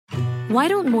Why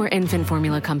don't more infant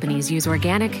formula companies use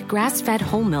organic, grass-fed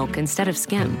whole milk instead of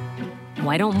skim?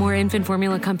 Why don't more infant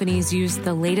formula companies use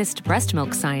the latest breast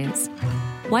milk science?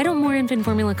 Why don't more infant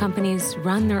formula companies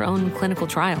run their own clinical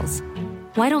trials?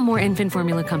 Why don't more infant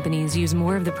formula companies use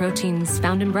more of the proteins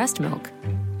found in breast milk?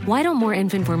 Why don't more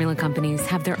infant formula companies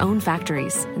have their own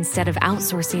factories instead of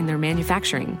outsourcing their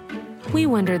manufacturing? We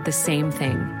wondered the same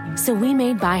thing. So we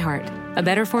made ByHeart, a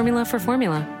better formula for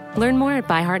formula. Learn more at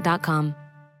byheart.com.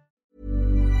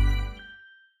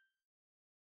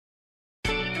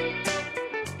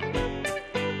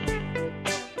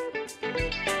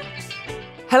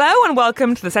 Hello and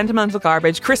welcome to the Sentimental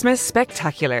Garbage Christmas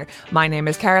Spectacular. My name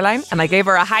is Caroline and I gave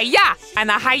her a hi-ya and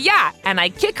a hi-ya and I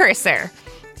kick her, sir.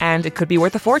 And it could be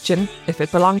worth a fortune if it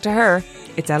belonged to her.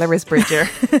 It's Ella Risbridger.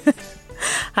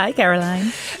 Hi,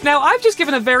 Caroline. Now, I've just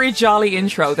given a very jolly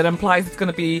intro that implies it's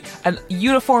going to be a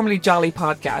uniformly jolly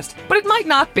podcast, but it might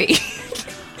not be.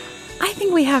 I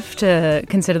think we have to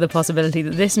consider the possibility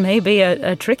that this may be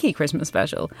a tricky Christmas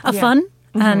special. Fun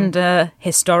and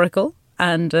historical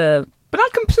and... but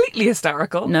not completely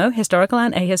historical. No, historical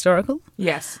and ahistorical.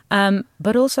 Yes.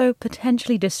 But also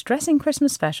potentially distressing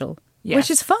Christmas special, yes.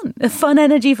 Which is fun. A fun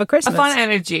energy for Christmas. A fun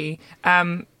energy.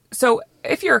 So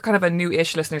if you're kind of a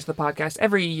new-ish listener to the podcast,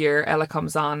 every year Ella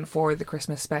comes on for the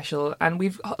Christmas special, and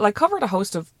we've covered a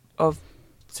host of sort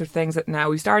of things that now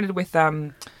we started with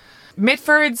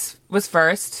Mitford's was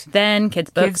first, then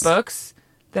Kids Books,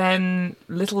 then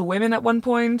Little Women at one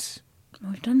point. Oh,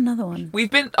 we've done another one.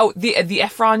 We've been the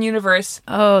Efron universe.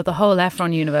 Oh, the whole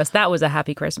Efron universe. That was a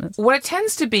happy Christmas. What it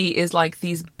tends to be is like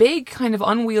these big kind of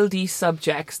unwieldy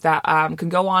subjects that can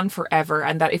go on forever,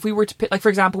 and that if we were to pick, like for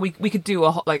example, we could do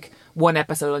one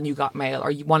episode on You Got Mail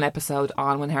or one episode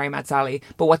on When Harry Met Sally.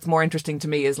 But what's more interesting to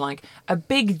me is like a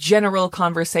big general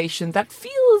conversation that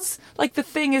feels like the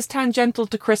thing is tangential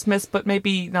to Christmas, but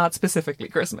maybe not specifically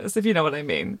Christmas, if you know what I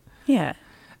mean. Yeah.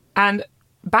 And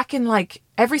back in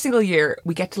every single year,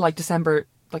 we get to December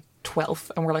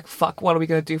 12th and we're like, fuck, what are we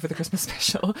going to do for the Christmas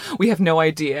special? We have no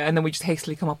idea. And then we just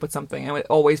hastily come up with something and it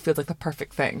always feels like the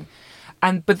perfect thing.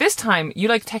 But this time you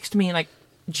text me in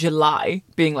July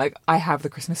being like, I have the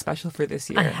Christmas special for this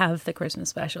year. I have the Christmas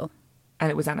special.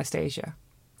 And it was Anastasia.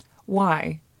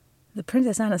 Why? The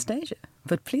Princess Anastasia.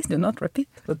 But please do not repeat.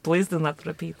 But please do not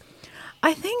repeat.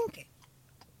 I think,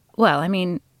 well, I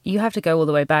mean, you have to go all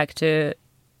the way back to...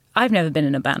 I've never been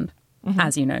in a band,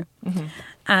 as you know. Mm-hmm.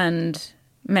 And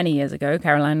many years ago,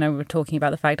 Caroline and I were talking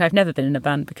about the fact I've never been in a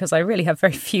band because I really have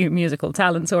very few musical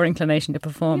talents or inclination to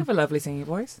perform. You have a lovely singing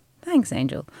voice. Thanks,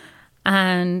 Angel.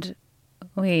 And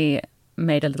we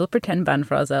made a little pretend band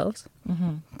for ourselves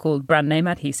called Brand Name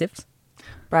Adhesives.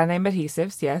 Brand Name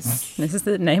Adhesives, yes. This is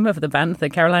the name of the band that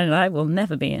Caroline and I will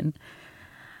never be in.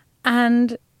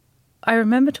 And... I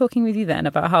remember talking with you then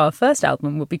about how our first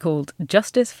album would be called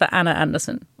Justice for Anna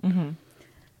Anderson. Mm-hmm.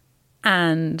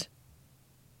 And,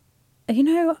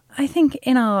 I think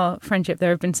in our friendship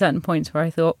there have been certain points where I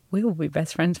thought we will be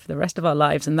best friends for the rest of our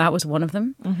lives, and that was one of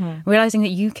them. Mm-hmm. Realising that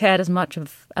you cared as much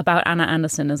about Anna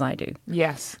Anderson as I do.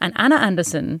 Yes. And Anna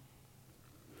Anderson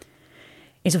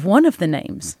is one of the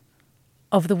names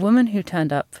of the woman who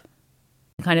turned up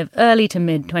kind of early to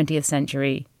mid 20th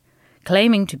century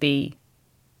claiming to be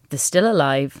the still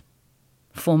alive,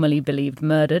 formerly believed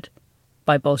murdered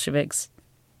by Bolsheviks,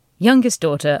 youngest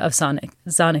daughter of Tsar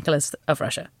Nicholas of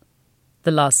Russia,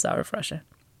 the last Tsar of Russia.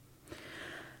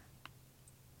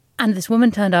 And this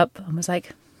woman turned up and was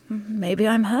like, maybe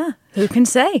I'm her. Who can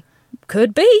say?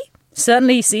 Could be.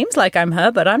 Certainly seems like I'm her,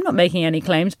 but I'm not making any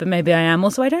claims, but maybe I am.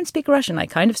 Also, I don't speak Russian. I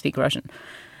kind of speak Russian.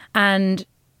 And,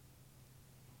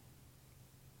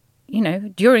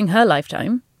 during her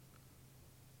lifetime,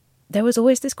 there was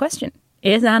always this question.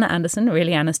 Is Anna Anderson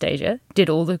really Anastasia? Did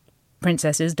all the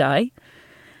princesses die?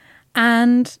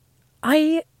 And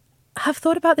I have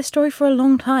thought about this story for a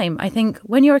long time. I think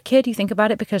when you're a kid, you think about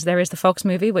it because there is the Fox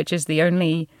movie, which is the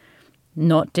only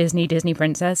not Disney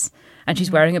princess. And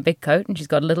she's wearing a big coat and she's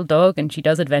got a little dog and she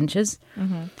does adventures.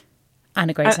 Mm-hmm.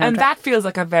 And a great soundtrack. And that feels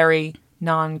like a very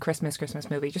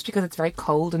non-Christmas movie, just because it's very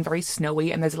cold and very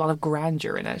snowy and there's a lot of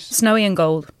grandeur in it. Snowy and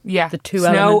gold. Yeah. The two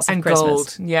Snow elements of and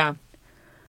Christmas. Gold. Yeah.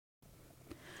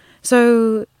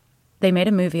 So they made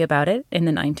a movie about it in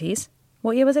the 90s.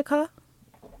 What year was it, Carl?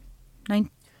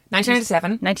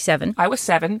 1997. 97. I was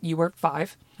 7. You were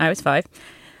 5. I was 5.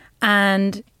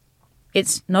 And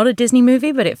it's not a Disney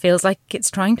movie, but it feels like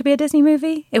it's trying to be a Disney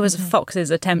movie. It was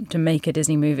Fox's attempt to make a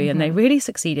Disney movie, and they really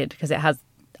succeeded because it has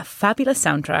a fabulous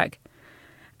soundtrack.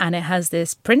 And it has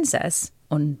this princess.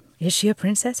 Is she a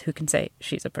princess? Who can say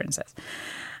she's a princess?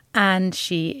 And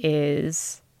she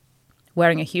is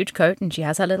wearing a huge coat and she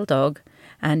has her little dog.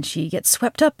 And she gets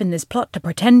swept up in this plot to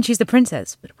pretend she's the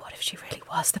princess. But what if she really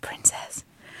was the princess?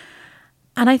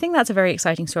 And I think that's a very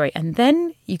exciting story. And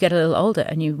then you get a little older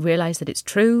and you realise that it's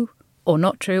true or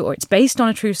not true, or it's based on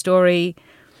a true story.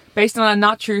 Based on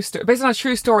a true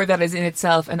story that is in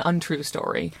itself an untrue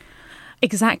story.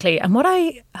 Exactly. And what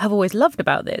I have always loved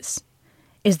about this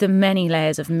is the many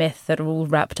layers of myth that are all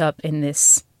wrapped up in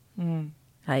this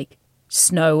like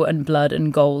snow and blood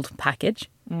and gold package,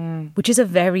 which is a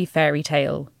very fairy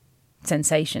tale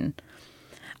sensation.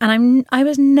 And I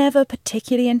was never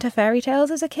particularly into fairy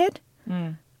tales as a kid.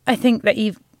 I think that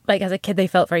as a kid they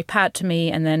felt very pat to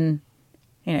me, and then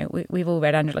we've all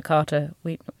read Angela Carter.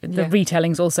 The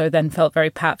retellings also then felt very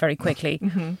pat very quickly.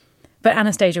 But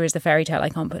Anastasia is the fairy tale I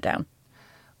can't put down.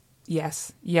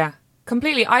 Yes, yeah,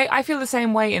 completely. I feel the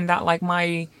same way in that, like,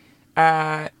 my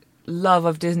love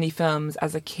of Disney films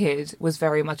as a kid was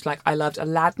very much like I loved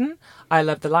Aladdin, I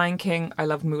loved The Lion King, I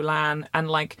loved Mulan, and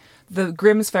like the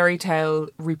Grimm's fairy tale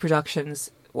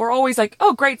reproductions were always like,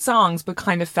 oh, great songs, but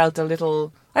kind of felt a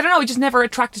little, I don't know, it just never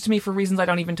attracted to me for reasons I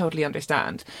don't even totally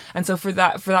understand. And so for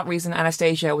that reason,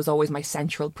 Anastasia was always my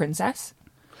central princess.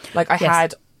 Like, I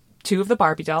had 2 of the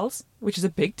Barbie dolls, which is a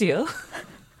big deal.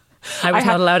 I was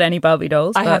not allowed any Barbie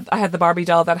dolls. I had the Barbie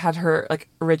doll that had her like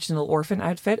original orphan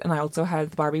outfit, and I also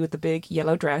had the Barbie with the big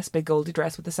yellow dress, big goldy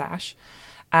dress with the sash.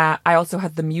 I also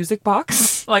had the music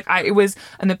box. It was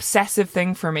an obsessive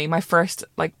thing for me. My first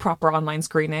like proper online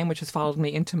screen name, which has followed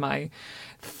me into my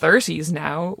 30s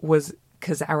now, was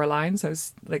Kazaroline. So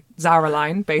it's like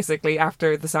Zaraline, basically,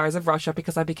 after the Tsars of Russia,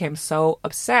 because I became so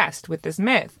obsessed with this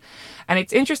myth. And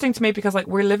it's interesting to me because like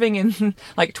we're living in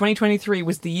like 2023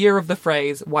 was the year of the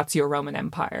phrase, what's your Roman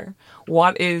Empire?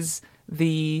 What is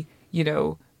the,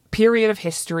 period of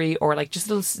history, or like just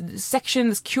a little section,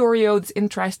 this curio, this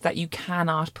interest that you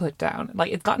cannot put down.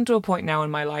 Like, it's gotten to a point now in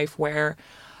my life where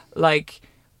like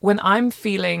when I'm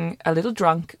feeling a little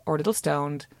drunk or a little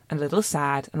stoned and a little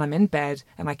sad and I'm in bed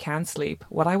and I can't sleep,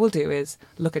 what I will do is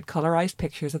look at colorized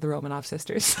pictures of the Romanov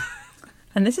sisters.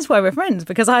 And this is why we're friends,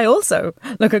 because I also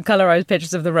look at colorized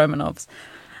pictures of the Romanovs,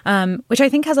 which I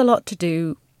think has a lot to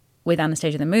do with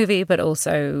Anastasia the movie, but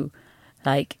also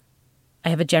like I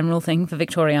have a general thing for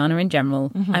Victoriana in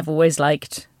general. I've always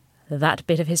liked that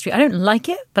bit of history. I don't like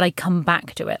it, but I come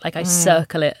back to it. Like, I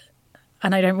circle it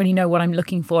and I don't really know what I'm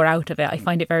looking for out of it. I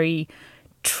find it very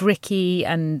tricky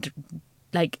and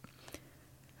like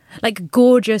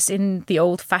gorgeous in the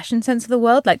old-fashioned sense of the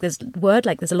word. Like, there's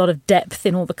a lot of depth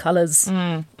in all the colours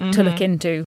to look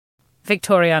into.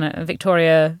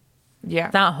 Victoria,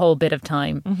 that whole bit of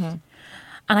time.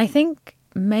 And I think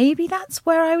maybe that's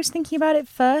where I was thinking about it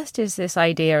first, is this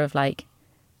idea of like,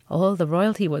 oh, the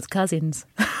royalty was cousins.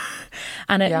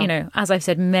 And, as I've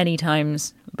said many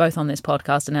times, both on this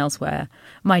podcast and elsewhere,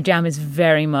 my jam is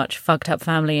very much fucked up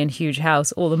family and huge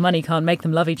house. All the money can't make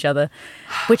them love each other,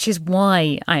 which is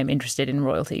why I am interested in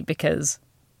royalty, because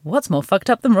what's more fucked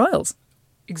up than royals?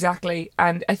 Exactly.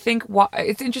 And I think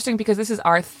it's interesting because this is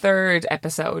our third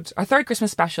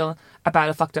Christmas special about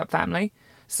a fucked up family.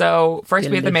 So first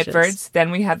we had the Mitfords, then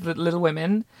we had the Little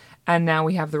Women, and now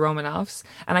we have the Romanovs.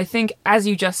 And I think, as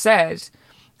you just said,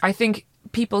 I think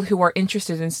people who are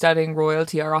interested in studying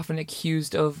royalty are often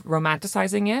accused of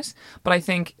romanticizing it. But I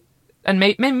think, and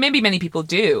maybe many people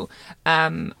do,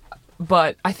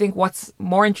 but I think what's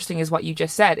more interesting is what you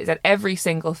just said, is that every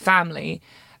single family,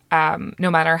 no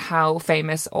matter how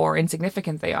famous or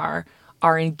insignificant they are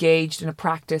engaged in a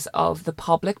practice of the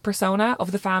public persona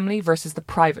of the family versus the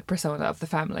private persona of the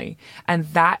family. And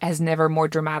that has never more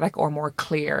dramatic or more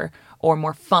clear or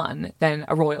more fun than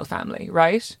a royal family,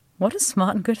 right? What a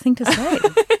smart and good thing to say.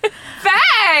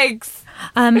 Thanks!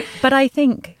 But I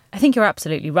think you're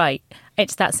absolutely right.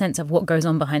 It's that sense of what goes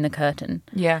on behind the curtain.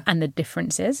 Yeah. And the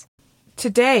differences.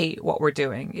 Today, what we're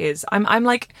doing is I'm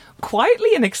like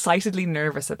quietly and excitedly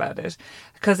nervous about it,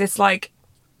 because it's like,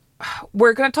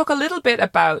 we're going to talk a little bit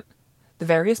about the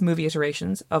various movie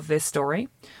iterations of this story.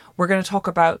 We're going to talk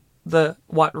about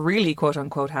what really, quote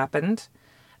unquote, happened.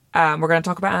 We're going to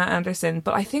talk about Anna Anderson.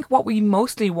 But I think what we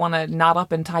mostly want to knot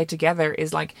up and tie together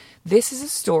is like, this is a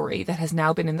story that has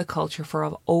now been in the culture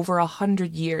for over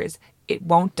 100 years. It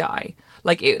won't die.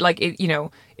 There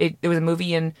was a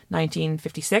movie in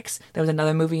 1956. There was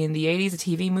another movie in the 80s, a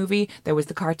TV movie. There was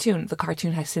the cartoon. The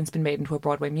cartoon has since been made into a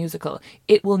Broadway musical.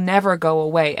 It will never go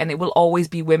away, and it will always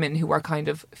be women who are kind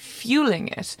of fueling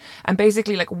it. And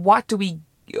basically, like, what do we,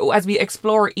 as we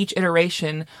explore each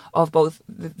iteration of both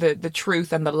the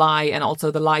truth and the lie, and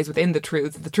also the lies within the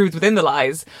truth within the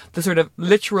lies, the sort of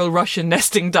literal Russian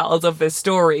nesting dolls of this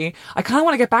story, I kind of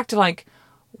want to get back to like,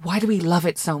 why do we love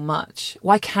it so much?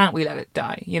 Why can't we let it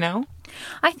die,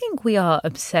 I think we are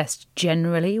obsessed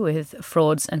generally with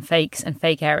frauds and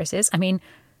fake heiresses. I mean,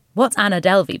 what's Anna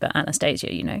Delvey but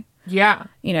Anastasia, you know? Yeah.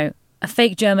 You know, a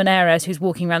fake German heiress who's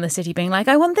walking around the city being like,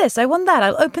 I want this, I want that,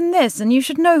 I'll open this, and you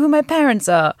should know who my parents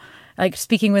are. Like,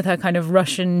 speaking with her kind of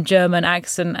Russian, German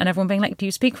accent, and everyone being like, do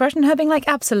you speak Russian? Her being like,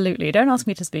 absolutely, don't ask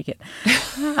me to speak it.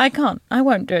 I can't. I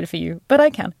won't do it for you. But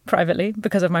I can, privately,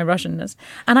 because of my Russianness.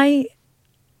 And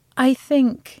I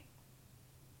think,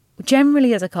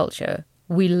 generally as a culture,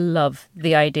 we love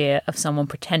the idea of someone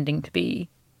pretending to be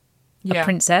a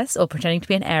princess or pretending to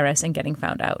be an heiress and getting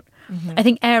found out. Mm-hmm. I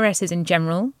think heiresses in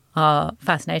general are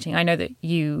fascinating. I know that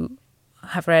you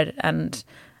have read and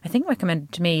I think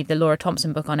recommended to me the Laura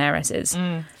Thompson book on heiresses.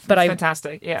 But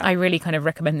fantastic, yeah. I really kind of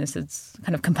recommend this as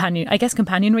kind of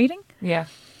companion reading. Yeah.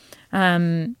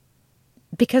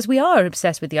 Because we are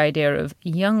obsessed with the idea of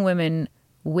young women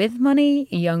with money,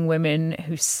 young women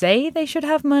who say they should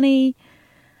have money.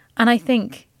 And I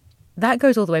think that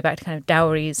goes all the way back to kind of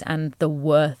dowries and the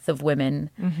worth of women.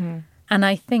 Mm-hmm. And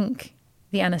I think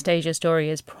the Anastasia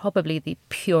story is probably the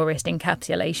purest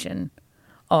encapsulation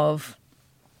of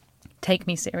take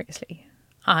me seriously.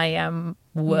 I am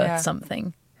worth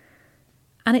something.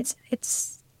 And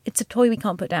it's a toy we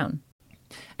can't put down.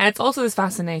 And it's also this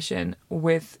fascination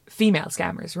with female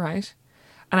scammers, right?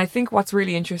 And I think what's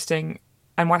really interesting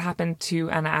and what happened to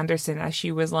Anna Anderson as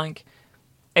she was like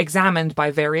examined by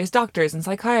various doctors and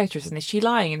psychiatrists, and is she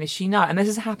lying and is she not? And this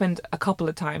has happened a couple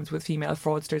of times with female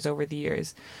fraudsters over the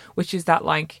years, which is that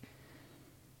like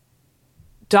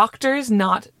doctors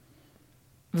not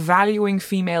valuing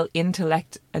female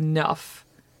intellect enough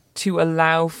to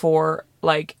allow for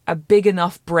like a big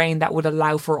enough brain that would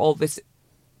allow for all this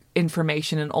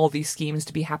information and all these schemes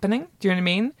to be happening. Do you know what I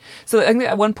mean? So I think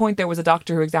at one point there was a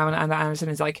doctor who examined Anna Anderson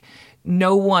and is like,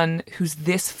 no one who's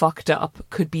this fucked up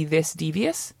could be this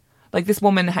devious. Like this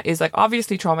woman is like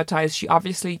obviously traumatized. She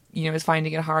obviously, you know, is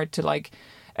finding it hard to like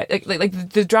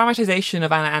the dramatization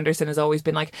of Anna Anderson has always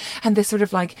been like, and this sort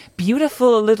of like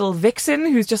beautiful little vixen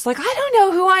who's just like, I don't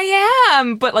know who I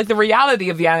am. But like the reality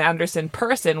of the Anna Anderson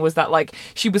person was that like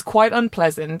she was quite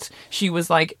unpleasant. She was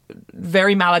like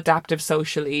very maladaptive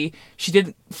socially. She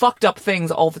did fucked up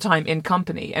things all the time in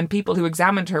company. And people who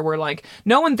examined her were like,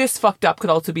 no one this fucked up could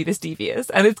also be this devious.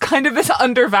 And it's kind of this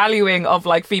undervaluing of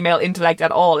like female intellect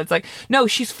at all. It's like, no,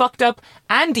 she's fucked up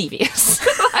and devious.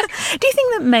 Do you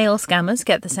think that male scammers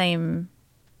get the same?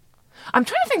 I'm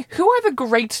trying to think, who are the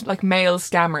great like male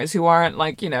scammers who aren't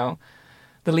like, you know,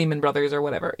 the Lehman Brothers or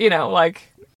whatever, you know,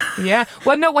 like, yeah.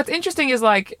 Well, no, what's interesting is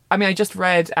like, I mean, I just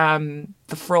read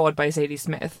The Fraud by Sadie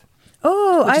Smith.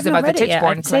 Oh, I haven't read it yet.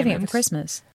 I'm saving it for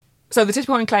Christmas. So the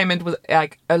Tichborne claimant was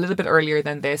like a little bit earlier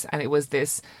than this, and it was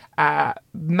this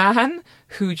man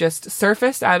who just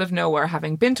surfaced out of nowhere,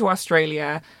 having been to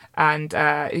Australia. And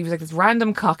he was like this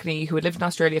random Cockney who had lived in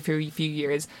Australia for a few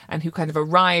years and who kind of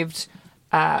arrived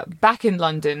back in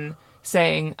London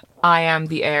saying, I am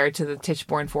the heir to the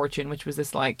Tichborne fortune, which was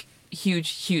this like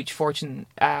huge fortune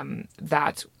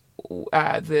that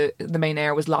the main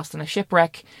heir was lost in a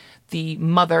shipwreck. The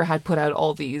mother had put out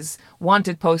all these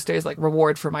wanted posters, like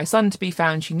reward for my son to be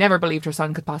found. She never believed her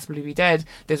son could possibly be dead.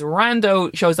 This rando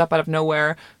shows up out of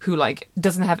nowhere who like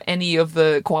doesn't have any of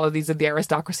the qualities of the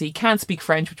aristocracy, can't speak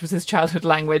French, which was his childhood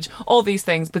language, all these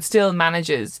things, but still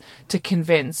manages to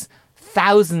convince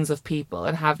thousands of people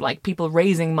and have like people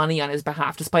raising money on his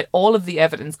behalf, despite all of the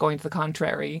evidence going to the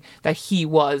contrary, that he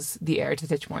was the heir to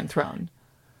the Tichborne throne.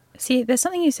 See, there's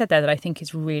something you said there that I think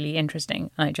is really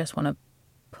interesting. I just want to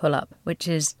pull up, which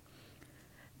is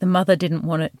the mother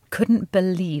couldn't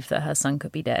believe that her son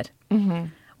could be dead,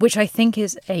 which I think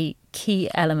is a key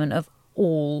element of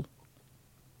all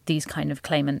these kind of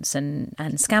claimants and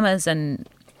scammers, and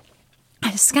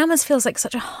scammers feels like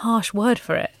such a harsh word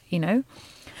for it, you know?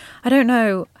 I don't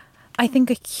know. I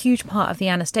think a huge part of the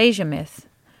Anastasia myth,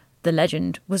 the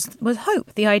legend, was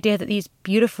hope. The idea that these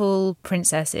beautiful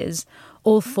princesses,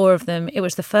 all four of them, it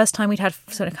was the first time we'd had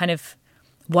sort of kind of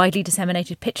widely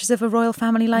disseminated pictures of a royal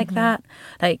family like that.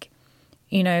 Like,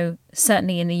 you know,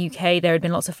 certainly in the UK, there had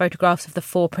been lots of photographs of the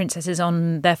four princesses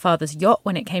on their father's yacht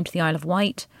when it came to the Isle of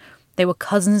Wight. They were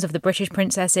cousins of the British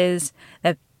princesses.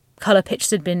 Their colour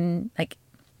pictures had been, like,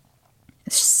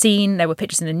 seen. There were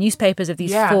pictures in the newspapers of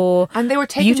these four and they were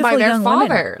taken by their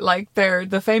father, like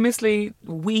the famously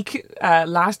weak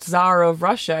last Tsar of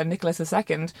Russia, Nicholas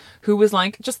II, who was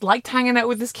like just liked hanging out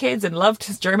with his kids and loved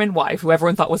his German wife, who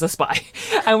everyone thought was a spy,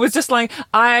 and was just like,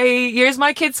 here's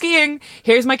my kids skiing,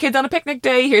 here's my kids on a picnic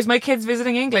day, here's my kids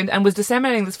visiting England, and was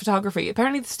disseminating this photography.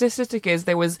 Apparently the statistic is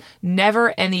there was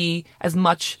never as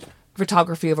much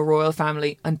photography of a royal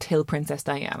family until Princess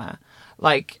Diana.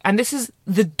 Like, and this is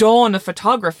the dawn of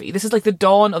photography. This is like the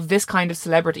dawn of this kind of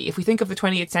celebrity. If we think of the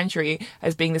 20th century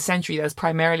as being the century that is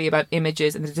primarily about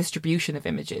images and the distribution of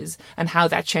images and how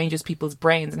that changes people's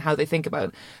brains and how they think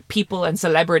about people and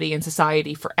celebrity and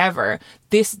society forever,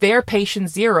 their patient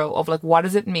zero of like, what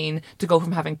does it mean to go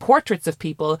from having portraits of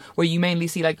people where you mainly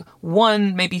see like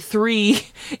 1, maybe 3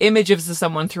 images of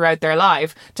someone throughout their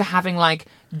life to having like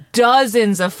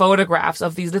dozens of photographs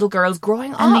of these little girls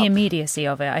growing up. And the immediacy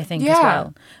of it, I think, Yeah. as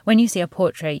well. When you see a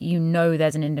portrait, you know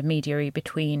there's an intermediary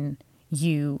between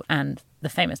you and the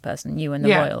famous person, you and the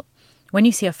Yeah. royal. When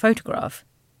you see a photograph,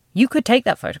 you could take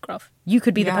that photograph. You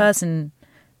could be the Yeah. person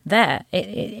there.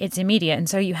 It's immediate. And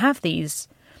so you have these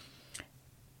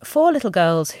 4 little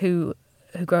girls who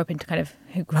grow up into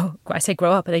I say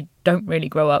grow up, but they don't really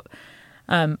grow up.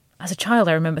 As a child,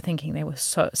 I remember thinking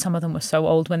some of them were so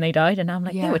old when they died, and now I'm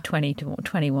like, Yeah. they were 20 to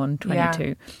 21, 22.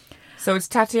 Yeah. So it's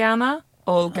Tatiana,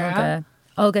 Olga,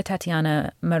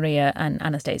 Tatiana, Maria, and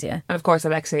Anastasia. and of course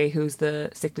Alexei, who's the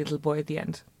sickly little boy at the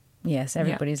end. Yes,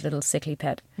 everybody's little sickly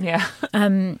pet. Yeah.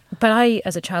 But I,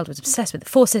 as a child, was obsessed with it.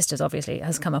 4 Sisters, obviously,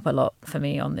 has come up a lot for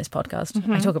me on this podcast.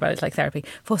 I talk about it, it's like therapy.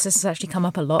 4 Sisters actually come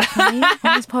up a lot for me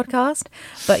on this podcast.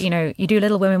 But, you know, you do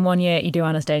Little Women one year, you do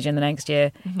Anastasia in the next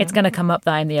year. It's going to come up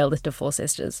that I'm the eldest of 4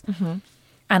 sisters.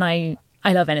 And I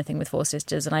love anything with 4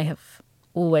 sisters. And I have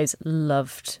always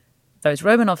loved those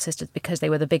Romanov sisters because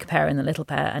they were the big pair and the little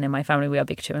pair. And in my family, we are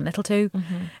big 2 and little 2.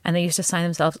 And they used to sign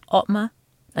themselves Otma.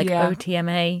 Like Yeah.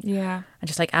 OTMA, Yeah. and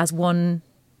just like as one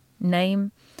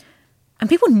name. And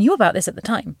people knew about this at the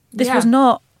time. This Yeah. was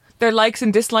not... Their likes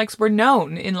and dislikes were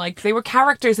known in like, they were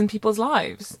characters in people's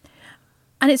lives.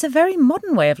 And it's a very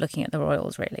modern way of looking at the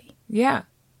royals, really. Yeah.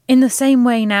 In the same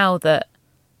way now that,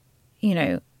 you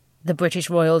know, the British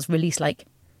royals release like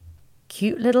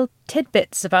cute little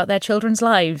tidbits about their children's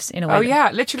lives in a way. Oh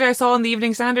yeah, literally I saw in the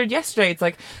Evening Standard yesterday, it's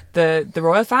like the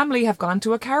royal family have gone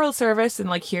to a carol service and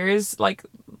like here's like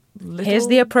Here's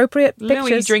the appropriate Louis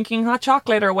pictures. drinking hot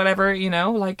chocolate or whatever, you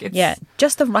know, like it's... Yeah,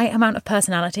 just the right amount of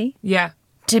personality Yeah.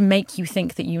 to make you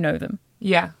think that you know them.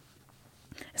 Yeah.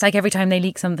 It's like every time they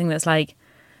leak something that's like,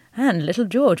 and little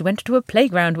George went to a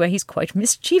playground where he's quite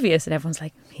mischievous. And everyone's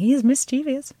like, he is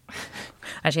mischievous.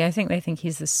 Actually, I think they think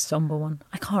he's the somber one.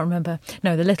 I can't remember.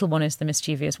 No, the little one is the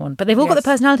mischievous one. But they've all got the Yes.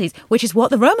 personalities, which is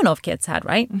what the Romanov kids had,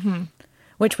 right? Mm-hmm.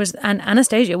 Which was, and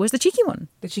Anastasia was the cheeky one.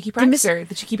 The cheeky prankster,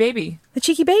 the cheeky baby. The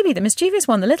cheeky baby, the mischievous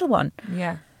one, the little one.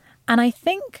 Yeah. And I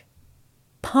think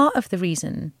part of the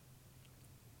reason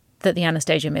that the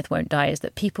Anastasia myth won't die is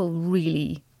that people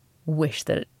really wish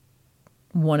that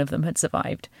one of them had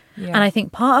survived. Yeah. And I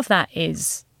think part of that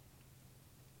is,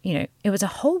 you know, it was a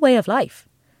whole way of life.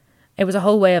 It was a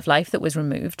whole way of life that was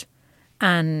removed.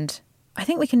 And I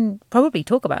think we can probably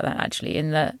talk about that actually in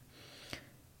that,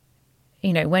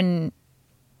 you know, when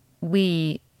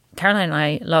Caroline and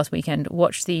I last weekend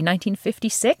watched the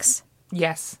 1956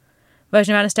 Yes.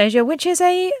 version of Anastasia, which is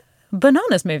a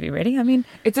bananas movie, really. I mean,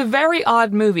 It's a very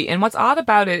odd movie. And what's odd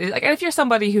about it is, like, if you're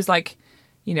somebody who's like,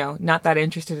 you know, not that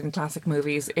interested in classic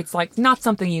movies, it's like not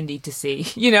something you need to see.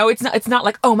 You know, it's not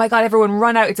like, oh my God, everyone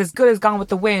run out. It's as good as Gone with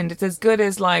the Wind. It's as good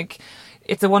as like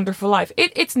It's a Wonderful Life.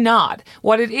 It's not.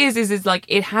 What it is like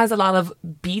it has a lot of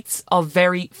beats of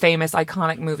very famous,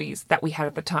 iconic movies that we had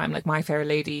at the time, like My Fair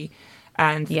Lady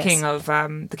and Yes.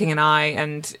 The King and I,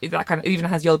 and that kind of even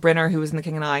has Yul Brynner who was in The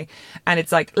King and I. And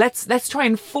it's like let's try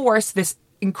and force this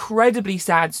incredibly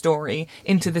sad story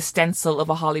into the stencil of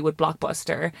a Hollywood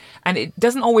blockbuster, and it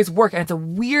doesn't always work, and it's a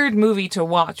weird movie to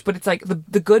watch, but it's like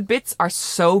the good bits are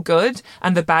so good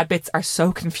and the bad bits are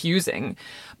so confusing,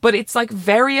 but it's like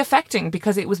very affecting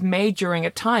because it was made during a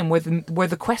time where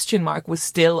the question mark was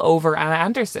still over Anna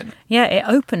Anderson. yeah, it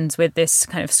opens with this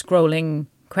kind of scrolling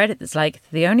credit that's like,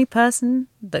 the only person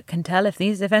that can tell if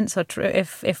these events are true,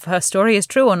 if her story is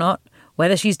true or not,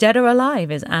 whether she's dead or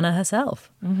alive, is Anna herself.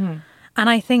 Mm-hmm. And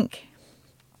I think,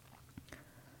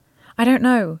 I don't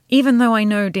know, even though I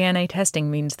know DNA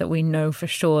testing means that we know for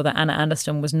sure that Anna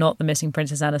Anderson was not the missing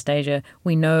Princess Anastasia,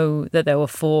 we know that there were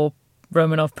 4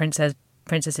 Romanov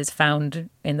princesses found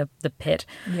in the pit.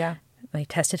 Yeah. They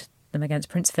tested them against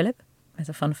Prince Philip, as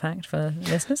a fun fact for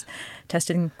listeners.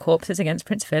 Testing corpses against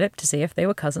Prince Philip to see if they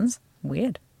were cousins.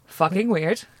 Weird. Fucking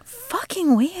weird.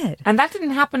 Fucking weird. And that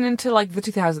didn't happen until like the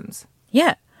 2000s.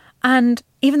 Yeah. And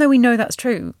even though we know that's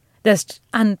true,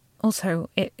 and also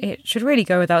it should really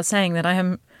go without saying that I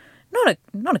am not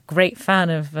a great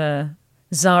fan of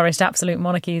czarist absolute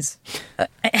monarchies at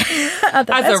the As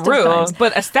best a of rule, times.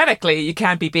 but aesthetically you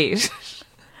can't be beat.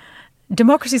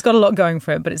 Democracy's got a lot going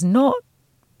for it, but it's not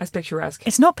As picturesque.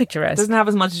 It's not picturesque. Doesn't have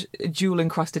as much jewel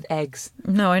encrusted eggs.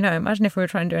 No, I know. Imagine if we were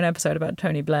trying to do an episode about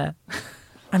Tony Blair.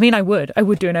 I mean, I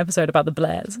would do an episode about the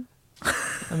Blairs.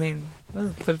 I mean,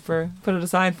 well, put it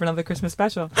aside for another Christmas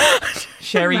special.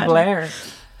 Sherry Blair.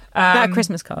 That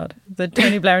Christmas card. The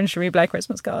Tony Blair and Cherie Blair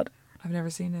Christmas card. I've never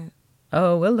seen it.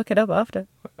 Oh, we'll look it up after.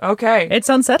 Okay. It's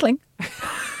unsettling.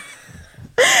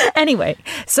 Anyway,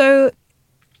 so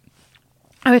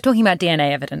I was talking about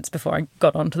DNA evidence before I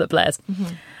got onto the Blairs.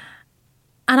 Mm-hmm.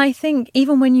 And I think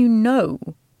even when you know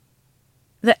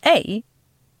that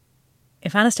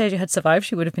if Anastasia had survived,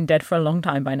 she would have been dead for a long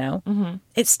time by now. Mm-hmm.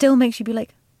 It still makes you be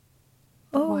like,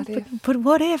 oh, but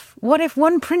what if? What if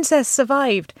one princess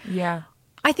survived? Yeah.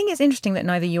 I think it's interesting that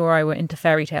neither you or I were into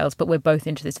fairy tales, but we're both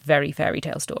into this very fairy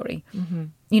tale story. Mm-hmm.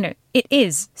 You know, it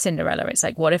is Cinderella. It's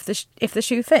like, what if the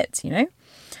shoe fits? You know,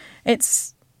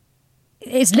 it's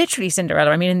literally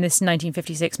Cinderella. I mean, in this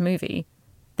 1956 movie,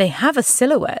 they have a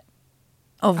silhouette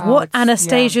of what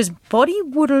Anastasia's body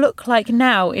would look like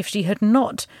now if she had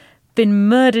not been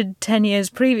murdered 10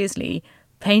 years previously,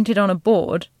 painted on a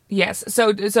board. Yes.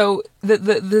 So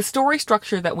the story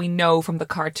structure that we know from the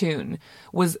cartoon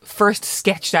was first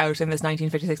sketched out in this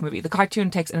 1956 movie. The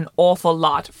cartoon takes an awful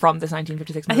lot from this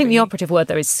 1956 movie. I think the operative word,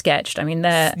 though, is sketched. I mean,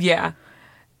 yeah.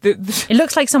 It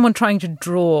looks like someone trying to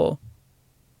draw...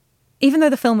 Even though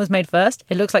the film was made first,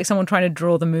 it looks like someone trying to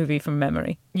draw the movie from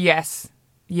memory. Yes.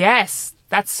 Yes.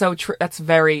 That's so true. It's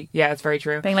very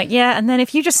true. Being like, yeah, and then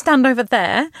if you just stand over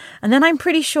there, and then I'm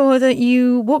pretty sure that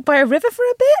you walk by a river for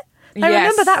a bit. I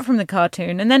remember that from the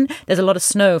cartoon. And then there's a lot of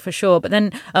snow for sure. But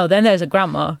then there's a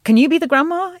grandma. Can you be the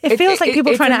grandma? It feels like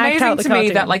people trying to act out the cartoon. It's amazing to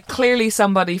me that like clearly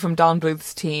somebody from Don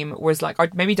Bluth's team was like, or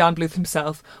maybe Don Bluth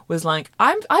himself was like,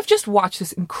 I've just watched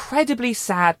this incredibly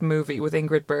sad movie with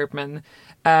Ingrid Bergman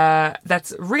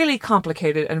that's really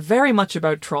complicated and very much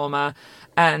about trauma.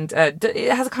 And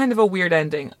it has a kind of a weird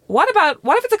ending. What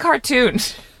if it's a cartoon?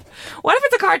 What if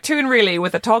it's a cartoon, really,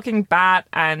 with a talking bat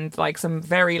and like some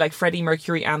very like Freddie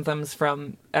Mercury anthems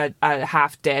from a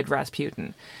half-dead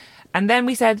Rasputin? And then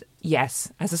we said,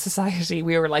 yes, as a society,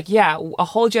 we were like, yeah, a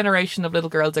whole generation of little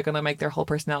girls are going to make their whole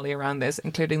personality around this,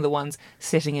 including the ones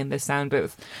sitting in this sound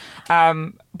booth.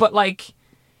 But like,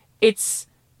 it's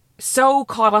so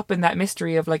caught up in that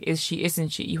mystery of like, is she, isn't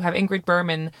she? You have Ingrid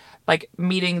Bergman like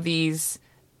meeting these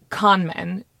con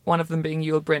men, one of them being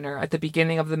Yul Brynner, at the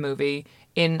beginning of the movie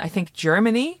in, I think,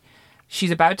 Germany.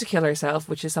 She's about to kill herself,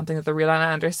 which is something that the real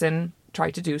Anna Anderson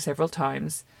tried to do several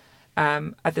times.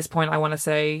 At this point, I want to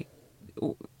say,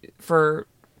 for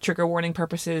trigger warning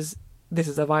purposes, this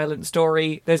is a violent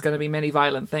story. There's going to be many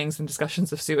violent things and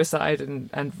discussions of suicide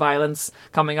and violence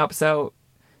coming up. So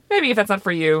maybe if that's not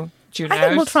for you, tune out. I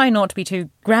think we'll try not to be too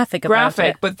graphic about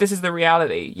it. But this is the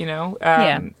reality, you know?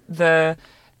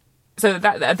 So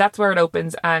that's where it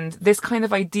opens. And this kind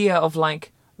of idea of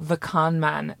like the con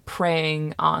man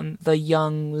preying on the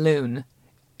young loon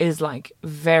is like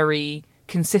very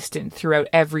consistent throughout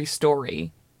every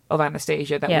story of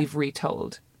Anastasia that we've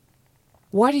retold.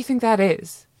 Why do you think that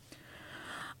is?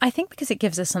 I think because it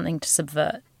gives us something to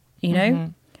subvert, you know?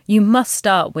 Mm-hmm. You must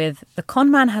start with the con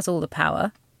man has all the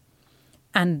power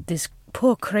and this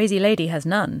poor crazy lady has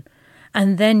none.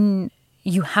 And then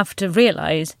you have to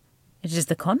realise it is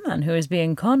the con man who is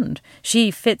being conned. She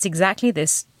fits exactly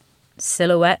this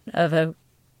silhouette of a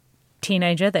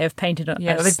teenager they have painted on.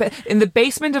 Yeah, in the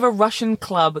basement of a Russian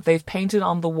club, they've painted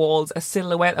on the walls a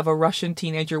silhouette of a Russian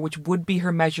teenager, which would be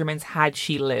her measurements had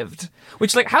she lived.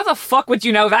 Which, like, how the fuck would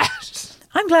you know that?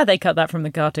 I'm glad they cut that from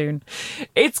the cartoon.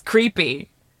 It's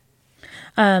creepy.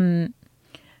 But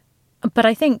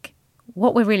I think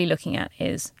what we're really looking at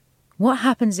is what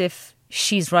happens if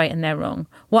she's right and they're wrong?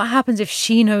 What happens if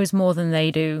she knows more than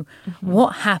they do? Mm-hmm.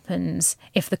 What happens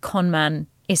if the con man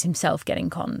is himself getting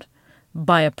conned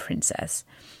by a princess?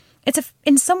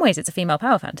 In some ways, it's a female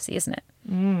power fantasy, isn't it?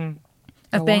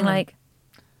 Of being like,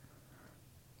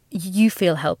 you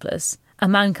feel helpless. A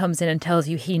man comes in and tells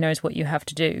you he knows what you have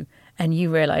to do. And you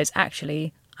realise,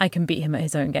 actually, I can beat him at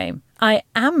his own game. I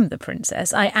am the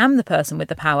princess. I am the person with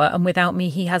the power. And without me,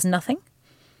 he has nothing.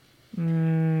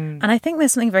 And I think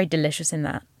there's something very delicious in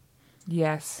that.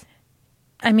 Yes.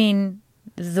 I mean,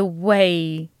 the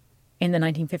way in the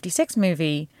 1956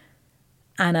 movie,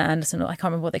 Anna Anderson, I can't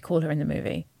remember what they call her in the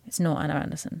movie. It's not Anna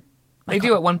Anderson. They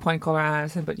do at one point call her Anna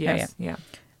Anderson, but yes. Yeah.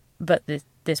 But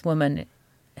this woman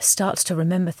starts to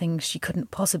remember things she couldn't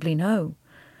possibly know.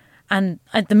 And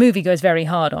the movie goes very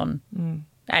hard on,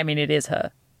 I mean, it is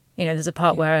her. You know, there's a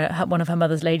part where one of her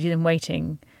mother's ladies in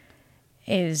waiting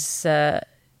is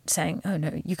saying, oh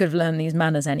no, you could have learned these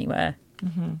manners anywhere.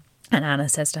 Mm-hmm. And Anna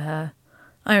says to her,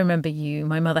 I remember you.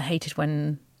 My mother hated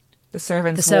when the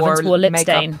servants wore lip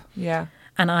stain. Yeah.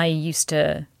 And I used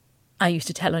to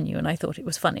tell on you and I thought it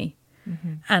was funny.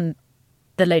 Mm-hmm. And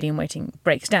the lady-in-waiting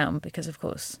breaks down because, of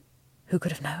course, who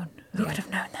could have known? Who could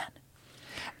have known that?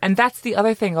 And that's the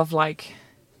other thing of like,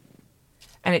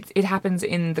 and it happens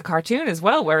in the cartoon as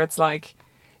well, where it's like,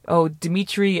 oh,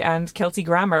 Dimitri and Kelsey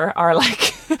Grammer are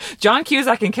like, John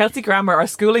Cusack and Kelsey Grammer are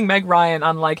schooling Meg Ryan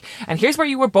on like, and here's where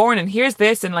you were born, and here's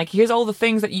this, and like, here's all the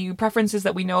things that you, preferences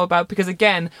that we know about, because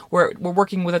again, we're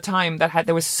working with a time that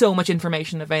there was so much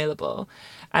information available.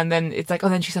 And then it's like, oh,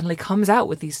 then she suddenly comes out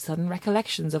with these sudden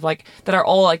recollections of like, that are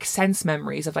all like sense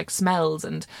memories of like smells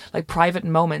and like private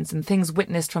moments and things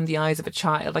witnessed from the eyes of a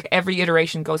child. Like every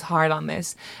iteration goes hard on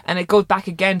this. And it goes back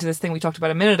again to this thing we talked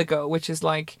about a minute ago, which is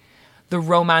like the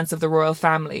romance of the royal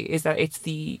family is that it's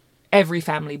every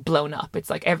family blown up. It's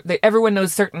like everyone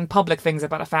knows certain public things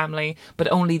about a family, but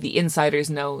only the insiders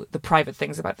know the private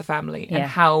things about the family and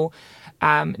how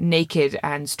naked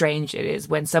and strange it is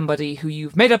when somebody who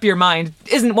you've made up your mind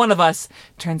isn't one of us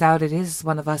turns out it is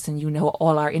one of us, and you know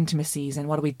all our intimacies, and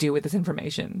what do we do with this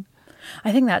information?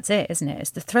 I think that's it, isn't it?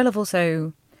 It's the thrill of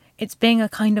also, it's being a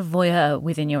kind of voyeur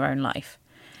within your own life.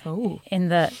 Oh. In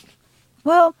that,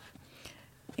 well,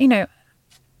 you know,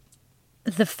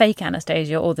 the fake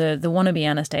Anastasia or the wannabe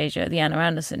Anastasia, the Anna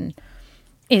Anderson,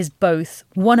 is both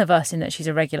one of us in that she's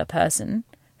a regular person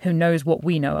who knows what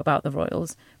we know about the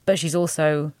royals, but she's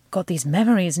also got these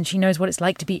memories and she knows what it's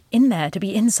like to be in there, to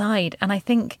be inside. And I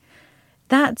think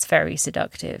that's very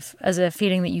seductive as a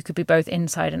feeling that you could be both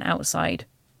inside and outside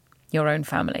your own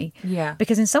family. Yeah.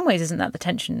 Because in some ways, isn't that the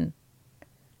tension?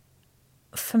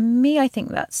 For me, I think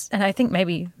that's, and I think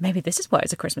maybe this is why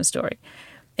it's a Christmas story,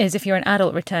 is if you're an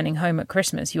adult returning home at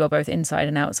Christmas, you are both inside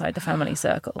and outside the family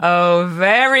circle. Oh,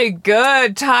 very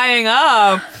good. Tying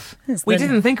up. We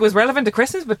didn't think it was relevant to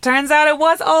Christmas, but turns out it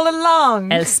was all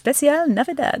along. El Especial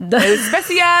Navidad. El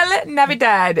Especial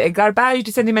Navidad. Garbage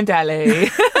de Sentimentale.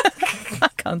 I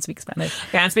can't speak Spanish.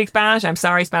 Can't speak Spanish. I'm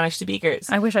sorry, Spanish speakers.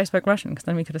 I wish I spoke Russian, because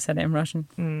then we could have said it in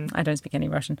Russian. I don't speak any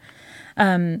Russian.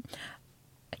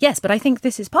 Yes, but I think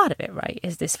this is part of it, right?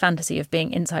 Is this fantasy of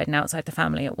being inside and outside the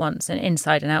family at once, and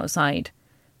inside and outside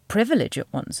privilege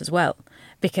at once as well.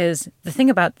 Because the thing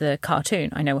about the cartoon,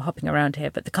 I know we're hopping around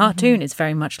here, but the cartoon is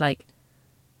very much like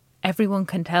everyone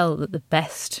can tell that the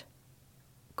best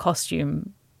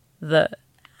costume that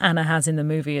Anna has in the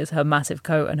movie is her massive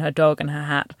coat and her dog and her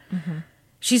hat. Mm-hmm.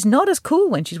 She's not as cool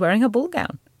when she's wearing her ball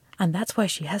gown, and that's why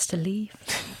she has to leave.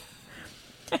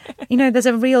 You know, there's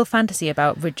a real fantasy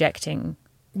about rejecting.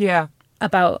 Yeah.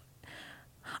 About,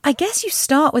 I guess you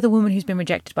start with a woman who's been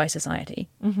rejected by society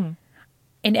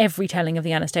in every telling of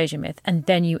the Anastasia myth, and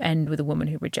then you end with a woman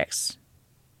who rejects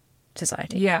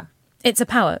society. Yeah. It's a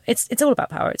power. It's all about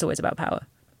power. It's always about power.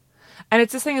 And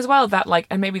it's this thing as well that, like,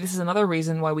 and maybe this is another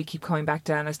reason why we keep coming back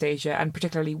to Anastasia, and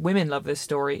particularly women love this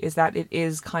story, is that it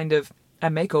is kind of a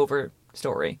makeover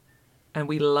story. And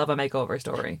we love a makeover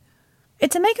story.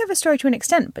 It's a makeover story to an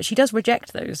extent, but she does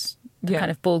reject those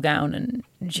kind of ball gown,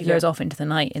 and she goes off into the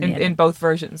night in both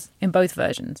versions. In both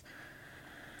versions.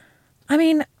 I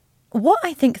mean, what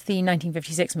I think the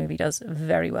 1956 movie does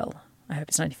very well, I hope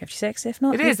it's 1956, if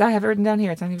not... It is, I have it written down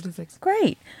here, it's 1956.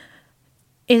 Great.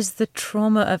 Is the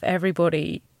trauma of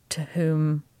everybody to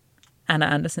whom Anna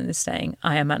Anderson is saying,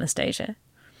 I am Anastasia.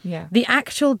 Yeah. The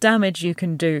actual damage you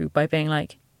can do by being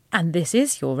like, and this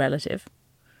is your relative.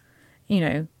 You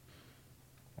know,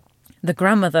 the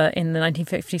grandmother in the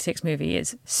 1956 movie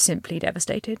is simply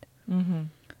devastated. Mm-hmm.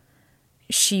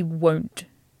 She won't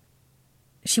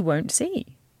see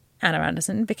Anna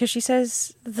Anderson because she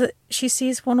says that she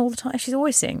sees one all the time. She's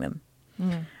always seeing them.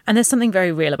 Mm. And there's something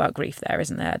very real about grief there,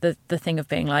 isn't there? The thing of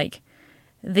being like,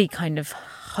 the kind of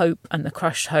hope and the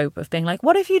crushed hope of being like,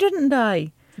 what if you didn't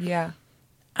die? Yeah.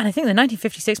 And I think the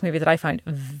 1956 movie that I find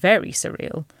very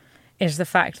surreal is the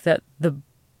fact that the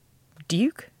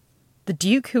Duke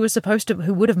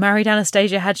who would have married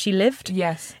Anastasia had she lived,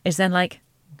 yes, is then like,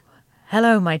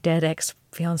 hello, my dead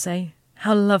ex-fiancé.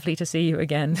 How lovely to see you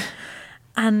again.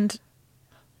 And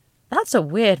that's a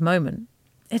weird moment.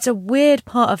 It's a weird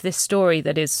part of this story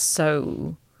that is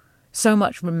so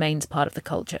much remains part of the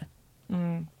culture.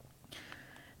 Mm.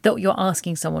 That you're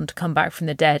asking someone to come back from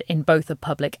the dead in both a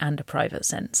public and a private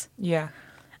sense. Yeah.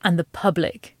 And the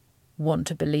public want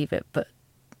to believe it, but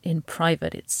in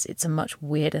private, it's a much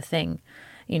weirder thing.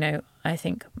 You know, I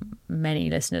think many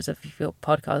listeners of your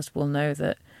podcast will know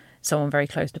that someone very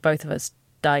close to both of us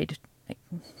died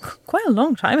quite a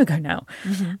long time ago now.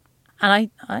 Mm-hmm.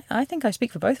 And I think I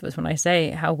speak for both of us when I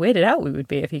say how weirded out we would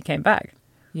be if he came back.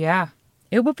 Yeah.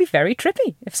 It would be very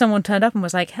trippy if someone turned up and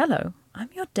was like, hello, I'm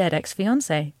your dead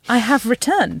ex-fiancé. I have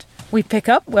returned. We pick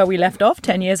up where we left off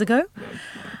 10 years ago.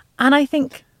 And I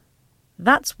think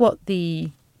that's what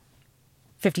the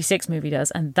 56 movie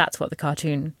does, and that's what the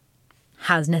cartoon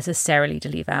has necessarily to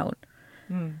leave out.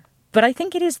 But I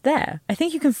think it is there. I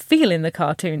think you can feel in the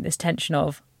cartoon this tension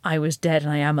of, I was dead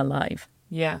and I am alive.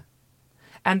 Yeah.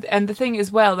 And the thing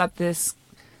as well that this...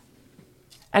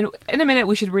 And in a minute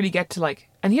we should really get to like...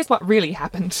 And here's what really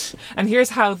happened. And here's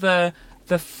how the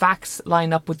facts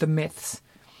line up with the myths.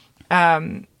 We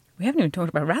haven't even talked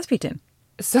about Rasputin.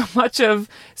 So much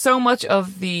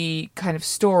of the kind of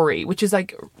story, which is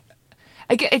like...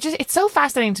 It's so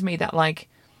fascinating to me that like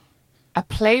a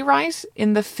playwright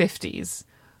in the 50s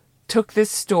took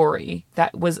this story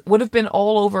that would have been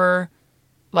all over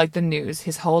like the news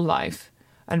his whole life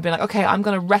and been like, okay, I'm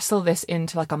going to wrestle this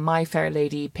into like a My Fair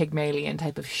Lady Pygmalion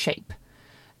type of shape.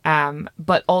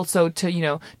 But also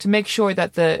to make sure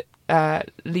that the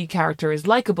lead character is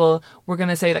likable, we're going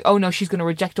to say like, oh no, she's going to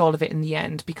reject all of it in the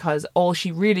end because all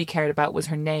she really cared about was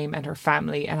her name and her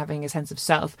family and having a sense of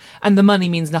self. And the money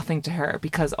means nothing to her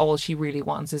because all she really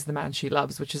wants is the man she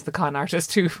loves, which is the con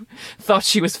artist who thought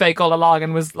she was fake all along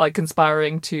and was like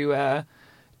conspiring to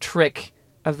trick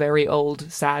a very old,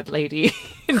 sad lady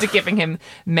into giving him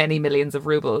many millions of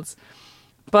rubles.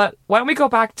 But why don't we go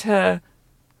back to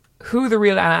who the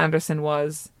real Anna Anderson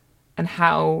was and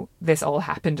how this all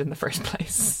happened in the first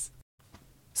place.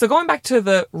 So going back to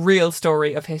the real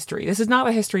story of history, this is not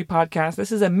a history podcast.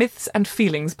 This is a myths and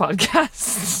feelings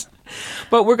podcast.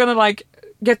 But we're going to like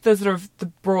get the sort of the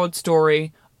broad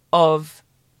story of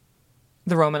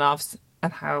the Romanovs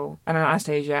and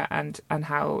Anastasia and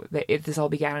how this all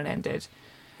began and ended.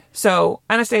 So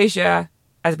Anastasia,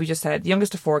 as we just said, the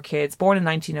youngest of 4 kids, born in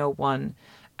 1901,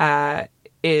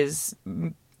 is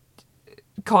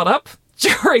caught up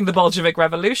during the Bolshevik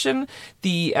Revolution.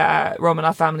 The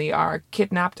Romanov family are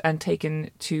kidnapped and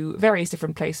taken to various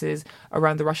different places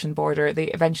around the Russian border. They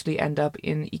eventually end up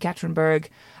in Ekaterinburg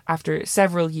after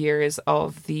several years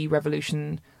of the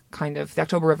revolution, the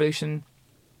October Revolution,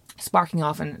 sparking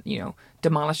off and,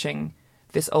 demolishing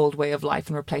this old way of life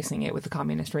and replacing it with the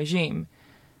communist regime.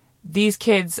 These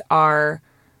kids are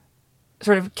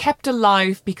sort of kept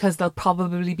alive because they'll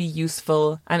probably be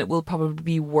useful and it will probably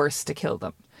be worse to kill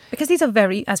them. Because these are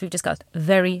very, as we've discussed,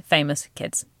 very famous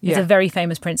kids. These are very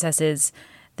famous princesses.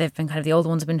 They've been the older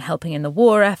ones have been helping in the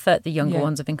war effort. The younger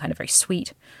ones have been very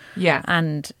sweet. Yeah.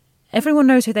 And everyone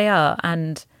knows who they are.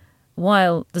 And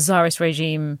while the Tsarist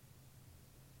regime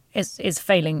is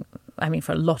failing,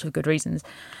 for a lot of good reasons,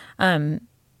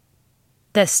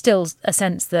 there's still a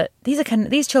sense that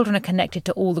these children are connected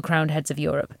to all the crowned heads of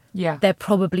Europe. Yeah. They're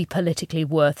probably politically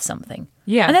worth something.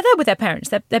 Yeah. And they're there with their parents.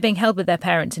 They're being held with their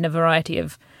parents in a variety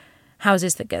of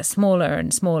houses that get smaller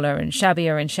and smaller and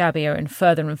shabbier and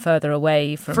further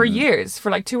away from... For years. For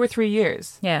like 2 or 3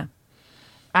 years. Yeah.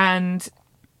 And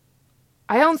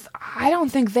I don't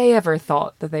think they ever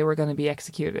thought that they were going to be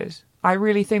executed. I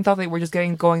really thought they were just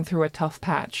going through a tough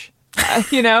patch.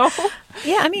 Yeah,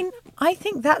 I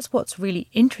think that's what's really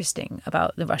interesting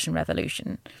about the Russian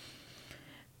Revolution.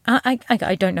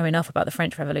 I don't know enough about the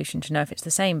French Revolution to know if it's the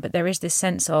same, but there is this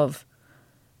sense of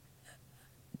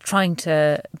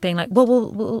being like,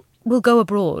 well, we'll go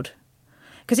abroad.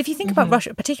 Because if you think about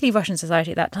Russia, particularly Russian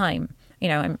society at that time,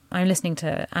 I'm listening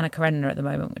to Anna Karenina at the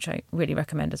moment, which I really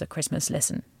recommend as a Christmas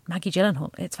listen. Maggie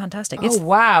Gyllenhaal, it's fantastic. Oh,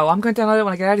 wow. I'm going to download it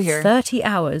when I get out of here. 30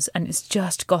 hours and it's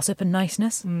just gossip and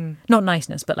niceness. Not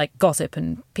niceness, but like gossip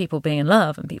and people being in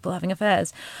love and people having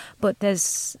affairs. But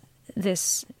there's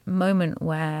this moment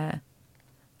where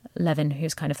Levin,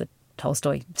 who's kind of the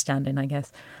Tolstoy stand-in, I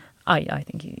guess, I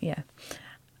think,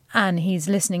 and he's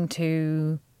listening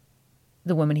to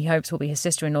the woman he hopes will be his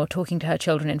sister-in-law talking to her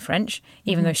children in French,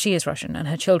 even though she is Russian and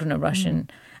her children are Russian.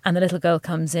 And the little girl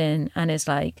comes in and is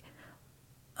like,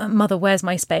 "Mother, where's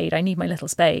my spade? I need my little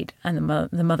spade." And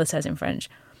the mother says in French,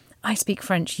 "I speak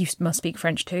French, you must speak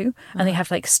French too." And they have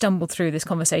to stumble through this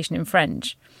conversation in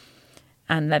French.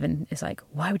 And Levin is like,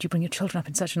 "Why would you bring your children up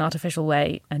in such an artificial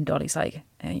way?" And Dolly's like,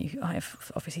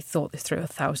 "I've obviously thought this through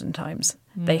 1,000 times.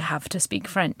 They have to speak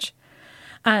French."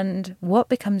 And what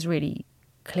becomes really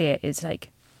clear is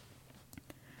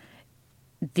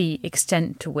the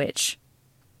extent to which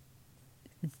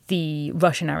the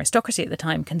Russian aristocracy at the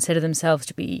time consider themselves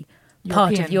to be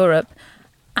part of Europe.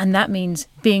 And that means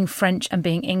being French and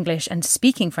being English and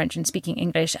speaking French and speaking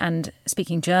English and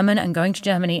speaking German and going to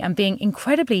Germany and being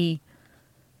incredibly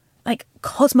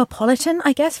cosmopolitan,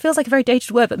 I guess. Feels like a very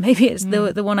dated word, but maybe it's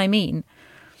the one I mean.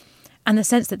 And the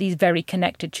sense that these very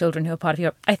connected children who are part of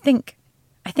Europe, I think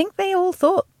they all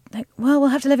thought, we'll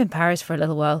have to live in Paris for a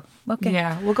little while. Okay.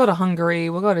 Yeah, we'll go to Hungary,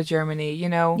 we'll go to Germany,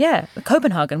 Yeah,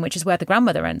 Copenhagen, which is where the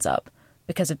grandmother ends up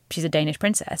because she's a Danish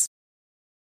princess.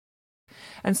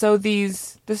 And so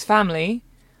this family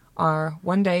are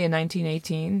one day in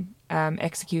 1918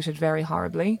 executed very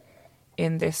horribly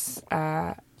in this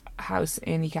house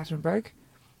in Ekaterinburg.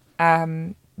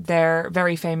 They're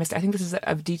very famous. I think this is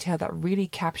a detail that really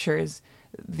captures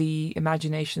the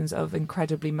imaginations of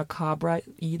incredibly macabre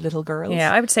little girls.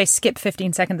 Yeah, I would say skip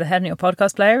 15 seconds ahead in your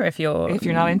podcast player if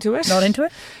you're not into it. Not into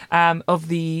it. Of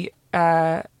the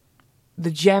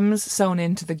gems sewn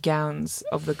into the gowns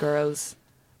of the girls,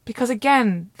 because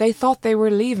again, they thought they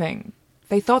were leaving.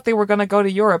 They thought they were going to go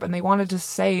to Europe, and they wanted to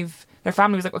save. Their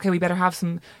family was like, okay, we better have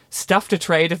some stuff to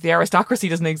trade if the aristocracy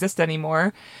doesn't exist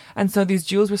anymore. And so these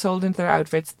jewels were sold into their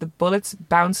outfits. The bullets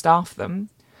bounced off them,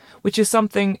 which is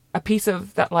something, a piece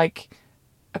of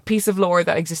lore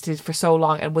that existed for so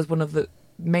long and was one of the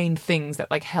main things that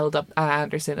like held up Anna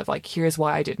Anderson of like, here's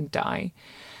why I didn't die.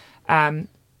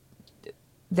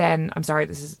 Then, I'm sorry,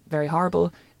 this is very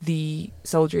horrible, the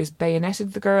soldiers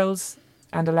bayoneted the girls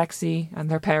and Alexei and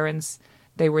their parents.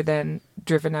 They were then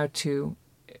driven out to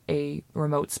a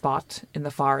remote spot in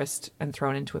the forest and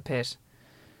thrown into a pit.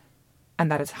 And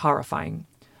that is horrifying.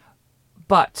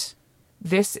 But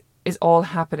this is all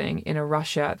happening in a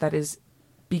Russia that is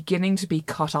beginning to be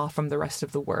cut off from the rest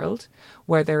of the world,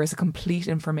 where there is a complete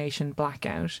information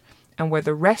blackout, and where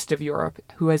the rest of Europe,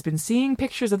 who has been seeing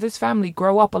pictures of this family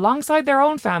grow up alongside their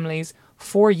own families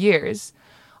for years,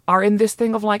 are in this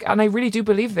thing of like, and I really do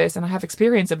believe this, and I have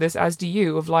experience of this, as do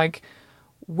you, of like,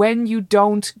 when you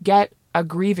don't get a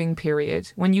grieving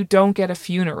period, when you don't get a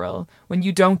funeral, when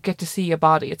you don't get to see a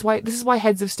body, this is why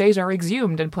heads of state are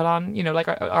exhumed and put on,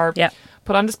 are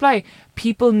put on display.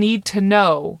 People need to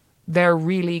know they're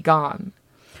really gone,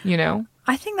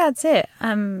 I think that's it.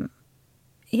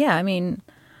 Yeah, I mean,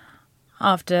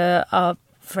 after our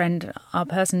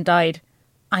person died,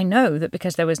 I know that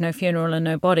because there was no funeral and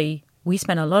no body, we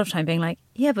spent a lot of time being like,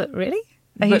 yeah, but really?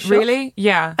 Are you sure? Really?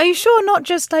 Yeah. Are you sure? Not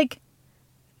just like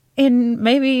in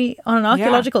maybe on an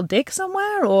archaeological dig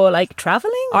somewhere, or like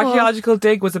traveling? Archaeological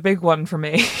dig was a big one for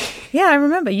me. Yeah, I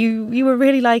remember you were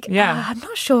really like, I'm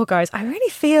not sure, guys. I really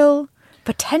feel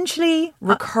potentially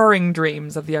recurring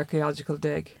dreams of the archaeological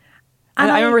dig. And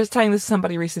I remember telling this to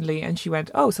somebody recently, and she went,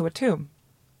 "Oh, so a tomb?"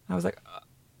 I was like,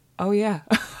 "Oh yeah."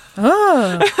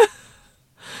 Oh.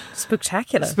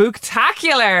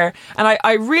 Spooktacular. And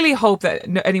I really hope that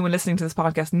anyone listening to this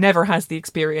podcast never has the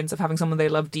experience of having someone they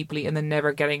love deeply and then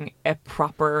never getting a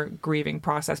proper grieving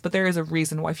process. But there is a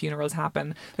reason why funerals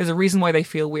happen. There's a reason why they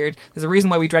feel weird. There's a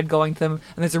reason why we dread going to them.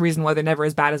 And there's a reason why they're never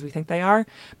as bad as we think they are.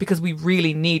 Because we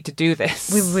really need to do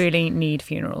this. We really need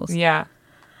funerals. Yeah.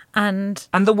 And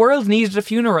the world needed a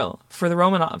funeral for the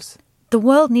Romanovs. The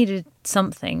world needed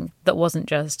something that wasn't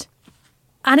just,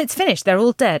 and it's finished, they're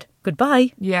all dead.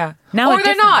 Goodbye. Yeah. Now or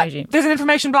they're not. Regime. There's an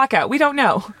information blackout. We don't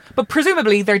know. But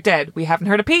presumably they're dead. We haven't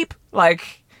heard a peep.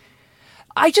 Like,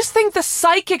 I just think the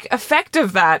psychic effect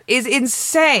of that is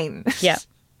insane. Yeah.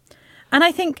 And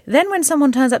I think then when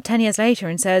someone turns up 10 years later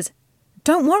and says,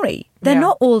 don't worry, they're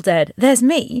not all dead. There's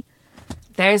me.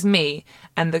 There's me.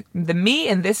 And the me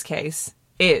in this case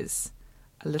is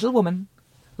a little woman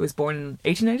who was born in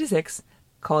 1896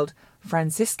 called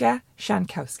Franziska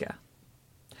Schankowska.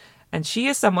 And she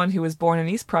is someone who was born in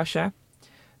East Prussia,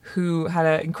 who had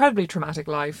an incredibly traumatic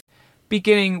life,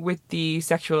 beginning with the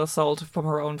sexual assault from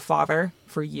her own father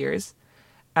for years,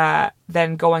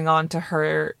 then going on to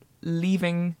her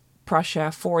leaving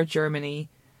Prussia for Germany,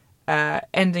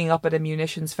 ending up at a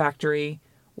munitions factory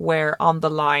where on the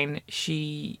line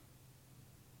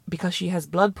because she has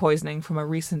blood poisoning from a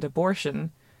recent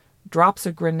abortion, drops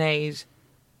a grenade,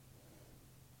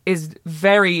 is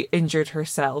very injured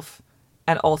herself,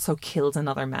 and also kills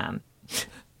another man.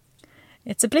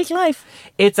 It's a bleak life.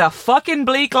 It's a fucking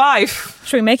bleak life.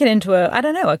 Should we make it into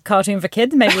a cartoon for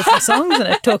kids, maybe with some songs and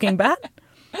a talking bat?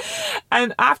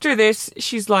 And after this,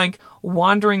 she's like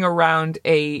wandering around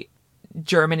a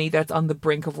Germany that's on the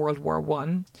brink of World War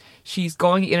One. She's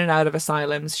going in and out of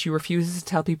asylums. She refuses to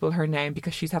tell people her name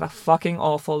because she's had a fucking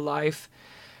awful life.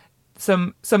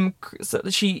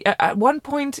 She at one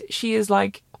point she is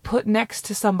like put next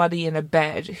to somebody in a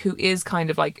bed who is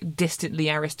kind of like distantly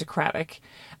aristocratic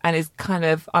and is kind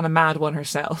of on a mad one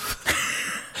herself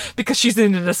because she's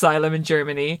in an asylum in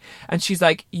Germany, and she's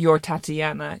like, you're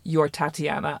Tatiana,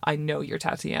 I know you're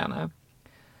Tatiana.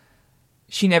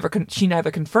 She neither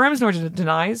confirms nor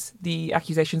denies the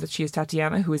accusations that she is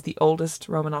Tatiana, who is the oldest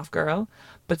Romanov girl.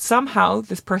 But somehow,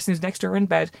 this person who's next to her in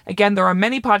bed... Again, there are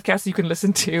many podcasts you can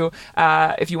listen to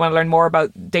if you want to learn more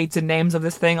about dates and names of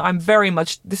this thing. I'm very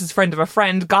much... This is friend of a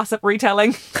friend, gossip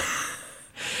retelling.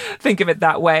 Think of it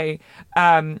that way.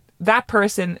 That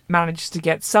person managed to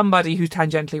get somebody who's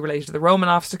tangentially related to the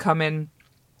Romanovs to come in.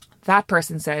 That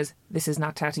person says, "This is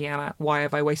not Tatiana. Why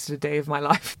have I wasted a day of my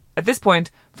life?" At this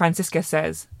point, Franziska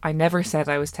says, "I never said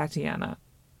I was Tatiana."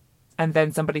 And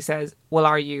then somebody says, "Well,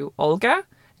 are you Olga?"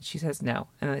 And she says, "No."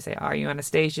 And then they say, "Are you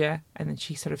Anastasia?" And then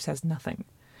she sort of says nothing.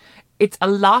 It's a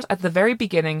lot at the very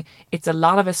beginning. It's a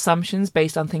lot of assumptions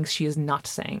based on things she is not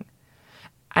saying.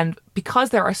 And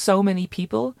because there are so many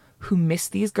people who miss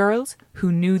these girls,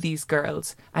 who knew these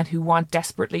girls, and who want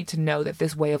desperately to know that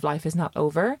this way of life is not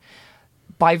over,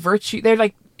 by virtue, they're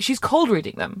like, she's cold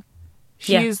reading them.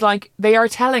 She's like, they are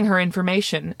telling her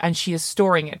information and she is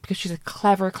storing it because she's a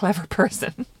clever, clever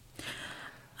person.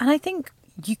 And I think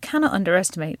you cannot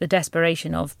underestimate the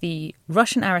desperation of the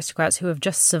Russian aristocrats who have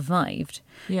just survived,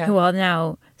 who are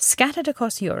now scattered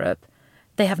across Europe.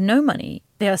 They have no money.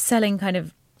 They are selling kind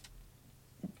of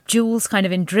jewels kind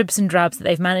of in dribs and drabs that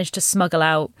they've managed to smuggle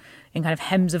out in kind of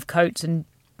hems of coats and,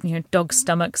 you know, dog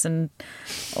stomachs and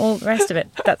all the rest of it.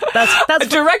 That's a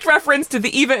direct reference to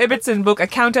the Eva Ibbotson book, A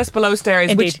Countess Below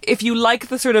Stairs, Indeed. which, if you like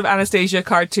the sort of Anastasia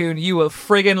cartoon, you will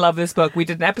friggin' love this book. We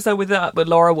did an episode with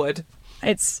Laura Wood.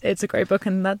 It's a great book,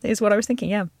 and that is what I was thinking,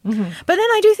 yeah. Mm-hmm. But then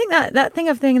I do think that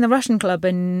thing in the Russian club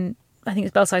in, I think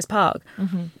it's Belsize Park,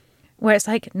 where it's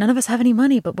like, none of us have any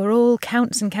money, but we're all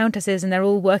counts and countesses, and they're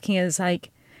all working as like,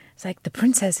 it's like the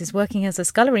princess is working as a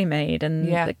scullery maid, and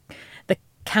the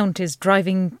count is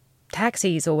driving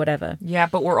taxis or whatever. Yeah,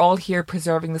 but we're all here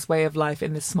preserving this way of life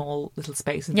in this small little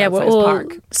space in Belsize Park.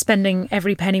 we're all spending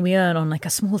every penny we earn on like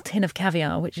a small tin of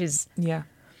caviar, which is... Yeah.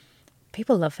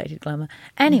 People love faded glamour.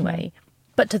 Anyway...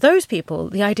 But to those people,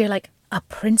 the idea like a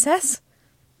princess,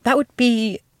 that would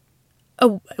be,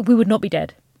 we would not be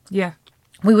dead. Yeah.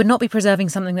 We would not be preserving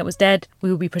something that was dead. We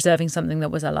would be preserving something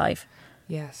that was alive.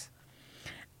 Yes.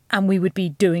 And we would be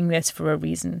doing this for a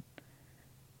reason.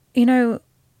 You know,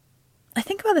 I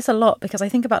think about this a lot because I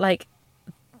think about like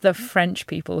the French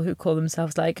people who call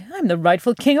themselves like, I'm the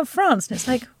rightful king of France. And it's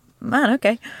like, man,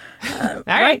 okay. All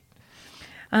right.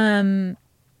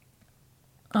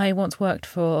 I once worked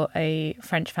for a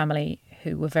French family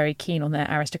who were very keen on their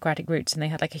aristocratic roots, and they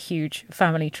had like a huge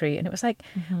family tree. And it was like,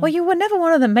 well, you were never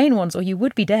one of the main ones or you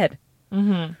would be dead.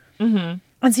 Mm-hmm. Mm-hmm.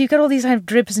 And so you've got all these kind of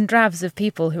dribs and drabs of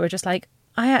people who are just like,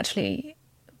 I actually,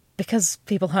 because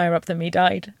people higher up than me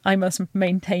died, I must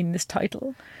maintain this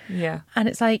title. Yeah. And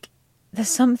it's like, there's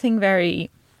something very,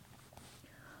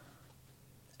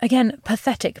 again,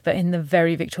 pathetic, but in the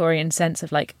very Victorian sense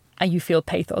of like, you feel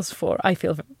pathos for. I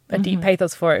feel a deep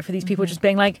pathos for it, for these people just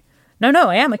being like, no,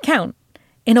 I am a count.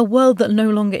 In a world that no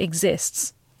longer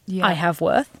exists, I have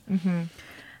worth. Mm-hmm.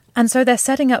 And so they're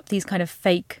setting up these kind of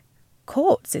fake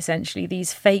courts, essentially,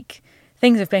 these fake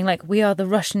things of being like, we are the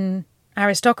Russian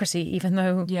aristocracy, even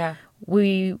though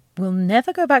we will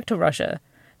never go back to Russia.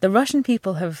 The Russian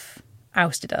people have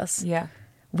ousted us. Yeah.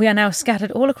 We are now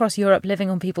scattered all across Europe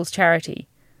living on people's charity.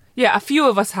 Yeah, a few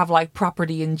of us have like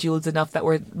property and jewels enough that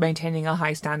we're maintaining a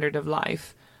high standard of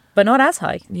life. But not as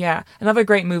high. Yeah. Another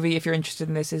great movie, if you're interested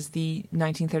in this, is the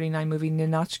 1939 movie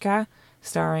Ninotchka,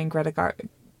 starring Greta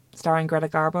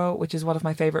Garbo, which is one of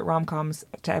my favourite rom-coms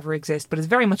to ever exist. But it's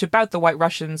very much about the White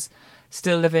Russians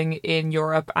still living in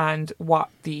Europe and what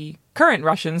the current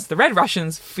Russians, the Red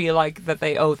Russians, feel like that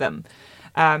they owe them.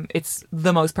 It's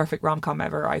the most perfect rom-com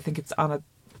ever. I think it's on a...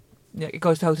 It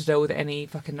goes toe to toe with any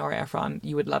fucking Nora Ephron.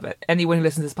 You would love it. Anyone who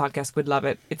listens to this podcast would love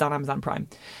it. It's on Amazon Prime.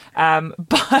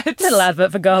 But little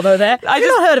advert for Garbo there. I've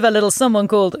not heard of a little someone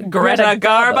called Greta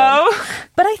Garbo.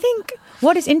 But I think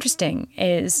what is interesting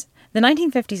is the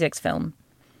 1956 film,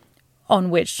 on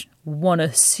which one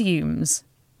assumes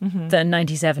the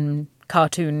 97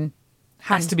 cartoon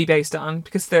has to be based on,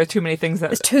 because there are too many things that...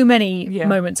 There's too many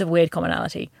moments of weird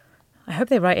commonality. I hope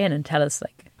they write in and tell us,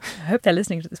 like, I hope they're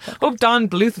listening to this podcast. Hope Don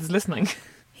Bluth is listening.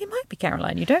 He might be,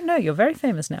 Caroline. You don't know. You're very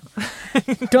famous now.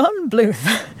 Don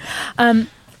Bluth.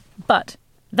 But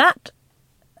that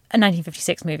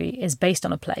 1956 movie is based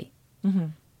on a play. Mm-hmm.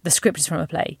 The script is from a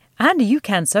play. And you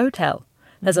can so tell.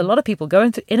 There's a lot of people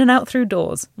going in and out through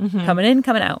doors. Mm-hmm. Coming in,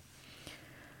 coming out.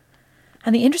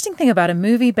 And the interesting thing about a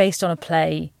movie based on a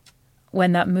play,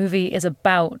 when that movie is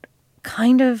about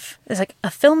it's like a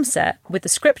film set with the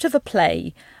script of a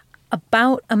play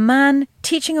about a man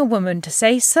teaching a woman to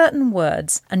say certain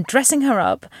words and dressing her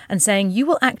up and saying, you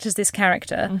will act as this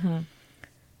character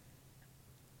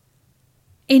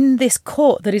in this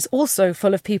court that is also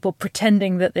full of people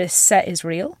pretending that this set is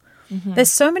real. Mm-hmm.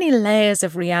 There's so many layers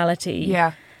of reality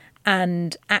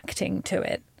and acting to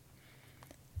it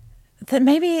that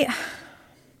maybe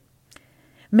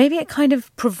it kind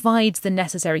of provides the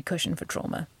necessary cushion for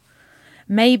trauma.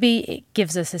 Maybe it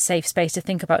gives us a safe space to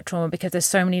think about trauma because there's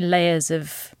so many layers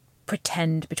of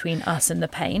pretend between us and the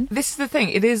pain. This is the thing.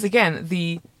 It is, again,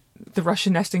 the the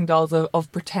Russian nesting dolls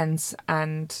of pretense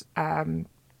and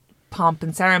pomp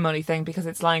and ceremony thing, because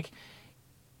it's like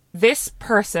this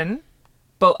person,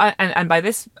 but and by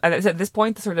this at this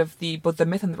point, the sort of both the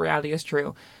myth and the reality is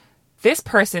true. This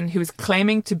person who is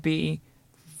claiming to be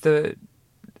the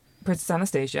Princess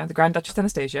Anastasia, the Grand Duchess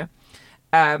Anastasia,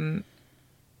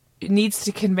 needs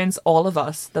to convince all of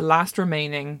us, the last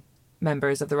remaining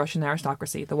members of the Russian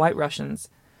aristocracy, the White Russians,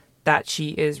 that she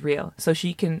is real, so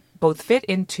she can both fit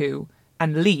into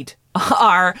and lead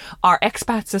our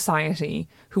expat society,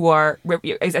 who are,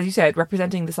 as you said,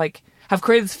 representing this, like, have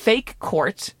created this fake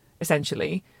court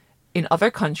essentially in other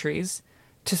countries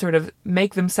to sort of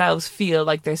make themselves feel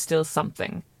like there's still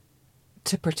something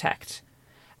to protect.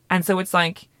 And so it's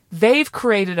like they've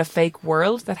created a fake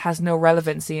world that has no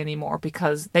relevancy anymore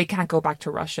because they can't go back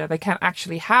to Russia. They can't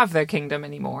actually have their kingdom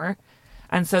anymore.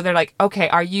 And so they're like, okay,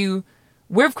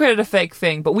 we've created a fake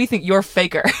thing, but we think you're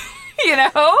faker. You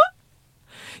know?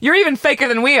 You're even faker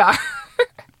than we are.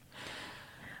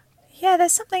 Yeah,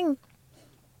 there's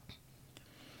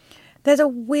a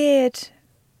weird,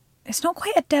 it's not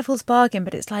quite a devil's bargain,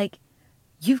 but it's like,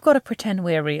 you've got to pretend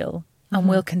we're real and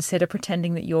we'll consider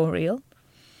pretending that you're real.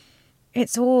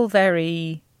 It's all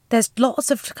there's lots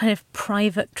of kind of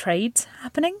private trades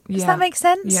happening. Does that make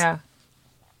sense? Yeah.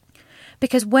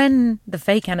 Because when the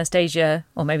fake Anastasia,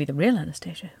 or maybe the real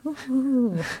Anastasia,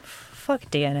 fuck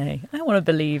DNA. I want to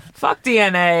believe. Fuck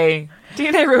DNA.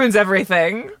 DNA ruins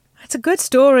everything. It's a good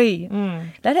story.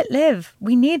 Let it live.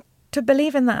 We need to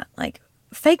believe in that. Like,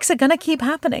 fakes are going to keep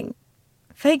happening.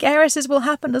 Fake heiresses will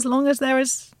happen as long as there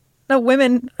is no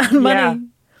women and money.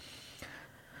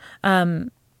 Yeah.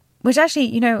 Which actually,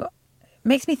 you know,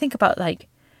 makes me think about, like,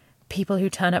 people who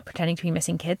turn up pretending to be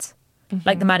missing kids.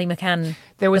 Like the Maddie McCann.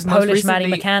 There was the most Polish recently,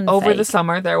 Maddie McCann over fake. the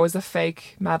summer, there was a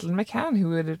fake Madeleine McCann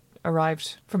who had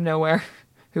arrived from nowhere,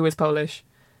 who was Polish.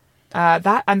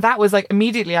 That was like,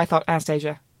 immediately I thought,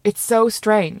 Anastasia. It's so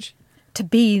strange. To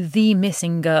be the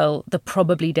missing girl, the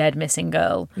probably dead missing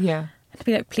girl. Yeah. And to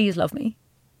be like, please love me.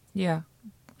 Yeah.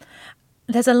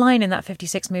 There's a line in that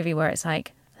 56 movie where it's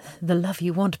like, the love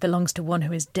you want belongs to one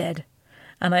who is dead.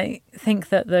 And I think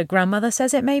that the grandmother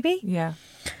says it, maybe. Yeah.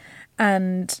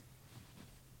 And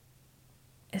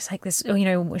it's like this, you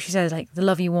know, she says, like, the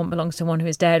love you want belongs to one who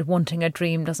is dead. Wanting a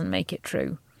dream doesn't make it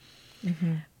true.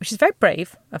 Which is very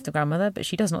brave of the grandmother, but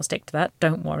she does not stick to that.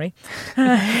 Don't worry.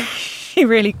 She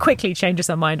really quickly changes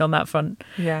her mind on that front.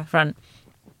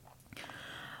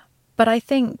 But I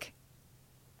think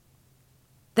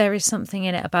there is something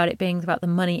in it about it being about the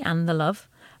money and the love,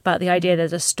 about the idea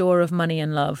there's a store of money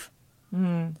and love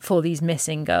for these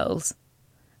missing girls.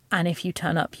 And if you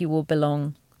turn up, you will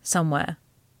belong somewhere.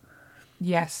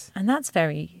 Yes. And that's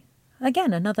very,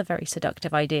 again, another very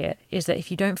seductive idea, is that if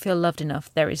you don't feel loved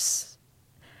enough, there is,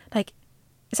 like,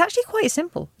 it's actually quite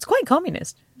simple. It's quite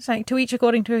communist. It's like, to each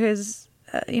according to his,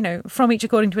 from each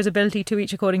according to his ability, to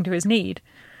each according to his need.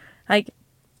 Like,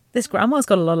 this grandma's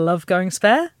got a lot of love going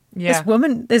spare. Yeah. This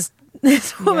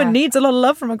woman needs a lot of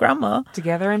love from a grandma.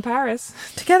 Together in Paris.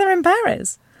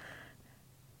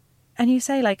 And you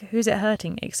say, like, who's it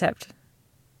hurting except,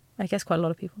 I guess, quite a lot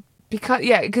of people. Because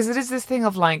it is this thing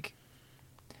of, like,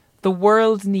 the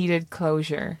world needed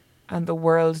closure and the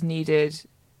world needed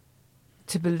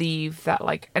to believe that,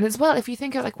 like, and as well, if you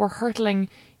think of, like, we're hurtling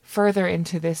further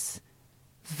into this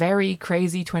very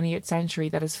crazy 20th century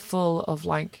that is full of,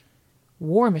 like,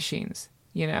 war machines,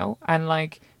 you know, and,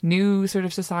 like, new sort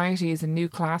of societies and new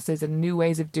classes and new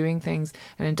ways of doing things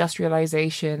and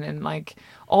industrialization and, like,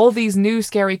 all these new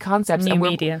scary concepts new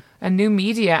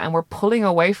media and we're pulling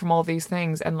away from all these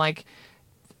things and, like,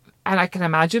 and I can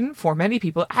imagine for many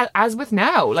people, as with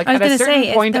now, like, at a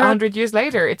certain point 100 years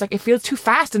later, it's like it feels too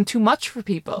fast and too much for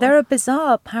people. There are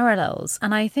bizarre parallels,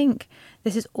 and I think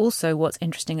this is also what's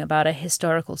interesting about a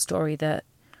historical story that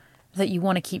you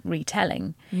want to keep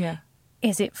retelling. Yeah.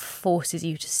 Is it forces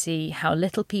you to see how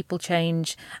little people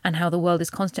change and how the world is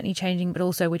constantly changing, but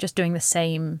also we're just doing the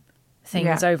same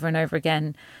things over and over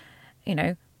again. You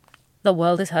know, the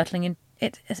world is hurtling in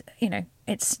it. You know,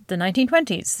 it's the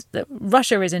 1920s.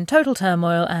 Russia is in total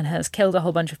turmoil and has killed a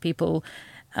whole bunch of people.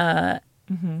 And,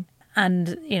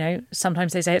 you know,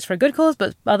 sometimes they say it's for a good cause,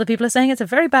 but other people are saying it's a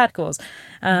very bad cause.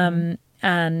 And,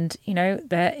 you know,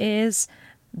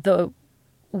 the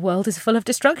world is full of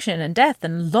destruction and death,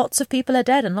 and lots of people are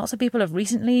dead, and lots of people have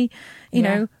recently, you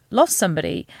know, lost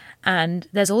somebody. And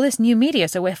there's all this new media,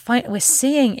 so we're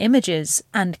seeing images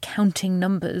and counting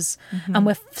numbers, and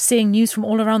we're seeing news from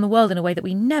all around the world in a way that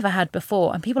we never had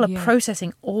before, and people are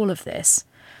processing all of this.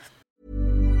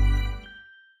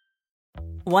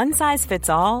 One size fits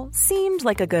all seemed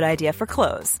like a good idea for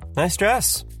clothes. Nice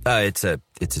dress. It's a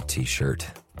t-shirt.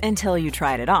 Until you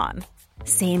tried it on.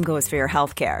 Same goes for your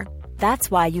healthcare.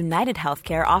 That's why United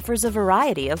Healthcare offers a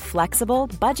variety of flexible,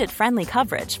 budget-friendly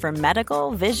coverage for medical,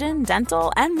 vision,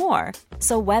 dental, and more.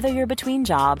 So whether you're between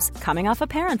jobs, coming off a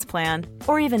parent's plan,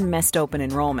 or even missed open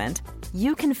enrollment,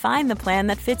 you can find the plan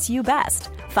that fits you best.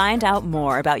 Find out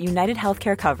more about United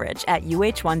Healthcare coverage at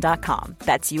uh1.com.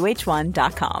 That's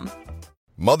uh1.com.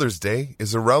 Mother's Day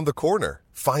is around the corner.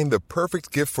 Find the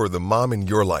perfect gift for the mom in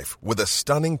your life with a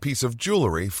stunning piece of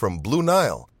jewelry from Blue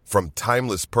Nile. From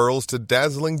timeless pearls to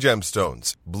dazzling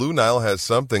gemstones, Blue Nile has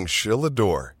something she'll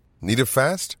adore. Need it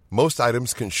fast? Most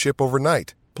items can ship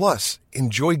overnight. Plus,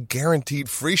 enjoy guaranteed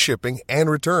free shipping and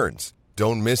returns.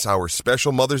 Don't miss our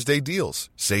special Mother's Day deals.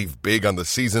 Save big on the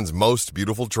season's most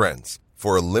beautiful trends.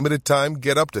 For a limited time,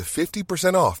 get up to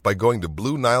 50% off by going to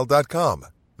BlueNile.com.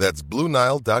 That's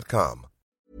BlueNile.com.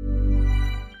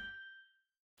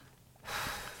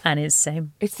 And it's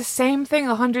same. It's the same thing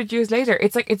 100 years later.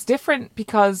 It's like, it's different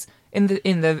because in the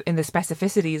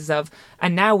specificities of,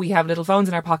 and now we have little phones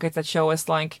in our pockets that show us,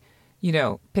 like, you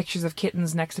know, pictures of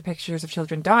kittens next to pictures of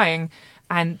children dying,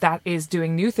 and that is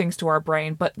doing new things to our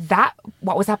brain. But that,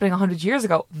 what was happening 100 years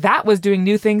ago, that was doing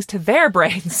new things to their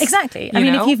brains. Exactly. I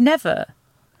mean,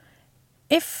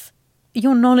 if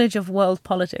your knowledge of world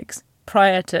politics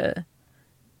prior to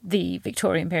the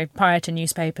Victorian period, prior to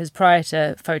newspapers, prior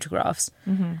to photographs,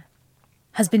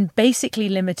 has been basically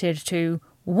limited to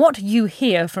what you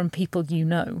hear from people you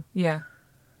know. Yeah.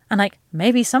 And, like,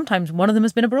 maybe sometimes one of them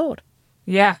has been abroad.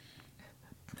 Yeah.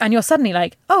 And you're suddenly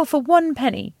like, oh, for 1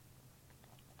 penny,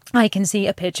 I can see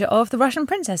a picture of the Russian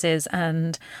princesses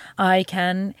and I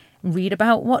can read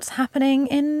about what's happening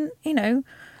in, you know,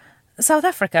 South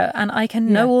Africa, and I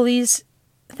can know all these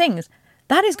things.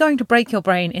 That is going to break your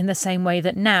brain in the same way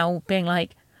that now being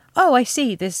like, oh, I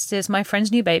see, this is my friend's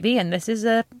new baby and this is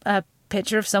a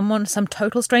picture of some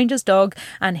total stranger's dog,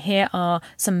 and here are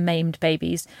some maimed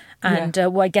babies. And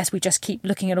well, I guess we just keep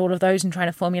looking at all of those and trying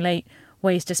to formulate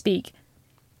ways to speak.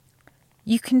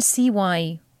 You can see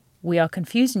why we are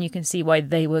confused, and you can see why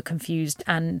they were confused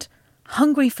and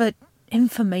hungry for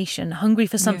information, hungry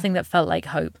for something that felt like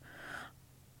hope.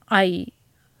 I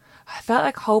felt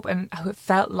like hope, and it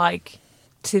felt like,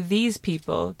 to these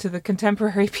people, to the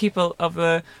contemporary people of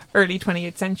the early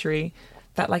 20th century,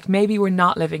 that, like, maybe we're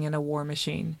not living in a war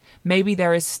machine. Maybe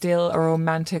there is still a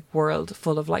romantic world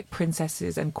full of, like,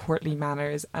 princesses and courtly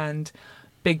manners and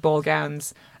big ball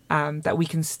gowns that we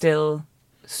can still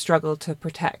struggle to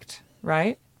protect,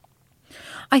 right?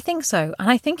 I think so. And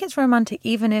I think it's romantic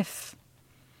even if...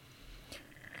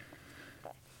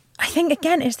 I think,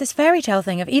 again, it's this fairy tale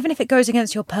thing of even if it goes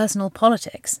against your personal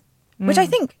politics, which I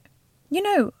think, you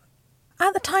know,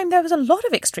 at the time there was a lot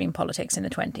of extreme politics in the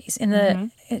 20s.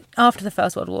 After the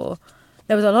First World War,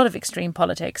 there was a lot of extreme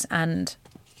politics, and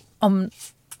to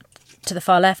the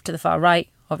far left, to the far right,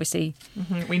 obviously.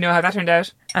 We know how that turned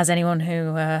out. As anyone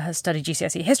who has studied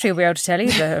GCSE history will be able to tell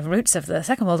you, the roots of the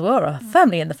Second World War are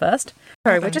firmly in the First.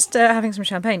 Sorry, we're just having some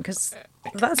champagne because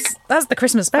that's the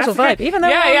Christmas special vibe. Even though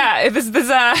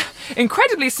this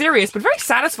incredibly serious but very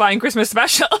satisfying Christmas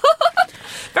special.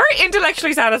 Very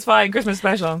intellectually satisfying Christmas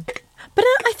special. But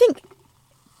I think,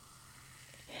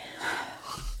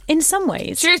 in some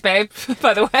ways... Cheers, babe,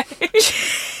 by the way.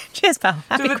 Cheers, pal.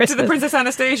 Happy Christmas. To the Princess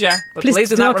Anastasia. But please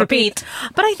do not repeat.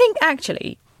 But I think,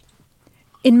 actually,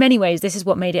 in many ways, this is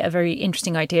what made it a very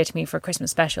interesting idea to me for a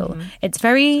Christmas special. It's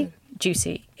very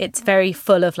juicy. It's very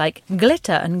full of, like,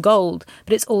 glitter and gold,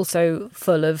 but it's also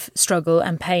full of struggle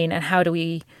and pain, and how do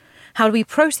we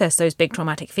process those big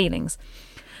traumatic feelings?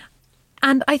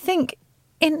 And I think,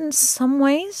 in some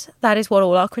ways, that is what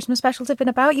all our Christmas specials have been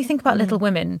about. You think about Little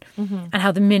Women and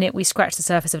how the minute we scratched the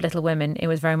surface of Little Women, it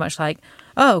was very much like,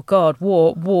 oh, God,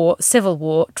 war, civil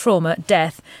war, trauma,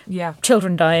 death,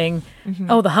 children dying,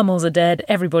 oh, the Hummels are dead,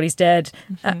 everybody's dead,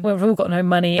 we've all got no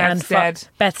money,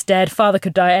 Beth's dead, father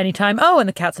could die at any time, oh, and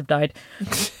the cats have died,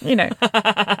 you know.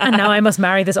 And now I must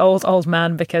marry this old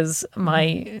man because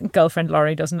my girlfriend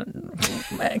Laurie doesn't,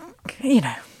 you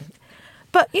know.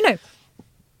 But, you know,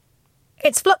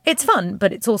 it's fun,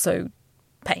 but it's also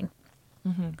pain.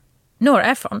 Nora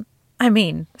Ephron, I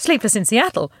mean, Sleepless in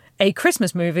Seattle, a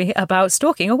Christmas movie about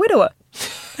stalking a widower.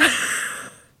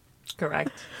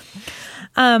 Correct.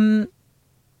 You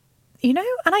know,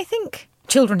 and I think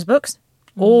children's books,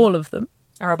 all of them,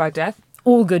 are about death.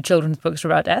 All good children's books are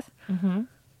about death.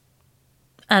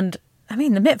 And, I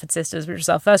mean, the Mitford Sisters, which was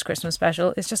our first Christmas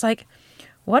special, is just like,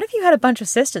 what if you had a bunch of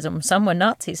sisters and some were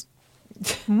Nazis?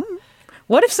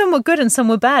 What if some were good and some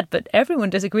were bad, but everyone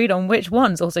disagreed on which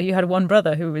ones? Also, you had one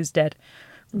brother who was dead.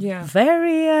 Yeah.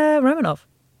 Very Romanov.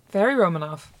 Very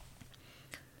Romanov.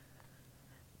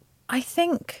 I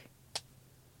think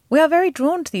we are very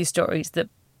drawn to these stories that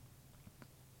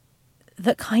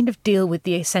kind of deal with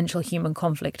the essential human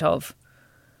conflict of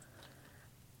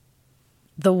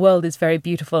the world is very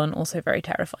beautiful and also very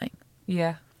terrifying.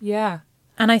 Yeah. Yeah.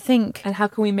 And I think... And how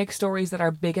can we make stories that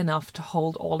are big enough to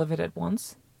hold all of it at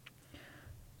once?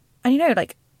 And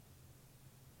like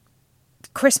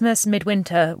Christmas,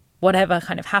 midwinter, whatever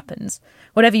kind of happens,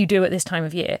 whatever you do at this time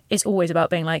of year, it's always about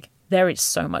being like, there is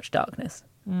so much darkness.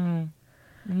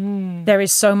 There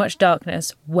is so much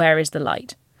darkness. Where is the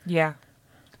light? Yeah.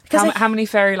 Because how many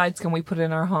fairy lights can we put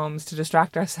in our homes to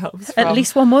distract ourselves at from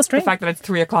least one more string. the fact that it's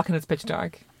 3 o'clock and it's pitch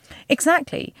dark?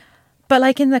 Exactly. But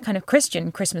like in the kind of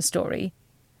Christian Christmas story,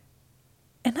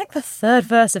 in like the third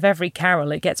verse of every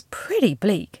carol, it gets pretty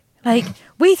bleak. Like,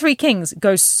 We Three Kings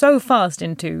goes so fast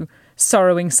into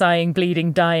sorrowing, sighing,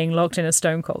 bleeding, dying, locked in a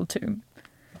stone cold tomb.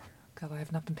 God, I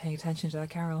have not been paying attention to that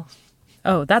carol.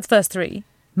 Oh, that's verse 3.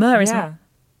 Myrrh is 9.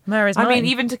 I mean,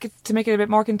 even to make it a bit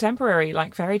more contemporary,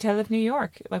 like Fairy Tale of New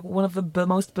York, like one of the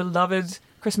most beloved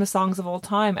Christmas songs of all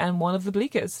time, and one of the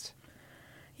bleakest.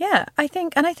 Yeah, I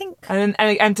think,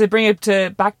 and to bring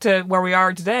it back to where we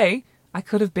are today, I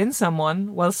could have been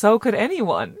someone. Well, so could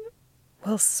anyone.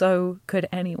 Well, so could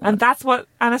anyone. And that's what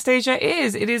Anastasia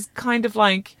is. It is kind of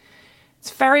like,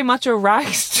 it's very much a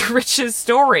rags to riches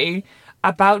story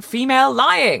about female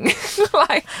lying.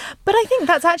 Like, but I think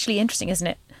that's actually interesting, isn't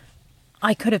it?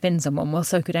 I could have been someone. Well,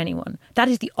 so could anyone. That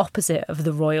is the opposite of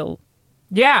the royal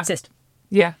system.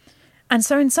 Yeah. And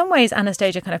so in some ways,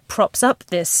 Anastasia kind of props up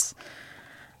this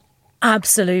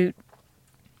absolute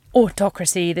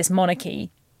autocracy, this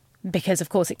monarchy, because, of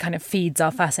course, it kind of feeds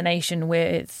our fascination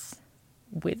with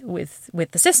the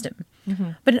system.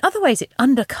 Mm-hmm. But in other ways, it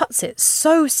undercuts it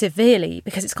so severely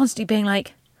because it's constantly being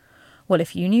like, well,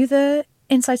 if you knew the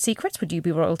inside secrets, would you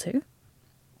be royal too?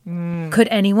 Could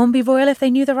anyone be royal if they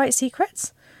knew the right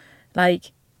secrets?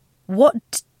 Like,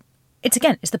 what...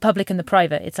 It's the public and the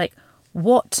private. It's like,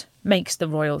 what makes the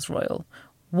royals royal?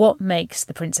 What makes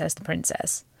the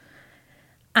princess?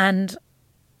 And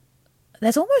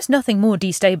there's almost nothing more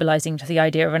destabilising to the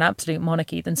idea of an absolute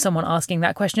monarchy than someone asking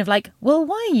that question of like, well,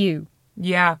 why you?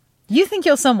 Yeah. You think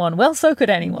you're someone. Well, so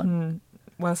could anyone. Mm-hmm.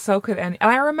 Well, so could any...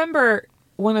 And I remember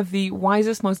one of the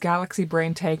wisest, most galaxy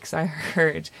brain takes I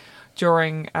heard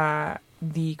during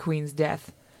the Queen's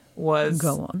death was...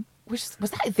 Go on. Was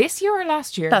that this year or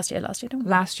last year? Last year. Don't worry.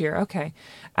 Last year, okay.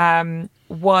 I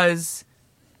was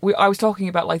talking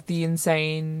about like the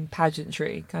insane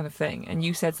pageantry kind of thing, and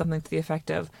you said something to the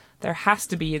effect of, there has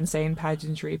to be insane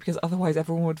pageantry because otherwise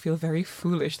everyone would feel very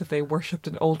foolish that they worshipped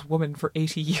an old woman for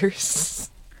 80 years.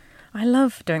 I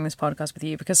love doing this podcast with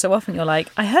you because so often you're like,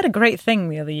 I heard a great thing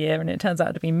the other year and it turns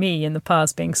out to be me in the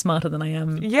past being smarter than I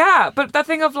am. Yeah, but that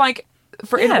thing of like,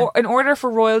 in order for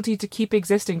royalty to keep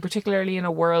existing, particularly in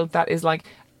a world that is like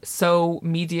so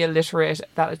media literate,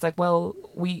 that it's like, well,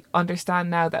 we understand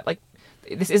now that like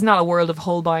this is not a world of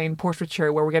Holbein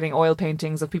portraiture where we're getting oil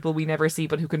paintings of people we never see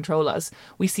but who control us.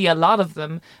 We see a lot of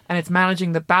them, and it's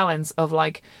managing the balance of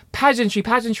like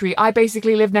pageantry. I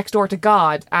basically live next door to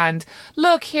God, and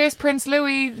look, here's Prince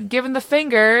Louis giving the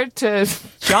finger to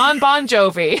John Bon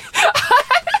Jovi.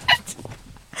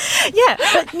 Yeah,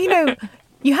 but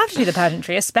you have to do the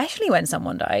pageantry, especially when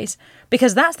someone dies,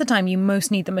 because that's the time you most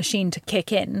need the machine to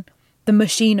kick in, the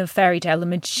machine of fairy tale, the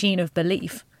machine of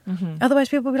belief. Mm-hmm. Otherwise,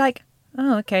 people will be like,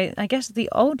 oh, okay, I guess the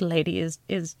old lady is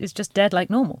just dead like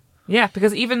normal. Yeah,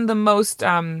 because even the most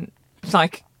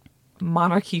like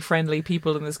monarchy-friendly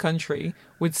people in this country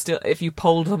would still, if you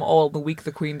polled them all the week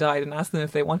the Queen died and asked them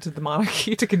if they wanted the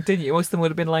monarchy to continue, most of them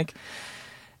would have been like,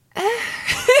 you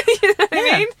know what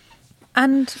I mean?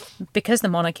 And because the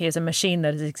monarchy is a machine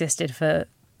that has existed for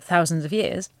thousands of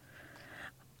years,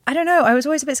 I don't know, I was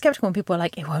always a bit sceptical when people were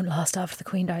like, it won't last after the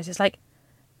Queen dies. It's like,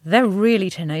 they're really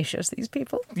tenacious, these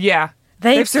people. Yeah.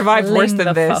 They've survived worse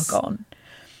than this. Fuck on.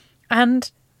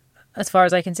 And as far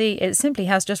as I can see, it simply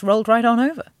has just rolled right on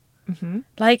over. Mm-hmm.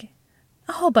 Like,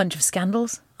 a whole bunch of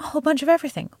scandals, a whole bunch of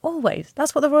everything, always.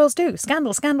 That's what the royals do.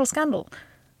 Scandal, scandal, scandal.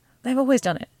 They've always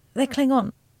done it. They cling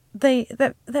on.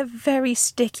 They're very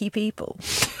sticky people.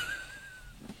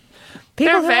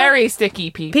 They're very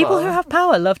sticky people. People who have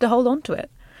power love to hold on to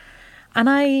it. And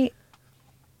I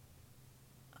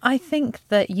think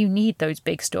that you need those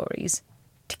big stories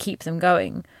to keep them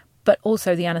going. But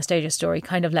also the Anastasia story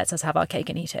kind of lets us have our cake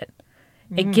and eat it.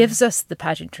 It gives us the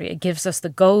pageantry. It gives us the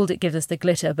gold. It gives us the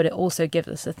glitter. But it also gives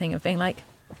us the thing of being like,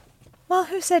 well,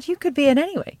 who said you could be it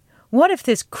anyway? What if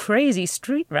this crazy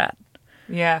street rat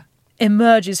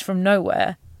emerges from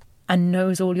nowhere and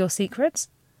knows all your secrets?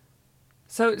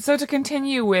 So to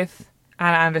continue with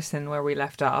Anna Anderson where we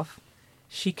left off,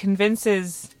 she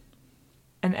convinces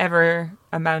an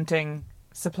ever-amounting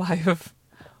supply of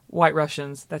White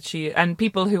Russians and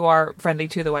people who are friendly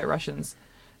to the White Russians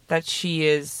that she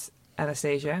is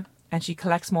Anastasia, and she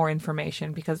collects more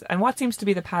information and what seems to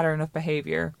be the pattern of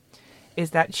behavior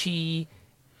is that she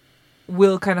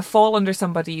will kind of fall under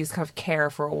somebody's kind of care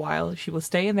for a while. She will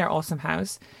stay in their awesome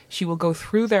house. She will go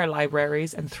through their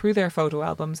libraries and through their photo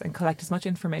albums and collect as much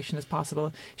information as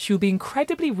possible. She will be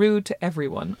incredibly rude to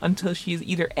everyone until she's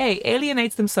either A,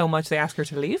 alienates them so much they ask her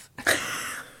to leave,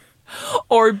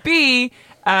 or B,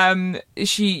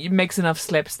 she makes enough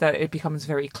slips that it becomes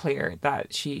very clear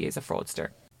that she is a fraudster.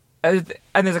 And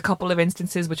there's a couple of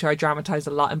instances which are dramatized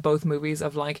a lot in both movies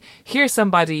of like, here's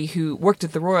somebody who worked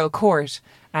at the royal court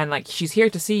and like she's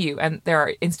here to see you, and there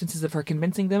are instances of her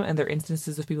convincing them, and there are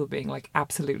instances of people being like,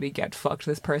 absolutely get fucked,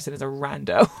 this person is a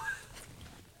rando.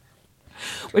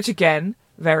 Which again,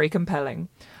 very compelling.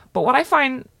 But what I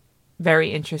find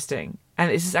very interesting, and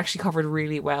this is actually covered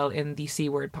really well in the C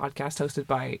Word podcast hosted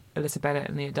by Alyssa Bennett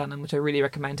and Leah Dunham, which I really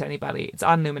recommend to anybody, it's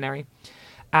on Luminary,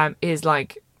 is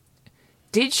like,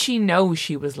 did she know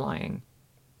she was lying?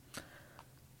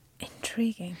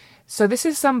 Intriguing. So this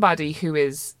is somebody who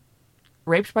is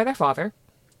raped by their father,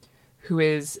 who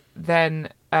is then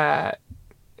has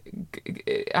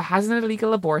an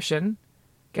illegal abortion,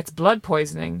 gets blood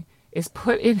poisoning, is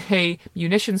put in a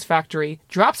munitions factory,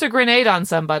 drops a grenade on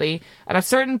somebody, at a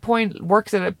certain point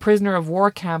works at a prisoner of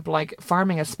war camp like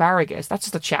farming asparagus. That's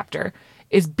just a chapter.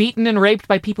 Is beaten and raped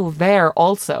by people there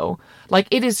also. Like,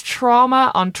 it is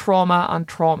trauma on trauma on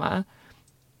trauma.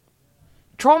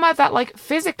 Trauma that, like,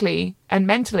 physically and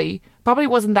mentally probably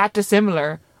wasn't that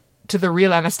dissimilar to the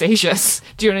real Anastasia's.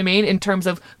 Do you know what I mean? In terms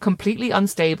of completely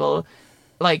unstable,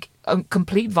 like,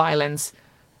 complete violence.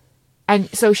 And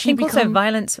so she becomes... also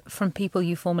violence from people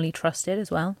you formerly trusted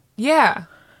as well. Yeah.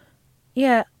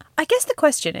 Yeah. I guess the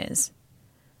question is...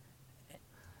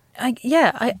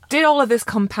 Did all of this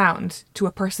compound to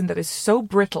a person that is so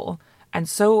brittle and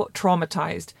so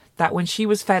traumatized that when she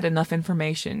was fed enough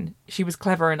information, she was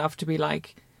clever enough to be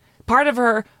like, part of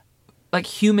her like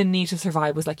human need to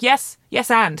survive was like, yes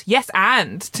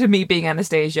and to me being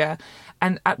Anastasia.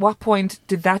 And at what point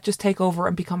did that just take over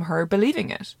and become her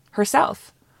believing it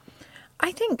herself?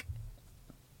 I think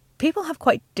people have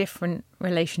quite different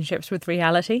relationships with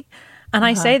reality. And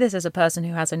I say this as a person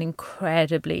who has an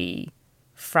incredibly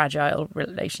fragile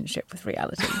relationship with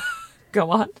reality. Go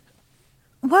on.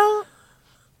 Well,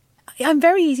 I'm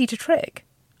very easy to trick.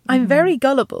 I'm very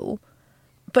gullible,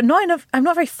 but not enough. I'm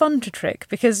not very fun to trick,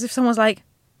 because if someone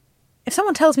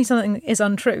tells me something is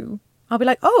untrue, I'll be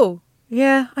like, oh,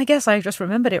 yeah, I guess I just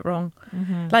remembered it wrong.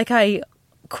 Like, I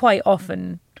quite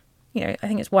often, I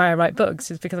think it's why I write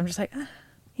books, is because I'm just like,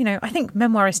 I think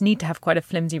memoirists need to have quite a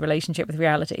flimsy relationship with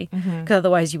reality, because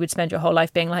otherwise you would spend your whole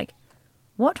life being like,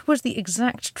 what was the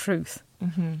exact truth?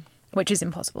 Which is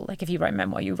impossible. Like, if you write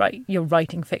memoir, you're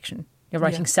writing fiction. You're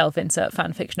writing self-insert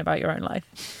fan fiction about your own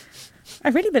life. I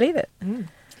really believe it.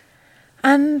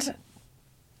 And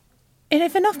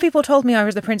if enough people told me I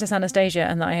was the Princess Anastasia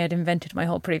and that I had invented my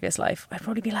whole previous life, I'd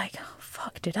probably be like, oh,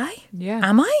 fuck, did I? Yeah.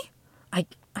 Am I? I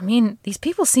mean, these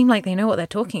people seem like they know what they're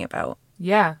talking about.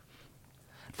 Yeah.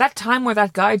 That time where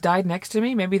that guy died next to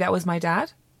me, maybe that was my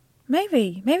dad?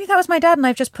 Maybe that was my dad, and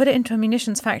I've just put it into a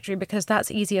munitions factory because that's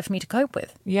easier for me to cope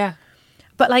with. Yeah.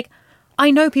 But, like,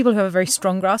 I know people who have a very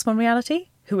strong grasp on reality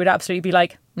who would absolutely be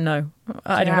like, no,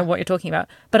 I don't know what you're talking about.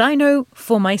 But I know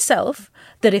for myself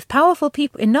that if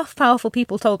enough powerful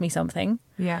people told me something,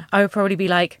 I would probably be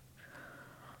like,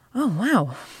 oh,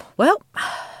 wow, well,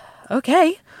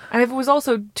 okay. And if it was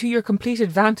also to your complete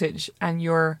advantage and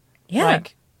your,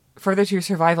 like, further to your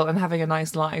survival and having a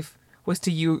nice life was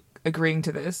to you agreeing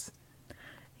to this.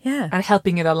 Yeah. And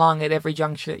helping it along at every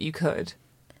juncture that you could.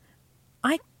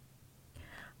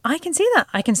 I can see that.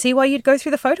 I can see why you'd go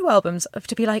through the photo albums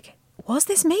to be like, was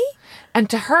this me? And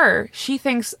to her, she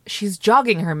thinks she's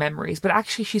jogging her memories, but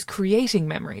actually she's creating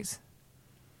memories.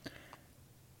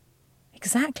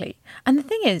 Exactly. And the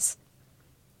thing is,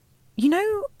 you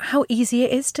know how easy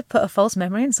it is to put a false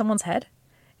memory in someone's head?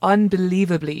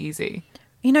 Unbelievably easy.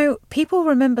 People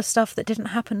remember stuff that didn't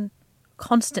happen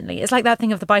constantly. It's like that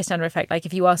thing of the bystander effect. Like,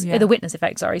 if you ask the witness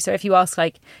effect, sorry. So if you ask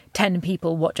like 10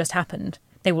 people what just happened,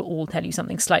 they will all tell you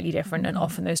something slightly different, and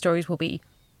often those stories will be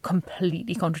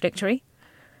completely contradictory.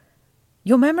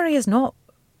 Your memory is not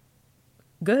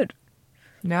good.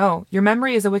 No, your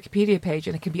memory is a Wikipedia page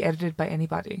and it can be edited by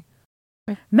anybody.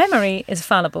 Memory is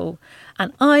fallible,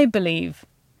 and I believe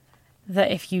that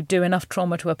if you do enough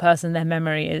trauma to a person, their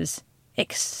memory is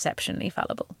exceptionally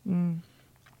fallible.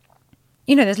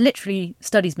 there's literally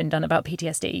studies been done about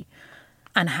PTSD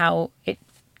and how it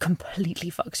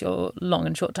completely fucks your long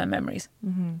and short term memories.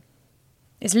 Mm-hmm.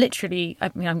 It's literally,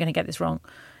 I mean, I'm going to get this wrong.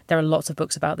 There are lots of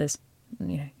books about this.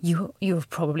 You have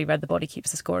probably read The Body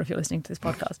Keeps the Score if you're listening to this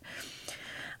podcast.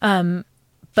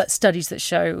 But studies that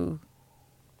show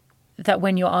that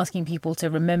when you're asking people to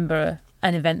remember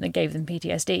an event that gave them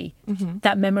PTSD,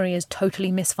 that memory is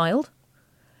totally misfiled.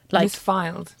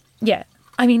 Misfiled? Yeah.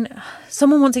 I mean,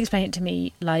 someone once explained it to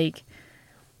me, like,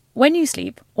 when you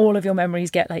sleep, all of your memories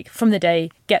get, like, from the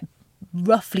day, get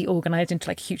roughly organised into,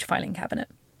 like, a huge filing cabinet.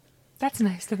 That's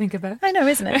nice to think about. I know,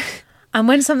 isn't it? And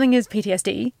when something is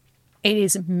PTSD, it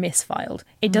is misfiled.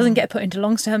 It doesn't get put into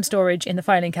long-term storage in the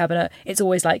filing cabinet. It's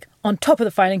always, like, on top of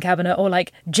the filing cabinet or,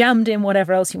 like, jammed in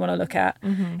whatever else you want to look at.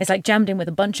 It's, like, jammed in with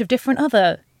a bunch of different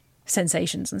other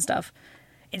sensations and stuff.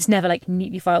 It's never, like,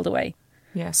 neatly filed away.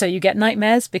 Yeah. So you get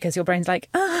nightmares because your brain's like,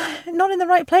 not in the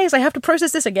right place. I have to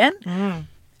process this again.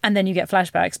 And then you get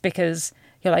flashbacks because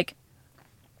you're like,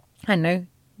 I don't know,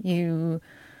 you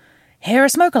hear a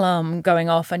smoke alarm going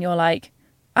off and you're like,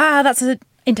 that's an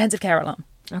intensive care alarm.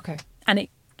 Okay.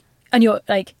 And you're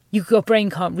like, your brain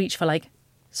can't reach for, like,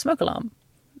 smoke alarm.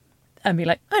 And be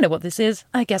like, I know what this is.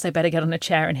 I guess I better get on a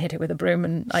chair and hit it with a broom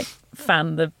and, like,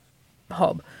 fan the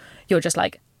hob. You're just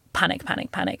like, panic,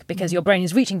 panic, panic, because your brain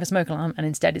is reaching for smoke alarm and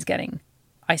instead is getting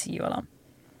ICU alarm.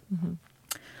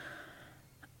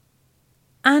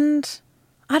 And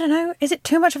I don't know, is it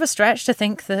too much of a stretch to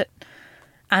think that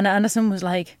Anna Anderson was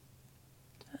like,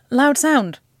 loud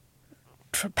sound,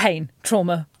 pain,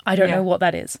 trauma, I don't know what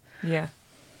that is. Yeah.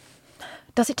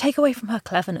 Does it take away from her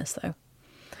cleverness, though?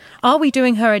 Are we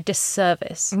doing her a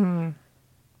disservice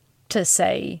to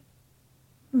say,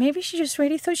 maybe she just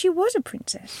really thought she was a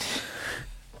princess?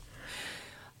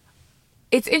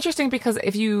 It's interesting because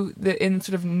if in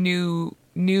sort of new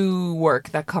work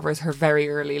that covers her very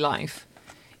early life,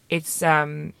 it's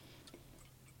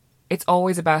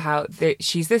always about how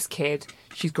she's this kid.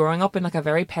 She's growing up in, like, a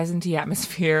very peasanty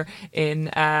atmosphere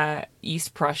in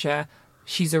East Prussia.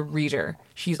 She's a reader.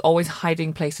 She's always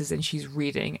hiding places and she's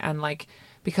reading. And, like,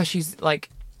 because she's, like,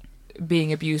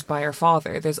 being abused by her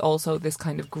father, there's also this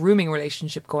kind of grooming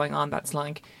relationship going on that's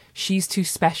like, she's too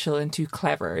special and too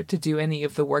clever to do any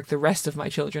of the work the rest of my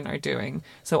children are doing.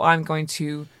 So I'm going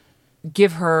to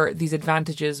give her these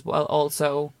advantages while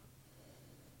also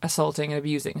assaulting and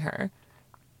abusing her.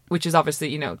 Which is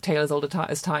obviously, tale as old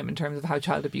as time in terms of how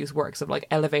child abuse works, of, like,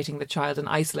 elevating the child and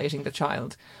isolating the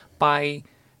child by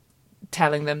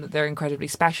telling them that they're incredibly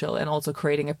special and also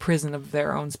creating a prison of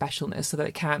their own specialness so that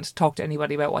they can't talk to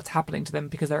anybody about what's happening to them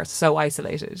because they're so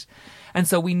isolated. And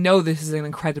so we know this is an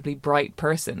incredibly bright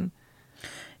person.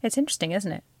 It's interesting,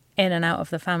 isn't it? In and out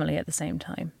of the family at the same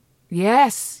time.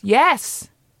 Yes, yes.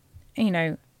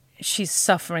 She's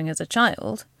suffering as a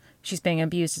child. She's being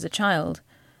abused as a child.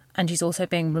 And she's also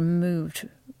being removed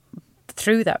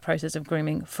through that process of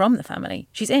grooming from the family.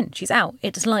 She's in, she's out.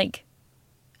 It's like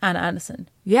Anna Anderson.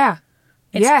 Yeah.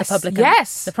 It's yes. the public and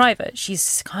the private.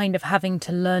 She's kind of having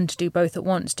to learn to do both at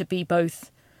once, to be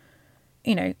both,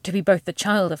 to be both the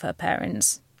child of her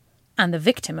parents and the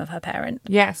victim of her parent.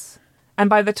 Yes. And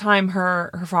by the time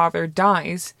her father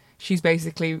dies, she's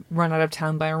basically run out of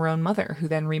town by her own mother, who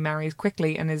then remarries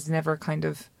quickly and is never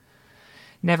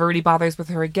really bothers with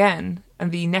her again.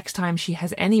 And the next time she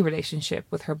has any relationship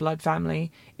with her blood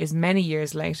family is many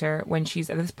years later, when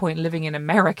she's at this point living in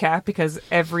America, because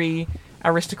every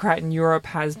aristocrat in Europe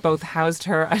has both housed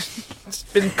her and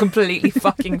been completely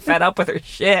fucking fed up with her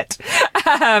shit.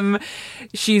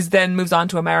 She's then moves on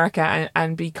to America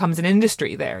and becomes an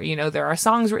industry there. There are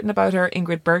songs written about her.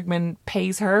 Ingrid Bergman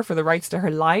pays her for the rights to her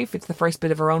life. It's the first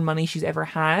bit of her own money she's ever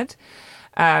had.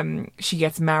 She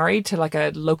gets married to, like,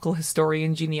 a local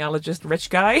historian, genealogist,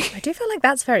 rich guy. I do feel like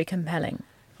that's very compelling.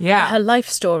 Yeah. Her life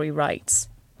story writes,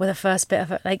 where the first bit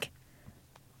of it, like,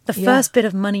 the first bit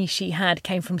of money she had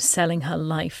came from selling her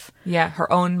life. Yeah,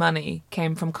 her own money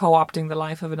came from co-opting the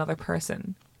life of another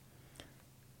person.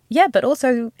 Yeah, but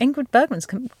also Ingrid Bergman's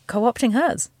co-opting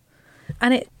hers.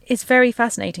 And it's very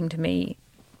fascinating to me,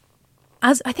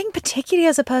 as I think particularly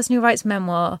as a person who writes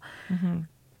memoir,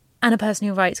 and a person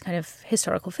who writes kind of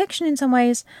historical fiction in some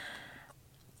ways,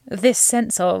 this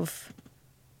sense of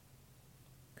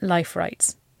life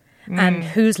rights and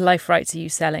whose life rights are you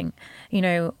selling?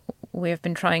 We have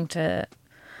been trying to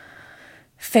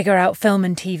figure out film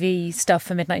and TV stuff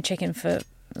for Midnight Chicken for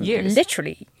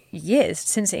literally years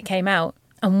since it came out.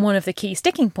 And one of the key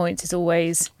sticking points is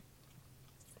always,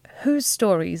 whose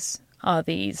stories are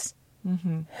these?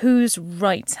 Whose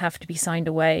rights have to be signed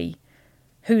away?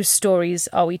 Whose stories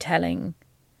are we telling?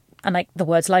 And, like, the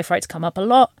words life rights come up a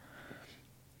lot.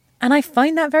 And I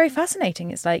find that very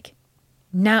fascinating. It's like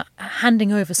now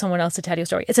handing over someone else to tell your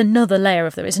story. It's another layer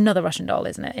of it's another Russian doll,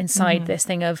 isn't it? Inside this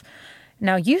thing of,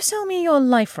 now you sell me your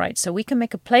life rights so we can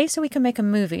make a play, so we can make a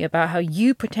movie about how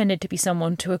you pretended to be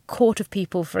someone to a court of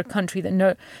people for a country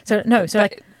that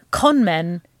like con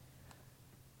men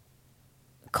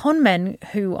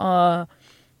who are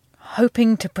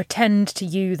hoping to pretend to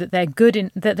you that they're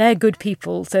good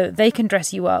people so that they can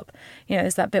dress you up. You know,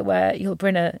 there's that bit where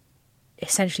Brynner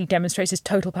essentially demonstrates his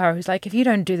total power. Who's like, if you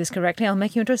don't do this correctly, I'll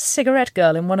make you into a cigarette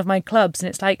girl in one of my clubs. And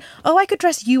it's like, oh, I could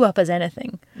dress you up as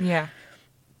anything. Yeah.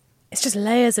 It's just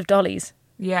layers of dollies.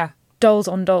 Yeah. Dolls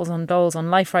on dolls on dolls, on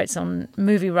life rights, on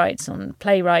movie rights, on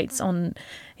play rights, on,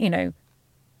 on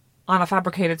a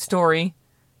fabricated story.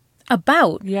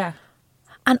 About. Yeah.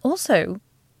 And also,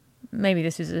 maybe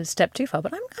this is a step too far,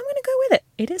 but I'm going to go with it.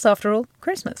 It is, after all,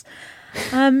 Christmas.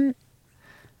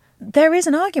 There is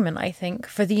an argument, I think,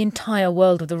 for the entire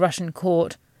world of the Russian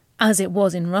court, as it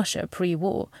was in Russia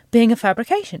pre-war, being a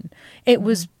fabrication. It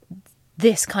was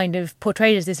this kind of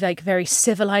portrayed as this like very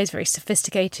civilized, very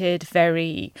sophisticated,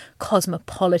 very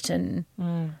cosmopolitan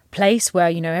place where,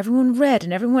 everyone read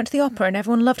and everyone went to the opera and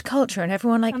everyone loved culture and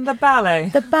everyone And the ballet.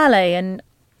 The ballet, and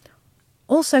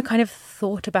also kind of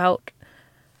thought about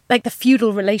like the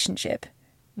feudal relationship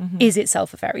is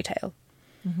itself a fairy tale.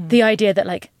 The idea that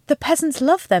like the peasants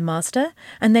love their master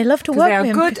and they love to work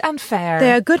with him. They are good and fair.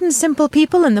 They are good and simple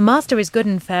people and the master is good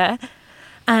and fair.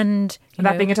 And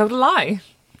that being a total lie.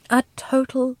 A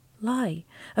total lie.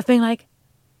 Of being like,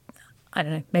 I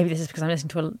don't know, maybe this is because I'm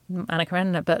listening to Anna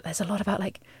Karenina, but there's a lot about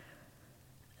like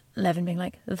Levin being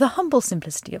like, the humble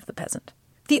simplicity of the peasant.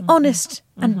 The honest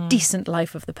and decent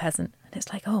life of the peasant. And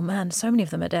it's like, oh man, so many of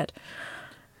them are dead.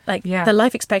 Like, the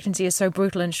life expectancy is so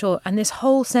brutal and short. And this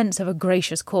whole sense of a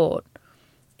gracious court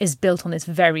is built on this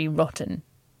very rotten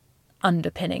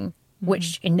underpinning,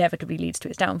 which inevitably leads to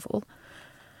its downfall.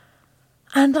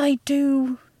 And I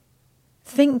do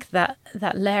think that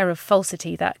layer of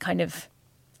falsity, that kind of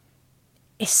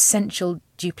essential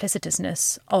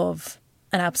duplicitousness of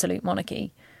an absolute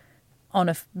monarchy on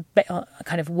a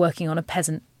kind of working on a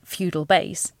peasant feudal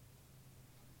base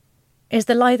is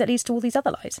the lie that leads to all these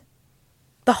other lies.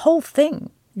 The whole thing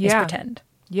is pretend.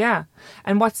 Yeah.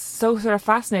 And what's so sort of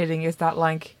fascinating is that,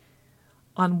 like,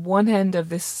 on one end of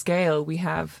this scale, we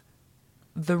have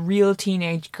the real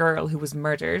teenage girl who was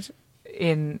murdered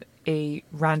in a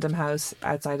random house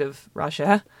outside of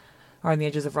Russia, or on the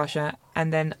edges of Russia.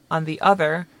 And then on the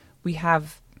other, we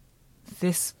have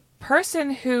this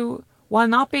person who, while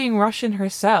not being Russian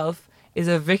herself, is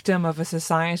a victim of a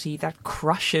society that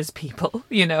crushes people,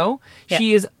 Yeah.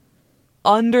 She is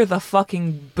under the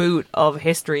fucking boot of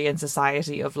history and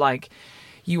society of, like,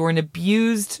 you were an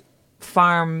abused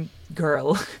farm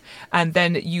girl and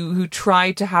then who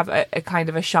tried to have a kind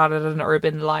of a shot at an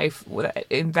urban life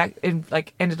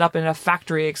ended up in a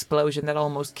factory explosion that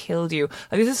almost killed you.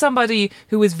 Like, this is somebody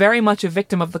who is very much a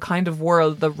victim of the kind of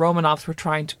world the Romanovs were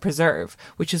trying to preserve,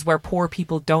 which is where poor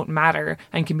people don't matter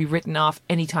and can be written off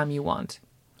anytime you want.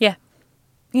 Yeah.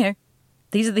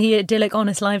 These are the idyllic,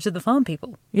 honest lives of the farm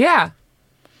people. Yeah.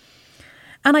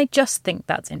 And I just think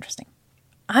that's interesting.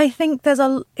 I think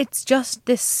it's just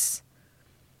this,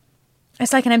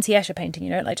 it's like an M.C. Escher painting,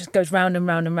 it like just goes round and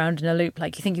round and round in a loop.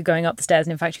 Like, you think you're going up the stairs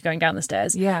and in fact you're going down the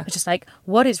stairs. Yeah. It's just like,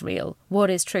 what is real? What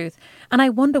is truth? And I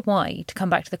wonder why, to come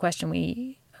back to the question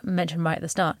we mentioned right at the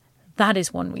start, that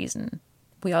is one reason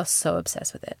we are so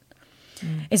obsessed with it.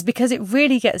 Is because it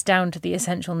really gets down to the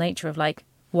essential nature of, like,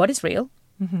 what is real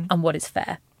and what is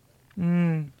fair.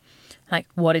 Like,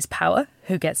 what is power?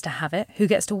 Who gets to have it? Who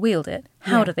gets to wield it?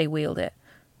 How do they wield it?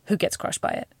 Who gets crushed by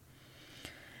it?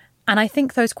 And I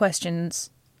think those questions,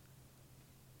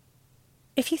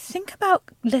 if you think about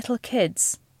little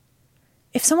kids,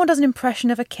 if someone does an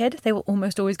impression of a kid, they will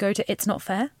almost always go to, it's not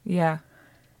fair. Yeah.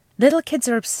 Little kids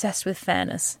are obsessed with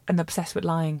fairness. And obsessed with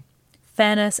lying.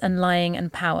 Fairness and lying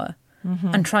and power.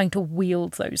 And trying to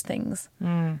wield those things.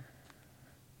 And,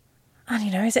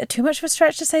 is it too much of a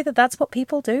stretch to say that that's what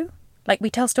people do? Like, we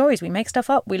tell stories, we make stuff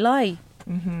up, we lie.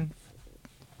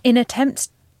 In attempts,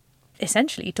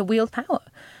 essentially, to wield power.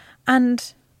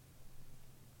 And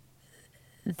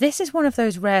this is one of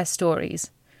those rare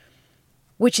stories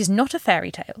which is not a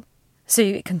fairy tale. So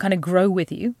it can kind of grow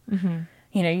with you.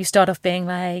 You start off being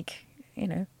like,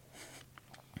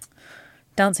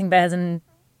 dancing bears and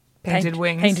painted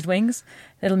wings,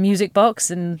 little music box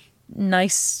and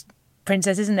nice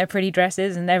princesses in their pretty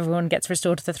dresses, and everyone gets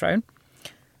restored to the throne.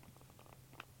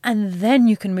 And then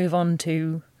you can move on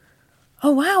to,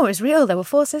 oh wow, it's real, there were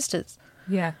 4 sisters.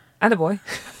 Yeah. And a boy.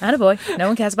 And a boy. No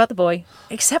one cares about the boy.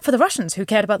 Except for the Russians, who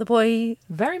cared about the boy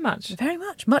Very much. very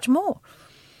much, much more.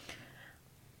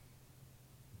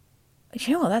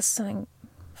 You know what? That's something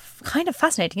kind of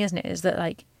fascinating, isn't it? Is that,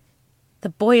 like, the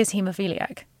boy is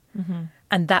haemophiliac. Mm-hmm.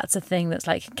 And that's a thing that's,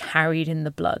 like, carried in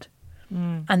the blood.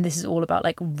 And this is all about,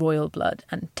 like, royal blood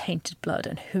and tainted blood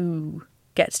and who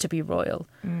gets to be royal.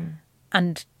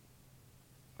 And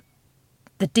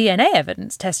the DNA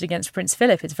evidence tested against Prince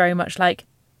Philip is very much like,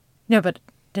 no, but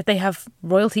did they have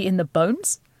royalty in the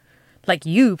bones? Like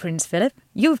you, Prince Philip,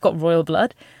 you've got royal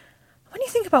blood. When you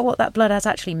think about what that blood has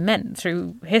actually meant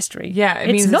through history,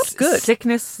 it's not good.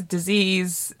 Sickness,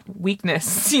 disease,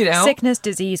 weakness, you know? Sickness,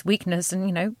 disease, weakness, and,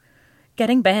 you know,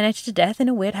 getting bayoneted to death in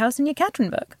a weird house in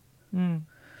Yekaterinburg.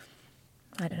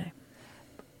 I don't know.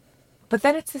 But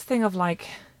then it's this thing of, like,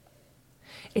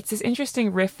 it's this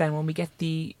interesting riff then when we get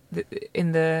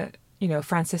in the you know,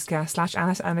 Francisca /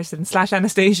 Anna Anderson /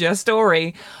 Anastasia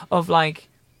story of, like,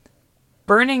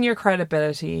 burning your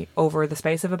credibility over the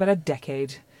space of about a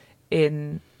decade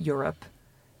in Europe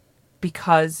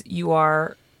because you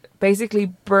are basically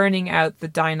burning out the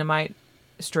dynamite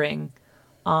string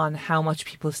on how much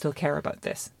people still care about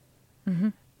this. Mm-hmm.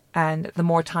 And the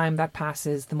more time that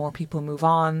passes, the more people move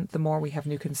on, the more we have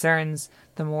new concerns,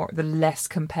 the less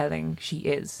compelling she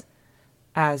is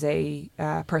as a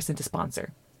person to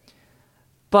sponsor.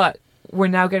 But we're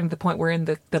now getting to the point we're in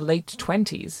the late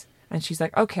 20s, and she's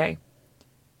like, okay,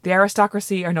 the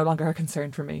aristocracy are no longer a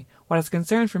concern for me. What is a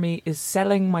concern for me is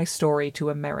selling my story to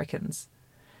Americans.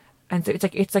 And so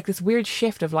it's like this weird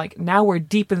shift of, like, now we're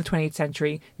deep in the 20th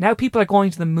century. Now people are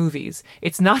going to the movies.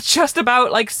 It's not just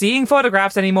about, like, seeing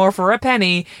photographs anymore for a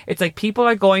penny. It's like people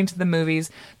are going to the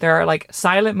movies. There are, like,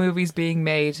 silent movies being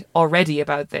made already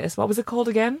about this. What was it called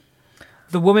again?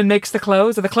 The Woman Makes the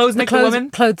Clothes, or The Clothes Make the Woman?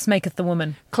 Clothes Maketh the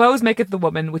Woman. Clothes Maketh the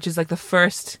Woman, which is, like, the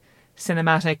first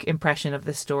cinematic impression of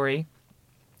this story.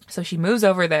 So she moves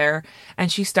over there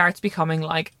and she starts becoming,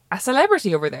 like, a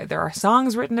celebrity over there. There are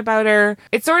songs written about her.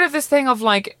 It's sort of this thing of,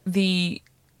 like,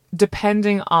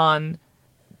 depending on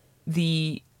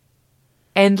the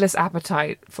endless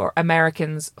appetite for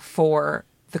Americans for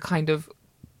the kind of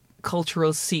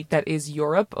cultural seat that is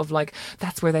Europe, of, like,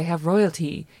 that's where they have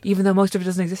royalty, even though most of it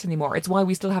doesn't exist anymore. It's why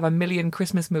we still have a million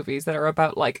Christmas movies that are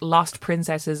about, like, lost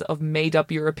princesses of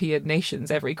made-up European nations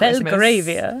every Christmas.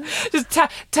 Belgravia. Just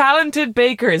talented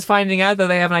bakers finding out that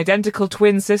they have an identical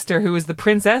twin sister who is the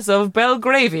princess of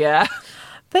Belgravia.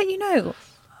 But, you know,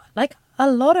 like, a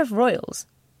lot of royals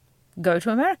go to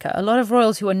America. A lot of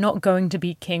royals who are not going to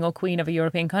be king or queen of a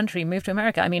European country move to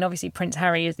America. I mean, obviously Prince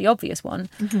Harry is the obvious one.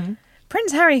 Mm-hmm.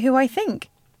 Prince Harry, who I think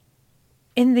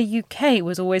in the UK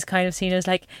was always kind of seen as,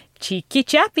 like, cheeky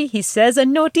chappy. He says a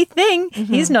naughty thing.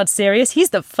 Mm-hmm. He's not serious.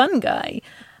 He's the fun guy.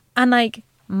 And, like,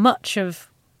 much of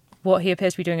what he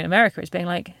appears to be doing in America is being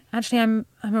like, actually, I'm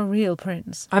a real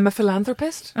prince. I'm a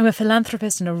philanthropist? I'm a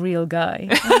philanthropist and a real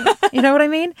guy. You know what I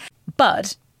mean?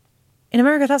 But in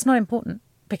America, that's not important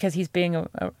because he's being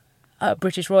a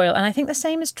British royal. And I think the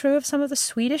same is true of some of the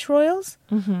Swedish royals.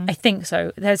 Mm-hmm. I think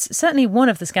so. There's certainly one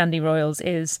of the Scandi royals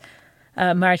is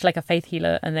married to, like, a faith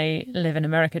healer, and they live in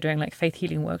America doing, like, faith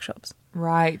healing workshops.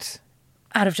 Right.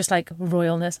 Out of just, like,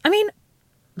 royalness. I mean,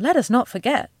 let us not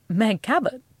forget Meg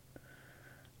Cabot.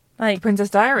 Like, The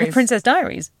Princess Diaries. The Princess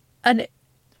Diaries. And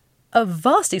a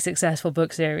vastly successful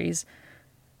book series,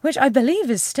 which I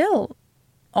believe is still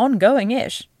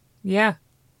ongoing-ish. Yeah.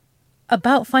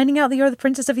 About finding out that you're the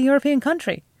princess of a European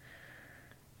country.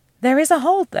 There is a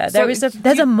hold there. There's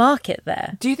a market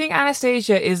there. Do you think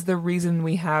Anastasia is the reason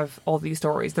we have all these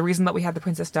stories? The reason that we had the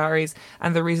Princess Diaries,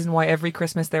 and the reason why every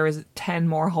Christmas there is 10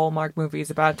 more Hallmark movies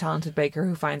about a talented baker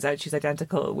who finds out she's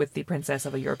identical with the princess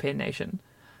of a European nation?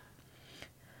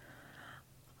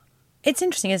 It's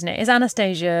interesting, isn't it? Is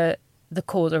Anastasia the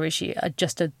cause, or is she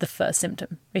just the first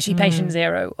symptom? Is she patient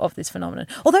zero of this phenomenon?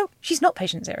 Although she's not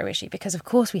patient zero, is she? Because, of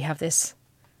course, we have this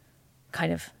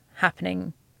kind of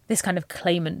happening, this kind of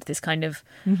claimant, this kind of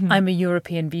I'm a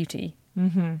European beauty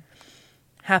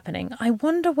happening. I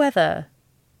wonder whether,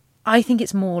 I think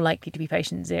it's more likely to be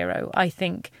patient zero. I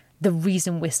think the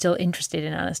reason we're still interested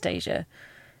in Anastasia,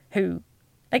 who,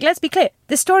 like, let's be clear,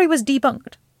 this story was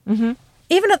debunked. Mm-hmm.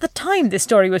 Even at the time this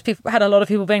story was, people had a lot of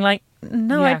people being like,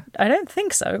 no, yeah. I don't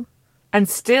think so. And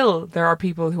still there are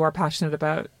people who are passionate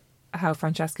about how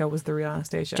Francesca was the real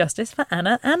Anastasia. Justice for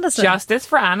Anna Anderson. Justice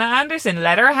for Anna Anderson.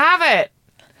 Let her have it.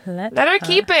 Let her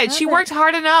keep it. She worked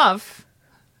hard enough.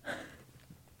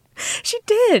 She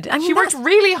did. I mean, she worked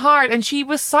really hard, and she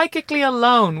was psychically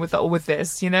alone with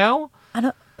this, you know?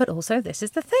 But also, this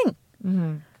is the thing.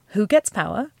 Mm-hmm. Who gets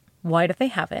power? Why do they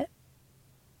have it?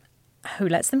 Who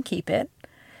lets them keep it?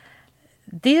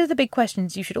 these are the big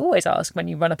questions you should always ask when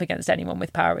you run up against anyone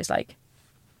with power. Is like,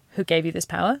 who gave you this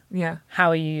power? Yeah. How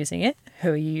are you using it?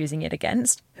 Who are you using it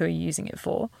against? Who are you using it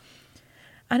for?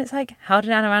 And it's like, how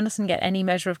did Anna Anderson get any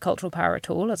measure of cultural power at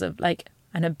all as an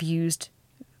abused,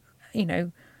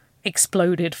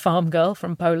 exploded farm girl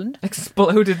from Poland?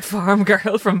 Exploded farm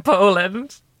girl from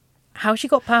Poland. How she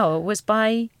got power was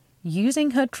by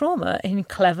using her trauma in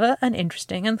clever and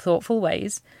interesting and thoughtful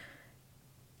ways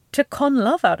to con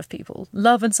love out of people.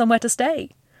 Love and somewhere to stay.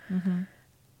 Mm-hmm.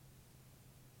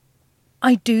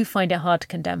 I do find it hard to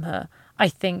condemn her. I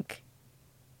think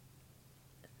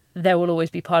there will always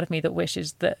be part of me that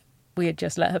wishes that we had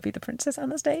just let her be the Princess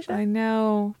Anastasia. I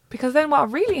know. Because then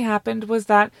what really happened was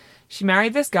that she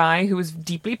married this guy who was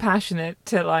deeply passionate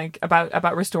to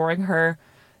about restoring her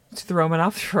to the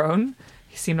Romanov throne.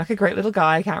 He seemed like a great little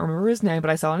guy. I can't remember his name, but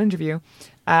I saw an interview.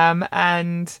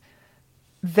 And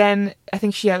then I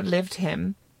think she outlived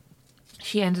him.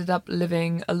 She ended up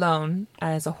living alone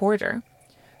as a hoarder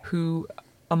who,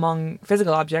 among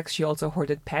physical objects, she also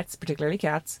hoarded pets, particularly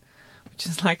cats. Which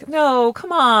is like, no,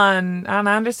 come on, Anne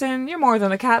Anderson, you're more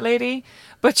than a cat lady.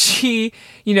 But she,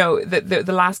 the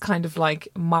last kind of like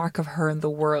mark of her in the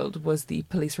world was the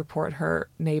police report her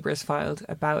neighbours filed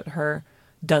about her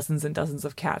dozens and dozens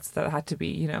of cats that had to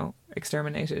be,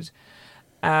 exterminated.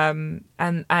 And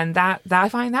that I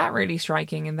find that really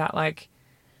striking, in that like,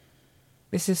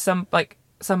 this is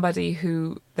somebody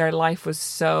who their life was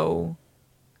so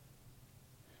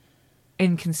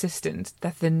inconsistent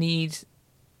that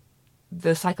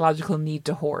the psychological need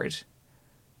to hoard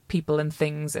people and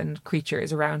things and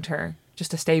creatures around her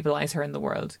just to stabilize her in the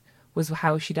world was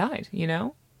how she died,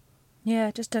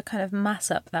 Yeah, just to kind of mass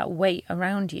up that weight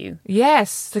around you.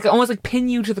 Yes, like almost like pin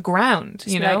you to the ground,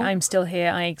 Just like, I'm still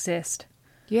here, I exist.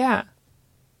 Yeah.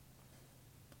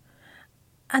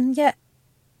 And yet,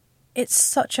 it's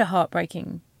such a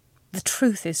heartbreaking... The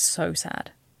truth is so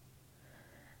sad.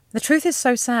 The truth is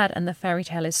so sad, and the fairy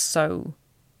tale is so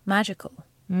magical.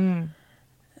 Mm.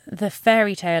 The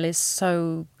fairy tale is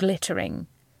so glittering.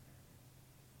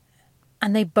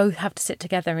 And they both have to sit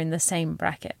together in the same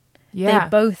bracket. Yeah. They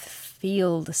both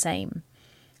feel the same.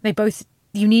 They're both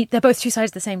two sides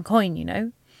of the same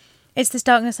coin, It's this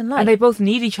darkness and light. And they both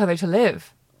need each other to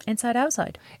live. Inside,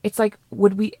 outside. It's like,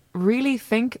 would we really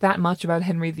think that much about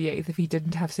Henry VIII if he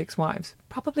didn't have 6 wives?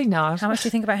 Probably not. How much do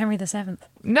you think about Henry VII?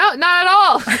 No, not at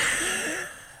all.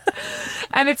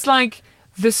 And it's like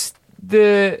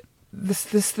the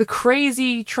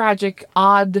crazy, tragic,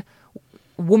 odd,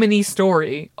 womany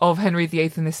story of Henry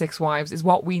VIII and his 6 wives is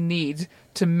what we need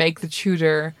to make the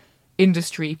Tudor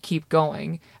industry keep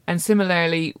going. And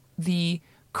similarly, the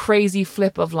crazy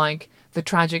flip of like the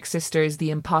tragic sisters,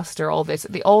 the imposter, all this,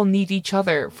 they all need each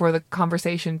other for the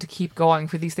conversation to keep going,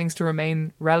 for these things to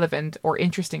remain relevant or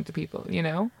interesting to people,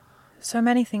 So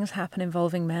many things happen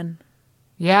involving men.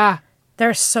 Yeah. There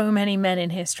are so many men in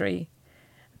history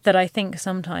that I think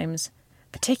sometimes,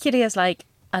 particularly as like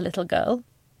a little girl,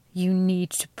 you need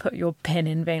to put your pin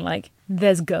in being like,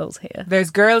 there's girls here.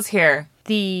 There's girls here.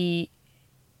 So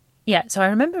I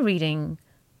remember reading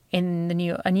in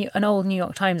an old New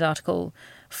York Times article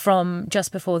from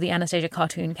just before the Anastasia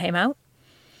cartoon came out.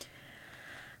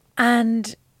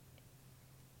 And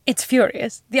it's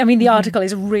furious. The article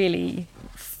is really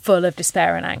full of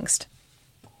despair and angst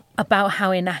about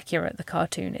how inaccurate the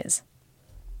cartoon is.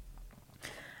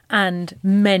 And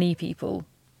many people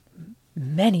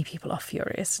are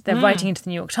furious. They're writing into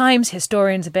the New York Times.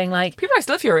 Historians are being like... People are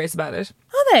still furious about it.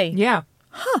 Are they? Yeah.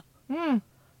 Huh. Mm.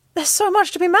 There's so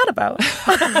much to be mad about.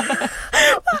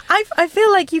 I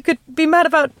feel like you could be mad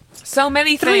about so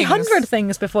many things. 300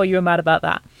 things before you were mad about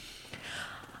that.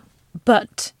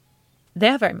 But they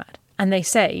are very mad. And they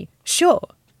say, sure,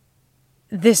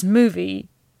 this movie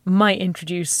might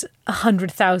introduce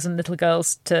 100,000 little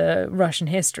girls to Russian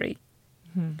history.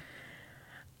 Hmm.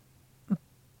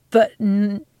 But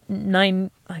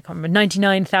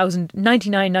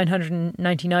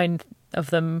 99,999 of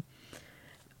them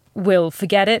will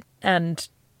forget it, and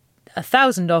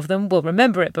 1,000 of them will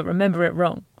remember it, but remember it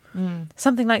wrong. Mm.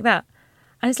 Something like that.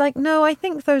 And it's like, no, I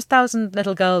think those 1,000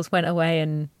 little girls went away,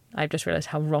 and I've just realised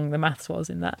how wrong the maths was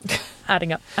in that.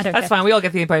 Adding up. I don't That's care. fine. We all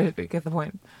get the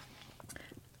point.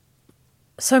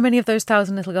 So many of those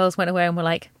 1,000 little girls went away and were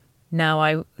like, now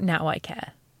I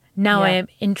care. Now I am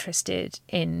interested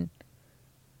in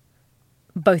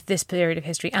both this period of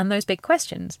history and those big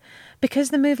questions, because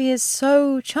the movie is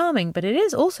so charming, but it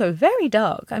is also very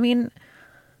dark.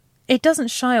 It doesn't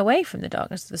shy away from the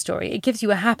darkness of the story. It gives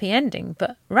you a happy ending,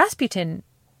 but Rasputin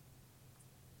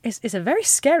is a very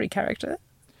scary character.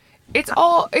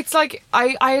 It's like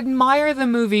I admire the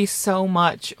movie so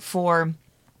much for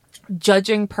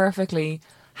judging perfectly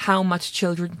how much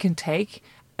children can take,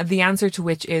 the answer to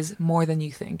which is more than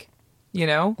you think, you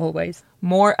know? Always.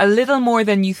 A little more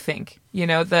than you think, you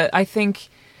know, that I think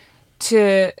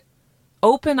to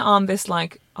open on this,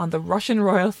 like, on the Russian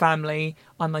royal family,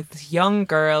 on like this young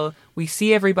girl, we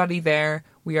see everybody there,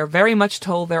 we are very much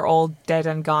told they're all dead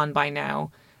and gone by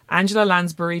now. Angela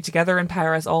Lansbury together in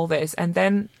Paris, all this, and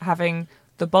then having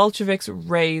the Bolsheviks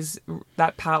raise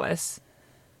that palace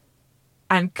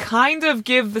and kind of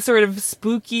give the sort of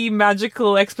spooky,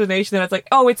 magical explanation that it's like,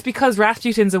 oh, it's because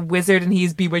Rasputin's a wizard and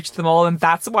he's bewitched them all and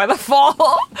that's why the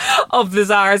fall of the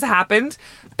Tsars happened.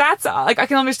 That's, like, I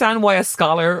can understand why a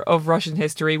scholar of Russian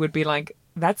history would be like,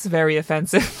 that's very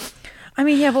offensive. I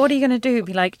mean, yeah, but what are you going to do?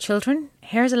 Be like, children,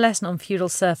 here's a lesson on feudal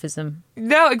serfism.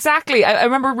 No, exactly. I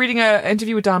remember reading an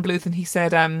interview with Don Bluth and he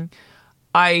said,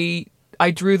 I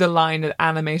drew the line at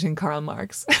animating Karl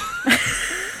Marx.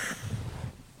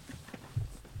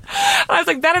 I was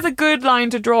like, that is a good line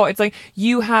to draw. It's like,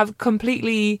 you have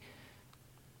completely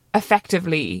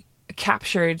effectively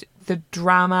captured the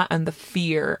drama and the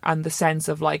fear and the sense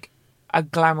of like a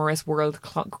glamorous world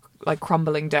like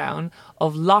crumbling down,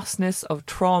 of lostness, of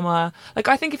trauma. Like,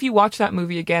 I think if you watch that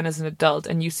movie again as an adult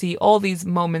and you see all these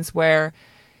moments where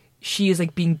she is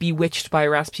like being bewitched by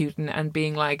Rasputin and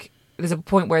being like, there's a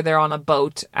point where they're on a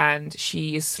boat and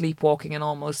she is sleepwalking and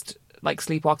almost like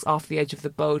sleepwalks off the edge of the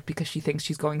boat because she thinks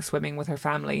she's going swimming with her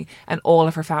family, and all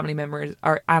of her family members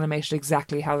are animated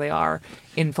exactly how they are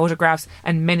in photographs,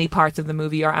 and many parts of the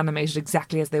movie are animated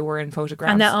exactly as they were in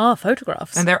photographs. And there are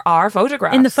photographs.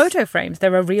 In the photo frames,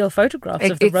 there are real photographs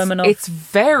of the Romanov It's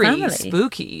very family.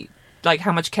 Spooky, like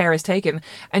how much care is taken.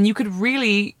 And you could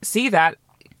really see that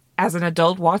as an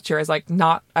adult watcher, as like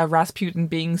not a Rasputin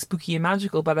being spooky and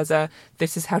magical, but as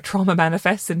this is how trauma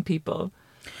manifests in people.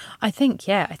 I think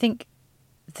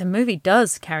the movie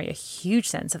does carry a huge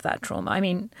sense of that trauma. I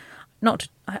mean, not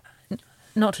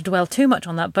to dwell too much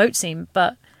on that boat scene,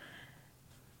 but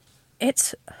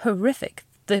it's horrific.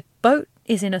 The boat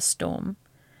is in a storm,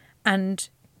 and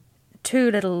two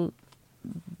little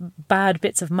bad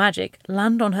bits of magic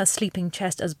land on her sleeping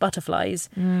chest as butterflies,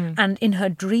 and in her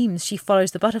dreams she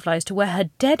follows the butterflies to where her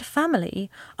dead family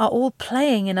are all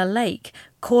playing in a lake,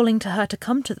 calling to her to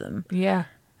come to them. Yeah.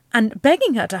 And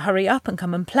begging her to hurry up and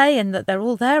come and play, and that they're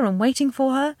all there and waiting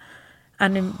for her.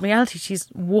 And in reality, she's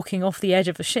walking off the edge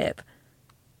of a ship.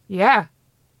 Yeah.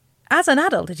 As an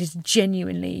adult, it is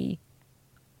genuinely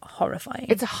horrifying.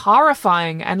 It's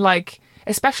horrifying. And like,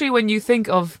 especially when you think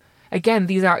of, again,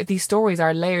 these stories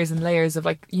are layers and layers of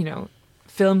like, you know,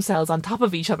 film cells on top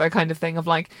of each other kind of thing, of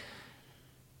like,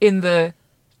 in the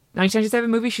 1997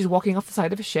 movie, she's walking off the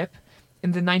side of a ship.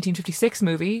 In the 1956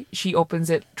 movie, she opens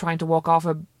it trying to walk off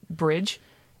a bridge.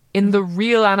 In the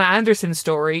real Anna Anderson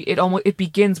story, it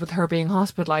begins with her being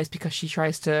hospitalized because she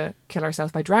tries to kill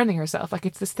herself by drowning herself. Like,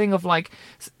 it's this thing of like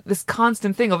this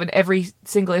constant thing of in every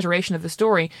single iteration of the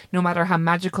story, no matter how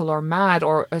magical or mad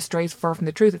or strays far from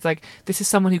the truth, it's like, this is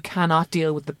someone who cannot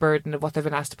deal with the burden of what they've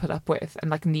been asked to put up with and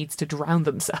like needs to drown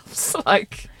themselves.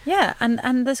 Like, yeah,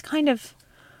 and there's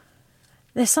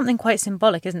something quite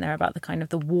symbolic, isn't there, about the kind of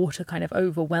the water kind of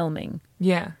overwhelming.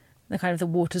 Yeah. The kind of the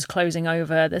waters closing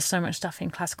over. There's so much stuff in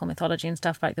classical mythology and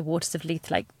stuff like the waters of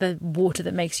Lethe, like the water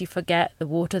that makes you forget, the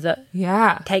water that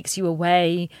takes you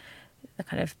away, the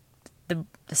kind of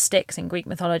the Styx in Greek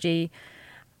mythology.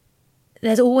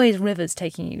 There's always rivers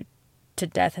taking you to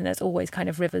death, and there's always kind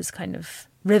of rivers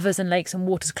and lakes and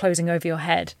waters closing over your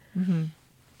head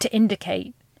to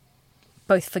indicate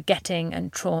both forgetting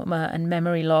and trauma and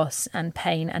memory loss and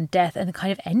pain and death and the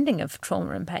kind of ending of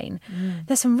trauma and pain.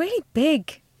 There's some really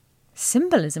big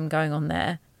symbolism going on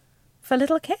there for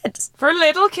little kids.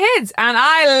 And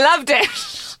I loved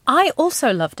it. I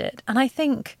also loved it. And I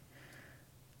think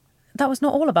that was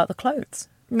not all about the clothes.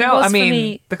 No, I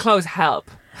mean, the clothes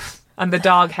help. And the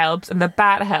dog helps. And the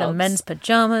bat helps. The men's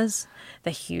pyjamas.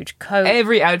 The huge coat.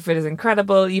 Every outfit is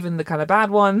incredible, even the kind of bad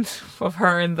one of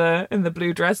her in the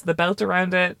blue dress, the belt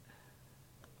around it.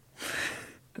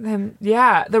 Then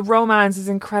the romance is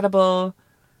incredible.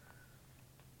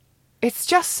 It's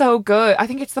just so good. I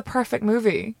think it's the perfect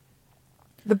movie.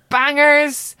 The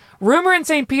bangers. Rumour in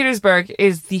St. Petersburg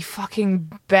is the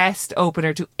fucking best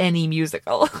opener to any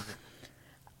musical.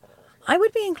 I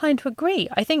would be inclined to agree.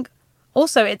 I think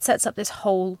also it sets up this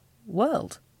whole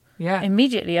world. Yeah.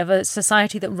 Immediately of a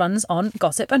society that runs on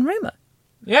gossip and rumour.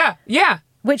 Yeah, yeah.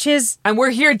 Which is... And we're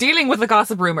here dealing with the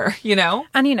gossip rumour, you know?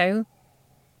 And, you know,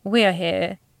 we are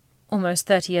here almost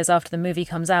 30 years after the movie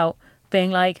comes out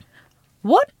being like,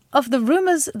 what of the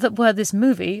rumours that were this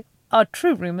movie are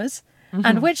true rumours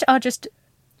and which are just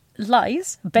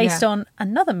lies based on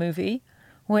another movie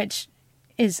which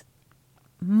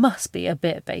must be a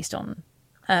bit based on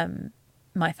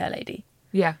My Fair Lady.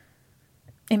 Yeah.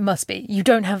 It must be. You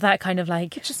don't have that kind of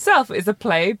like... Which itself is a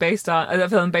film based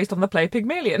on the play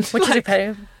Pygmalion. Which is a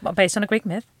play based on a Greek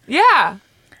myth. Yeah.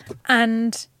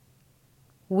 And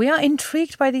we are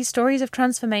intrigued by these stories of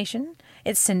transformation.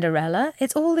 It's Cinderella.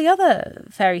 It's all the other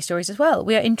fairy stories as well.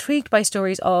 We are intrigued by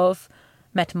stories of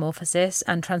metamorphosis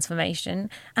and transformation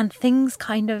and things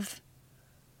kind of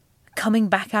coming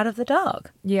back out of the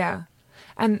dark. Yeah.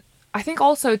 And I think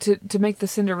also to make the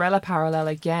Cinderella parallel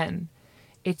again,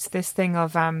 it's this thing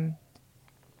of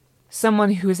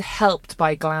someone who is helped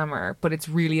by glamour, but it's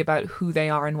really about who they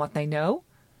are and what they know.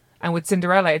 And with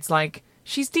Cinderella, it's like,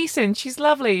 she's decent, she's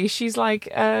lovely, she's like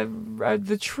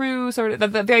the true sort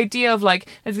of... The idea of like,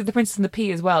 the Princess and the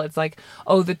Pea as well, it's like,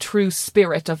 oh, the true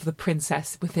spirit of the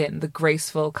princess within, the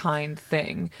graceful, kind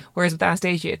thing. Whereas with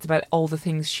Anastasia, it's about all the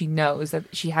things she knows that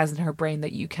she has in her brain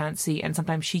that you can't see, and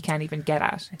sometimes she can't even get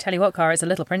at. I tell you what, Cara, it's a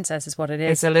little princess is what it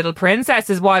is. It's a little princess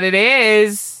is what it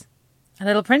is. A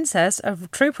little princess, a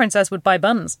true princess would buy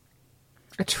buns.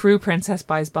 A true princess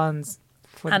buys buns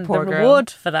for the poor girl. Reward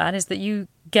for that is that you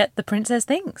get the princess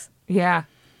things. Yeah.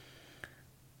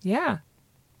 Yeah.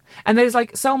 And there's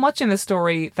like so much in the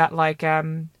story that like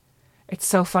it's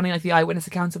so funny, like the eyewitness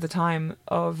accounts of the time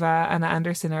of Anna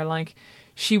Anderson are like,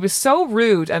 she was so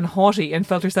rude and haughty and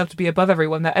felt herself to be above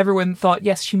everyone that everyone thought,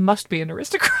 yes, she must be an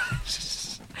aristocrat.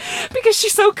 Because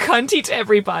she's so cunty to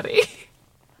everybody.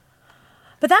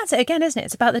 But that's it again, isn't it?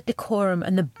 It's about the decorum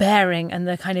and the bearing and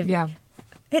the kind of... Yeah.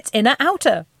 It's inner,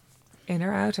 outer.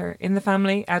 Inner, outer. In the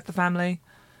family, out the family.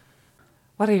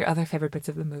 What are your other favourite bits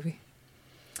of the movie?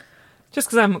 Just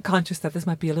because I'm conscious that this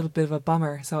might be a little bit of a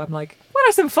bummer, so I'm like, what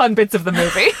are some fun bits of the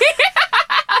movie?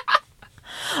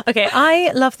 Okay,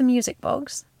 I love the music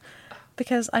box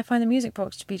because I find the music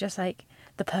box to be just like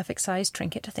the perfect size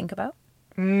trinket to think about.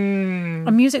 A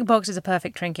music box is a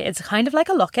perfect trinket. It's kind of like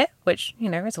a locket, which, you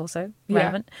know, is also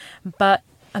relevant. Yeah. But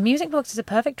a music box is a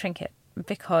perfect trinket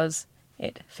because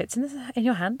it fits in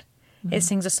your hand. Mm. It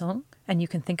sings a song and you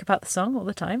can think about the song all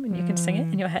the time and you can sing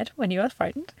it in your head when you are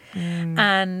frightened.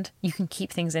 And you can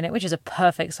keep things in it, which is a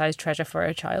perfect size treasure for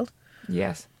a child.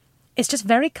 Yes. It's just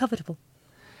very covetable.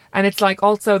 And it's like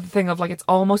also the thing of like, it's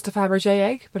almost a Fabergé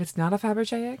egg, but it's not a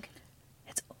Fabergé egg.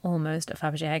 It's almost a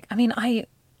Fabergé egg. I mean,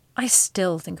 I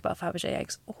still think about Fabergé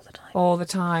eggs all the time. All the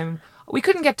time. We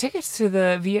couldn't get tickets to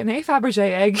the V&A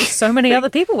Fabergé egg. So many other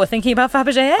people were thinking about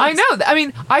Fabergé eggs. I know. I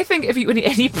mean, I think if you need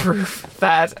any proof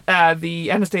that the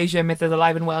Anastasia myth is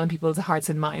alive and well in people's hearts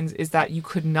and minds is that you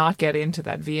could not get into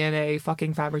that V&A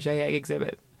fucking Fabergé egg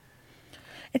exhibit.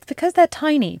 It's because they're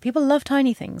tiny. People love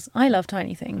tiny things. I love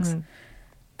tiny things.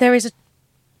 There is a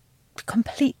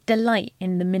complete delight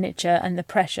in the miniature and the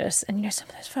precious. And, you know, some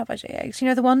of those Fabergé eggs, you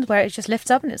know, the ones where it just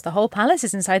lifts up and it's the whole palace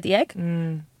is inside the egg?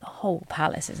 The whole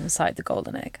palace is inside the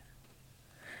golden egg.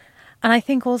 And I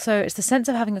think also it's the sense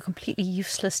of having a completely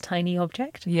useless tiny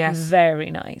object. Yes.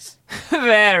 Very nice.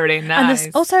 Very nice. And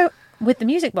there's also, with the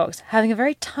music box, having a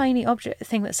very tiny object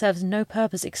thing that serves no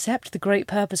purpose except the great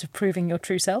purpose of proving your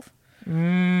true self.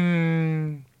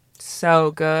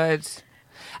 So good.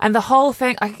 And the whole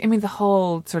thing, I mean, the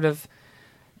whole sort of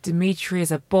Dimitri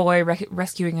as a boy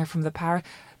rescuing her from the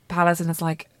palace. And it's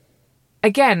like,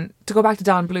 again, to go back to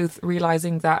Don Bluth,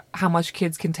 realising that how much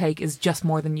kids can take is just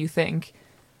more than you think.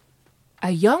 A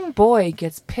young boy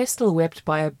gets pistol whipped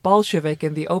by a Bolshevik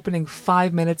in the opening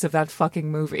 5 minutes of that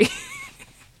fucking movie.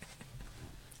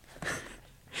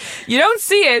 You don't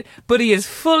see it, but he is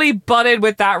fully butted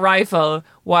with that rifle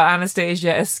while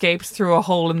Anastasia escapes through a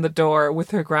hole in the door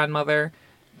with her grandmother,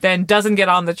 then doesn't get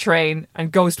on the train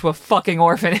and goes to a fucking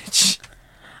orphanage.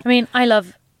 I mean, I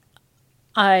love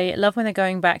when they're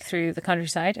going back through the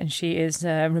countryside and she is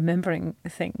remembering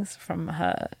things from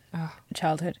her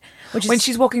childhood. Which is, when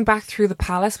she's walking back through the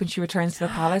palace, when she returns to the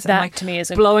palace, that and like to me is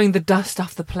blowing the dust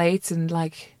off the plates and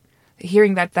like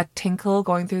hearing that tinkle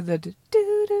going through the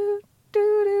doo-doo,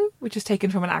 doo-doo, which is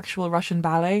taken from an actual Russian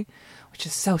ballet, which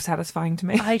is so satisfying to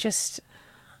me. I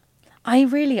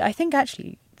think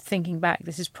actually, thinking back,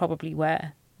 this is probably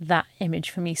where that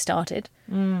image for me started,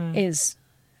 is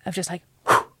of just like,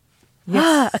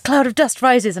 a cloud of dust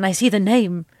rises and I see the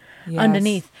name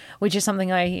underneath, which is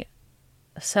something I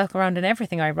circle around in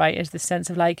everything I write, is this sense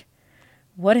of like,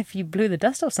 what if you blew the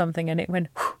dust off something and it went,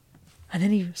 and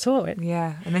then you saw it.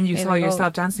 Yeah, and then you saw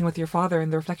yourself dancing with your father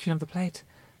in the reflection of the plate,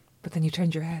 but then you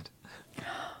turned your head.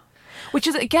 Which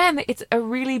is, again, it's a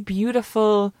really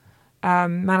beautiful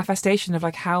manifestation of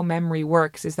like how memory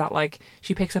works, is that like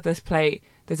she picks up this plate,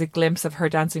 there's a glimpse of her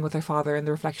dancing with her father in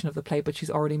the reflection of the plate, but she's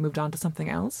already moved on to something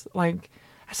else. Like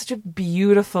such a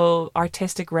beautiful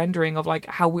artistic rendering of like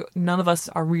how none of us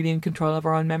are really in control of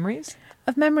our own memories.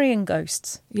 Of memory and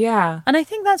ghosts. Yeah. And I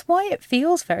think that's why it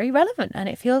feels very relevant. And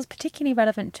it feels particularly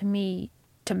relevant to me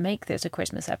to make this a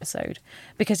Christmas episode.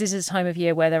 Because this is a time of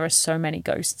year where there are so many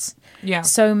ghosts. Yeah.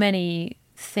 So many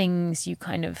things you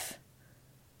kind of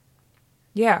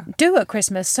Yeah. do at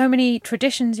Christmas. So many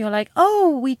traditions you're like,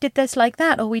 oh, we did this like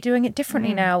that. Or we're doing it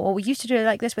differently now. Or we used to do it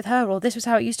like this with her. Or this was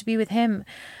how it used to be with him.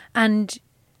 And,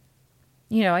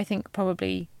 you know, I think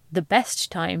probably the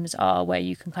best times are where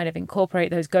you can kind of incorporate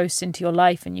those ghosts into your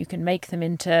life and you can make them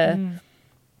into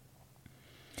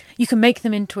you can make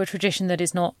them into a tradition that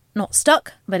is not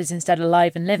stuck, but is instead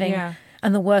alive and living. Yeah.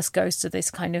 And the worst ghosts are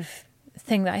this kind of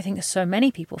thing that I think so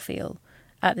many people feel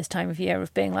at this time of year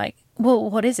of being like, well,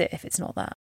 what is it if it's not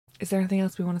that? Is there anything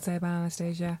else we want to say about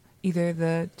Anastasia? Either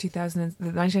the 1987,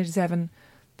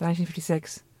 the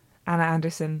 1956, Anna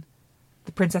Anderson,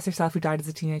 the princess herself who died as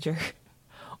a teenager,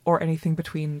 or anything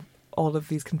between all of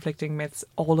these conflicting myths,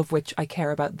 all of which I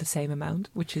care about the same amount,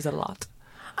 which is a lot.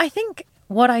 I think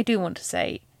what I do want to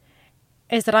say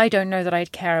is that I don't know that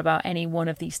I'd care about any one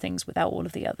of these things without all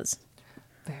of the others.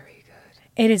 Very good.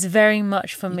 It is very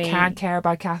much for me. You can't care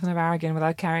about Catherine of Aragon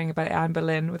without caring about Anne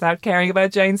Boleyn, without caring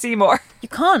about Jane Seymour. You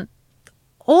can't.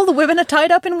 All the women are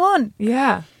tied up in one.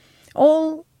 Yeah.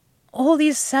 All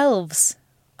these selves,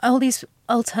 all these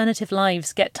alternative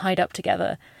lives get tied up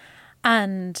together.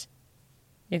 And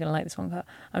you're going to like this one, Kat.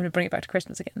 I'm going to bring it back to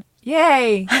Christmas again.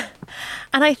 Yay!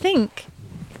 And I think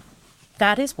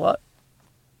that is what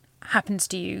happens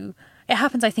to you. It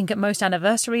happens, I think, at most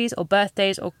anniversaries or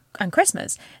birthdays and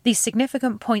Christmas. These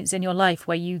significant points in your life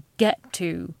where you get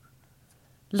to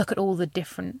look at all the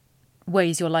different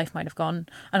ways your life might have gone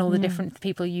and all the different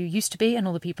people you used to be and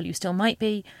all the people you still might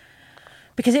be.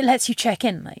 Because it lets you check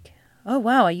in, like, oh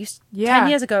wow, 10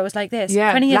 years ago it was like this.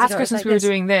 Yeah, 20 years last ago Christmas it was like we were this.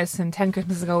 doing this, and 10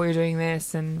 Christmases ago we were doing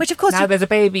this, and Which, of course, now there's a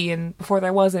baby, and before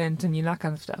there wasn't, and that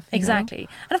kind of stuff. Exactly.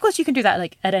 And of course you can do that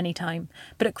like at any time.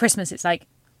 But at Christmas it's like,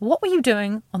 what were you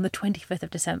doing on the 25th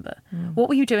of December? What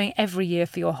were you doing every year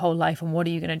for your whole life, and what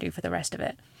are you going to do for the rest of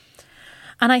it?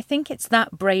 And I think it's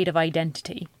that braid of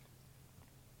identity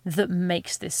that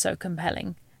makes this so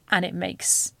compelling. And it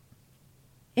makes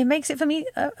it for me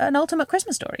an ultimate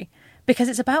Christmas story. Because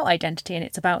it's about identity and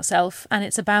it's about self and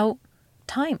it's about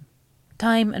time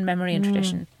and memory and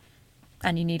tradition.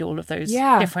 And you need all of those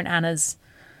different Annas.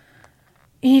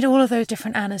 You need all of those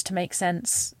different Annas to make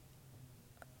sense.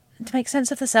 To make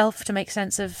sense of the self, to make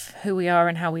sense of who we are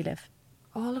and how we live.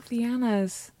 All of the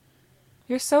Annas.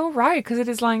 You're so right, because it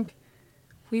is like,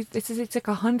 it's like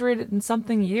 100 and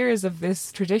something years of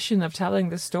this tradition of telling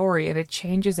the story, and it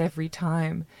changes every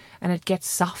time, and it gets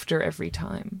softer every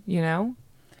time, you know?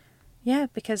 Yeah,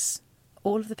 because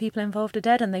all of the people involved are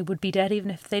dead, and they would be dead even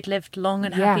if they'd lived long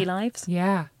and happy lives.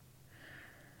 Yeah.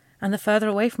 And the further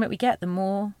away from it we get, the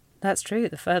more that's true,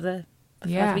 the further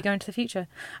we go into the future.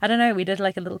 I don't know, we did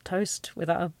like a little toast with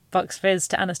our Bucks Fizz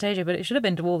to Anastasia, but it should have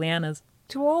been to all the Annas.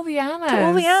 To all the Annas. To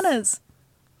all the Annas.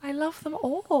 I love them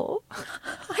all.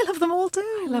 I love them all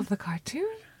too. I love the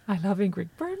cartoon. I love Ingrid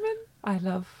Bergman. I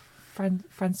love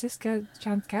Franziska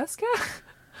Jankowska.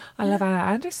 I love Anna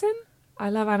Anderson.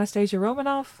 I love Anastasia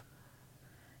Romanoff.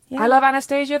 Yeah. I love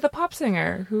Anastasia, the pop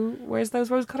singer, who wears those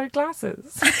rose-coloured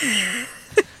glasses.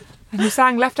 And who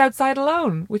sang Left Outside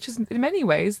Alone, which is in many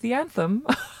ways the anthem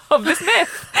of this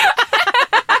myth.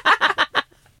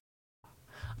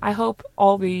 I hope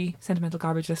all the Sentimental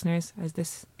Garbage listeners, as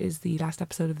this is the last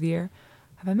episode of the year,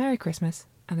 have a Merry Christmas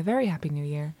and a very Happy New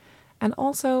Year. And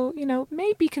also, you know,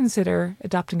 maybe consider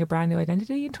adopting a brand new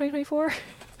identity in 2024.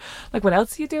 Like, what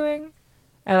else are you doing?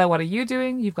 Ella, what are you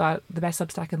doing? You've got the best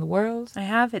Substack in the world. I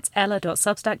have. It's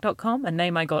ella.substack.com, a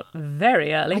name I got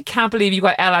very early. I can't believe you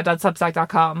got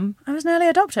ella.substack.com. I was an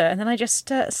early adopter, and then I just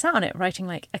sat on it writing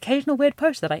like occasional weird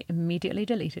posts that I immediately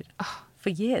deleted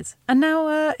for years. And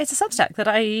now it's a Substack that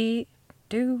I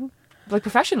do... Like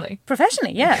professionally?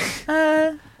 Professionally, yeah.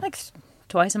 Like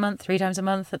twice a month, 3 times a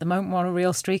month. At the moment, we're on a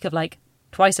real streak of like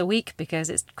twice a week because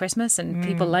it's Christmas and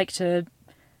people like to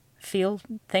feel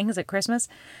things at Christmas.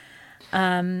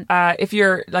 If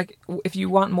you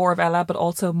want more of Ella but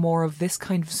also more of this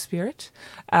kind of spirit,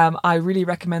 I really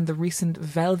recommend the recent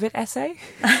Velvet essay,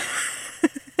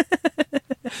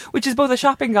 which is both a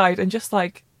shopping guide and just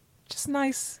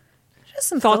nice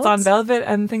Some thoughts on velvet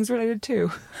and things related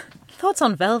too. Thoughts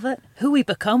on velvet, who we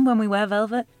become when we wear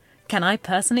velvet. Can I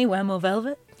personally wear more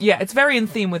velvet? Yeah, it's very in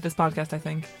theme with this podcast, I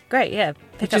think. Great, yeah.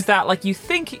 Which is that, like, you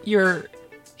think you're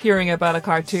hearing about a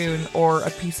cartoon or a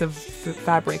piece of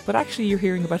fabric, but actually you're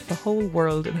hearing about the whole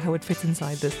world and how it fits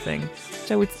inside this thing,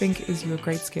 which I would think is your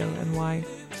great skill and why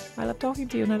I love talking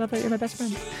to you and I love that you're my best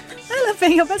friend. I love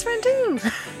being your best friend too.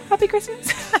 Happy Christmas.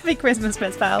 Happy Christmas,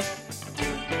 best pal.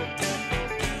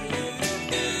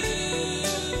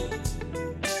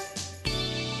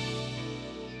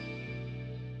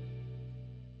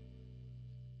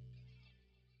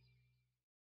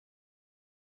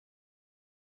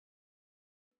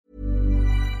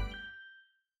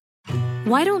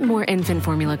 Why don't more infant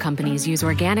formula companies use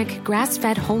organic,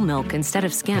 grass-fed whole milk instead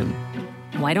of skim?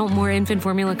 Why don't more infant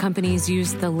formula companies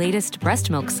use the latest breast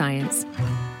milk science?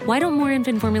 Why don't more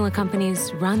infant formula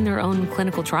companies run their own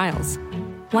clinical trials?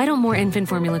 Why don't more infant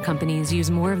formula companies use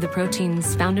more of the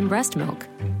proteins found in breast milk?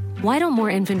 Why don't more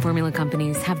infant formula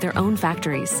companies have their own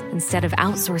factories instead of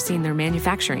outsourcing their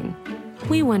manufacturing?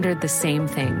 We wondered the same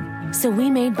thing. So we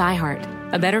made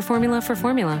ByHeart, a better formula for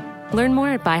formula. Learn more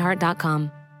at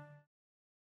byheart.com.